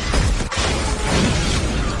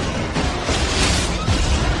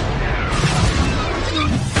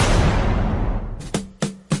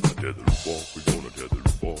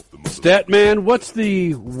 Statman, what's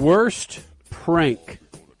the worst prank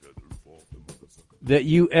that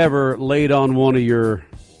you ever laid on one of your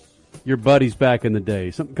buddies back in the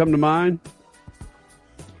day? Something come to mind?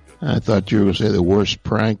 I thought you were going to say the worst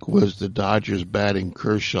prank was the Dodgers batting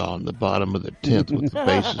Kershaw in the bottom of the 10th with the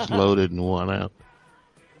bases loaded and 1 out.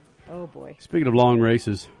 Oh, boy. Speaking of long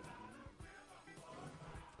races.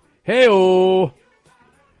 Hey-oh.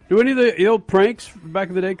 Do any of the old pranks back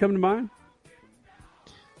in the day come to mind?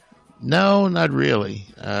 No, not really.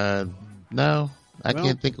 No, I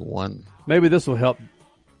can't think of one. Maybe this will help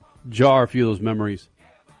jar a few of those memories.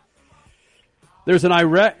 There's an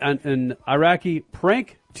Iraqi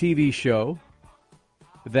prank TV show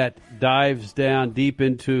that dives down deep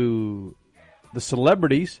into the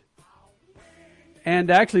celebrities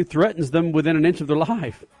and actually threatens them within an inch of their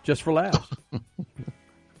life, just for laughs.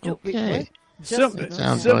 Okay. That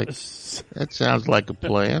sounds like a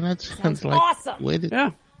plan. That sounds like awesome. Way to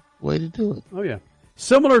do it. Oh, yeah.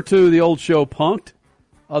 Similar to the old show Punk'd,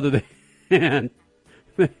 other than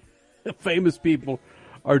famous people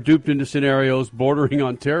are duped into scenarios bordering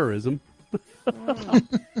on terrorism.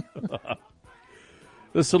 The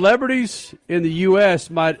celebrities in the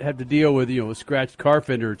U.S. might have to deal with, a scratched car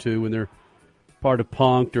fender or two when they're part of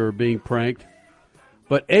Punk'd or being pranked.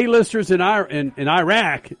 But A-listers in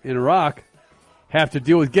Iraq, have to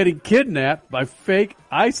deal with getting kidnapped by fake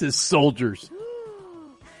ISIS soldiers.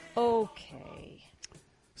 Okay.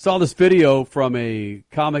 Saw this video from a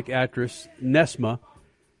comic actress, Nesma.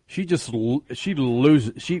 She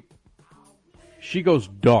goes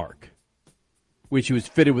dark when she was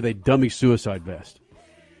fitted with a dummy suicide vest.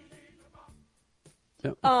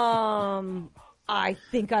 Yep. I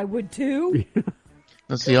think I would too.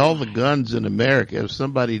 Let's see, all the guns in America, if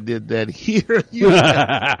somebody did that here, you'd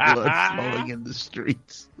have blood flowing in the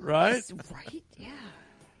streets. Right? Right, yeah.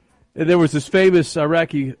 And there was this famous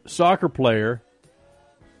Iraqi soccer player,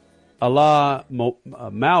 Alaa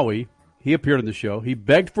Maui. He appeared on the show. He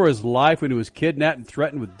begged for his life when he was kidnapped and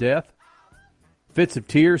threatened with death. Fits of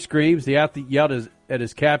tears, screams. The athlete yelled at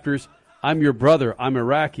his captors, "I'm your brother. I'm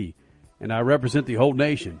Iraqi, and I represent the whole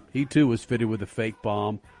nation." He, too, was fitted with a fake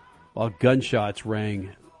bomb while gunshots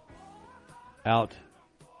rang out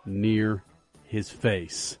near his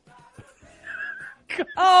face.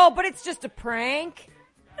 Oh, but it's just a prank.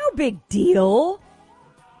 No big deal.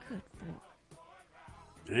 Good for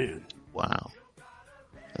Man. Wow.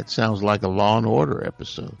 That sounds like a Law and Order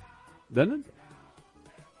episode. Doesn't it?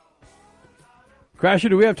 Crasher,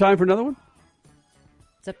 do we have time for another one?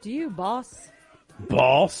 It's up to you, boss.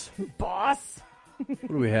 Boss? Boss? What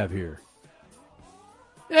do we have here?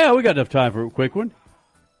 Yeah, we got enough time for a quick one.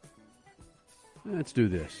 Let's do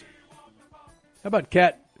this. How about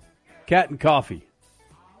cat and coffee?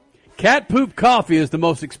 Cat poop coffee is the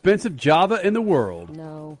most expensive Java in the world.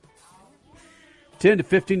 No. $10 to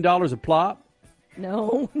 $15 a plop.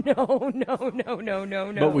 No.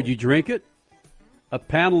 But would you drink it? A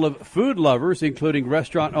panel of food lovers, including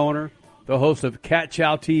restaurant owner, the host of Cat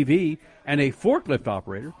Chow TV, and a forklift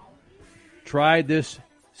operator, tried this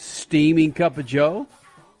steaming cup of joe.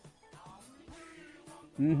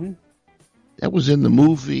 Mm-hmm. That was in the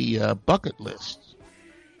movie Bucket List.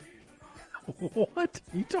 What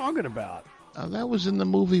are you talking about? That was in the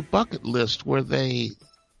movie Bucket List where they...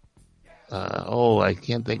 I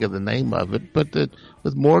can't think of the name of it, but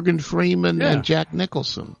with Morgan Freeman and Jack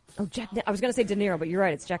Nicholson. Oh, I was going to say De Niro, but you're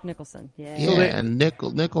right. It's Jack Nicholson. Yeah, and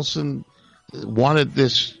Nicholson wanted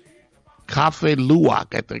this Cafe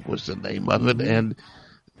Luwak, I think was the name of it, and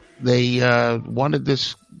they wanted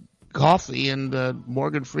this coffee, and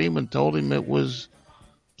Morgan Freeman told him it was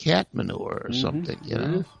cat manure or something, you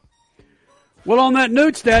know. Well, on that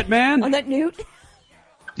newt, stat man. On that newt?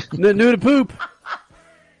 That newt of poop.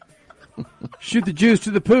 Shoot the juice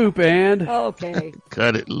to the poop and... Okay.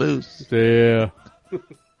 Cut it loose. Yeah.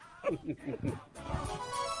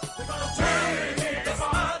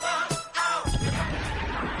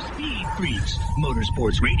 Speed Freaks,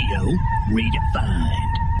 Motorsports Radio,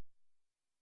 redefined.